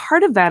 And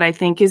part of that, I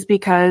think, is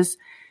because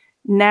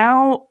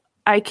now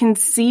I can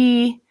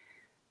see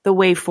the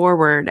way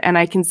forward, and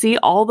I can see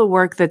all the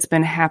work that's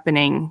been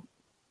happening.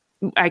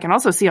 I can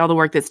also see all the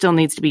work that still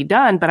needs to be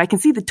done, but I can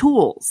see the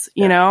tools,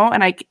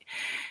 and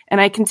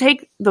I can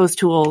take those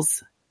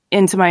tools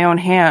into my own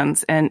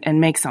hands and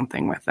make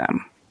something with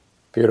them.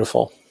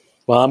 Beautiful.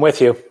 Well, I'm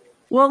with you.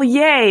 Well,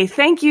 yay.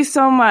 Thank you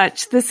so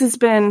much. This has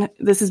been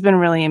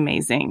really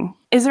amazing.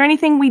 Is there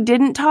anything we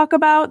didn't talk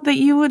about that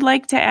you would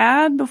like to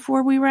add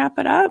before we wrap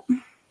it up?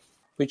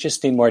 We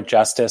just need more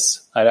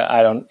justice. I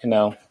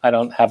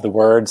don't have the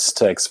words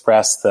to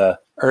express the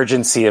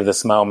urgency of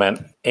this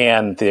moment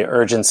and the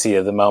urgency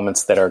of the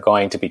moments that are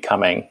going to be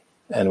coming.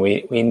 And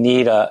we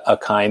need a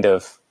kind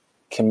of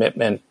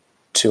commitment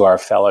to our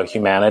fellow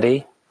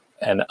humanity,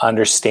 an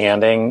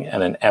understanding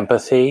and an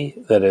empathy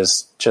that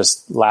is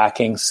just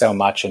lacking so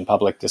much in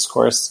public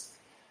discourse.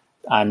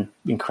 I'm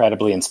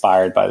incredibly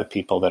inspired by the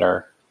people that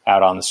are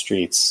out on the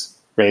streets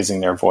raising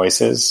their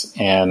voices,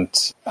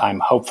 and I'm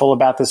hopeful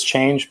about this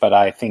change, but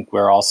I think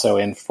we're also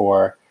in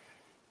for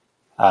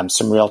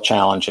some real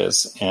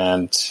challenges,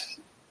 and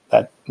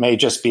that may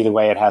just be the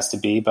way it has to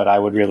be, but I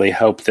would really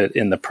hope that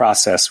in the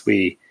process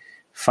we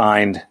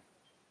find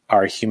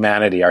our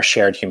humanity, our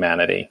shared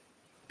humanity,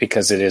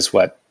 because it is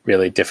what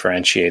really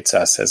differentiates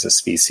us as a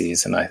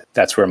species, and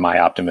that's where my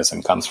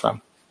optimism comes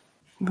from.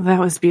 Well, that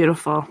was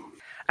beautiful.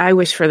 I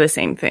wish for the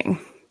same thing.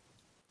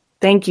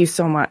 Thank you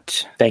so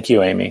much. Thank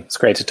you, Amy. It's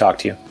great to talk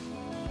to you.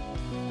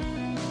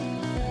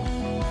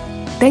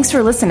 Thanks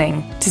for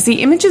listening. To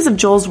see images of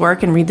Joel's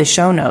work and read the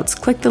show notes,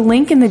 click the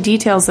link in the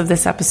details of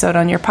this episode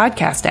on your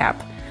podcast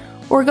app,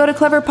 or go to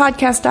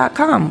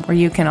cleverpodcast.com, where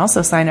you can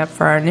also sign up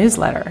for our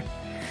newsletter.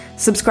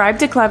 Subscribe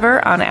to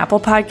Clever on Apple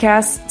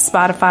Podcasts,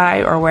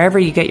 Spotify, or wherever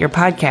you get your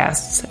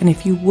podcasts. And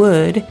if you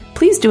would,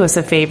 please do us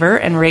a favor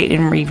and rate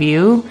and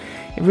review.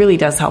 It really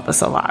does help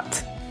us a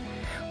lot.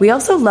 We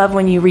also love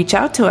when you reach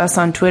out to us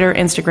on Twitter,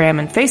 Instagram,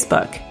 and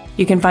Facebook.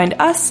 You can find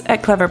us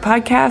at Clever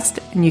Podcast,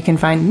 and you can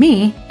find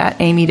me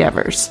at Amy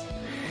Devers.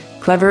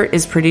 Clever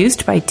is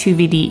produced by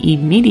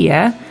 2VDE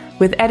Media,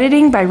 with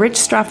editing by Rich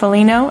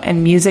Straffolino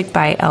and music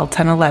by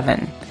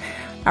L1011.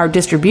 Our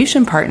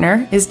distribution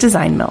partner is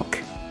Design Milk.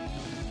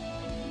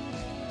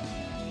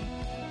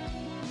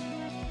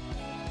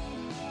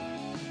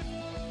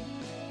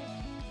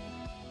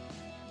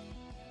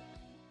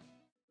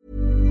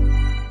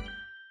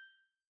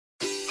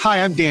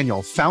 Hi, I'm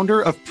Daniel,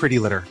 founder of Pretty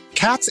Litter.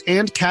 Cats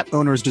and cat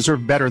owners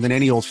deserve better than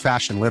any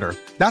old-fashioned litter.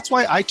 That's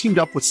why I teamed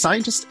up with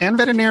scientists and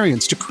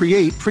veterinarians to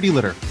create Pretty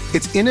Litter.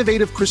 Its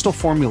innovative crystal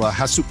formula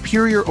has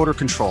superior odor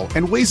control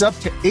and weighs up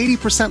to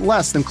 80%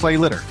 less than clay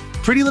litter.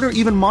 Pretty Litter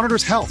even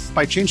monitors health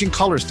by changing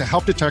colors to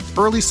help detect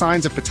early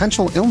signs of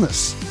potential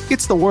illness.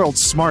 It's the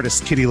world's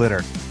smartest kitty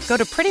litter. Go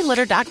to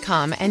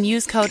prettylitter.com and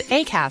use code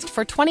ACAST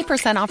for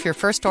 20% off your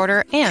first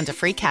order and a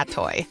free cat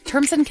toy.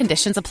 Terms and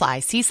conditions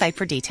apply. See site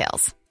for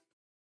details.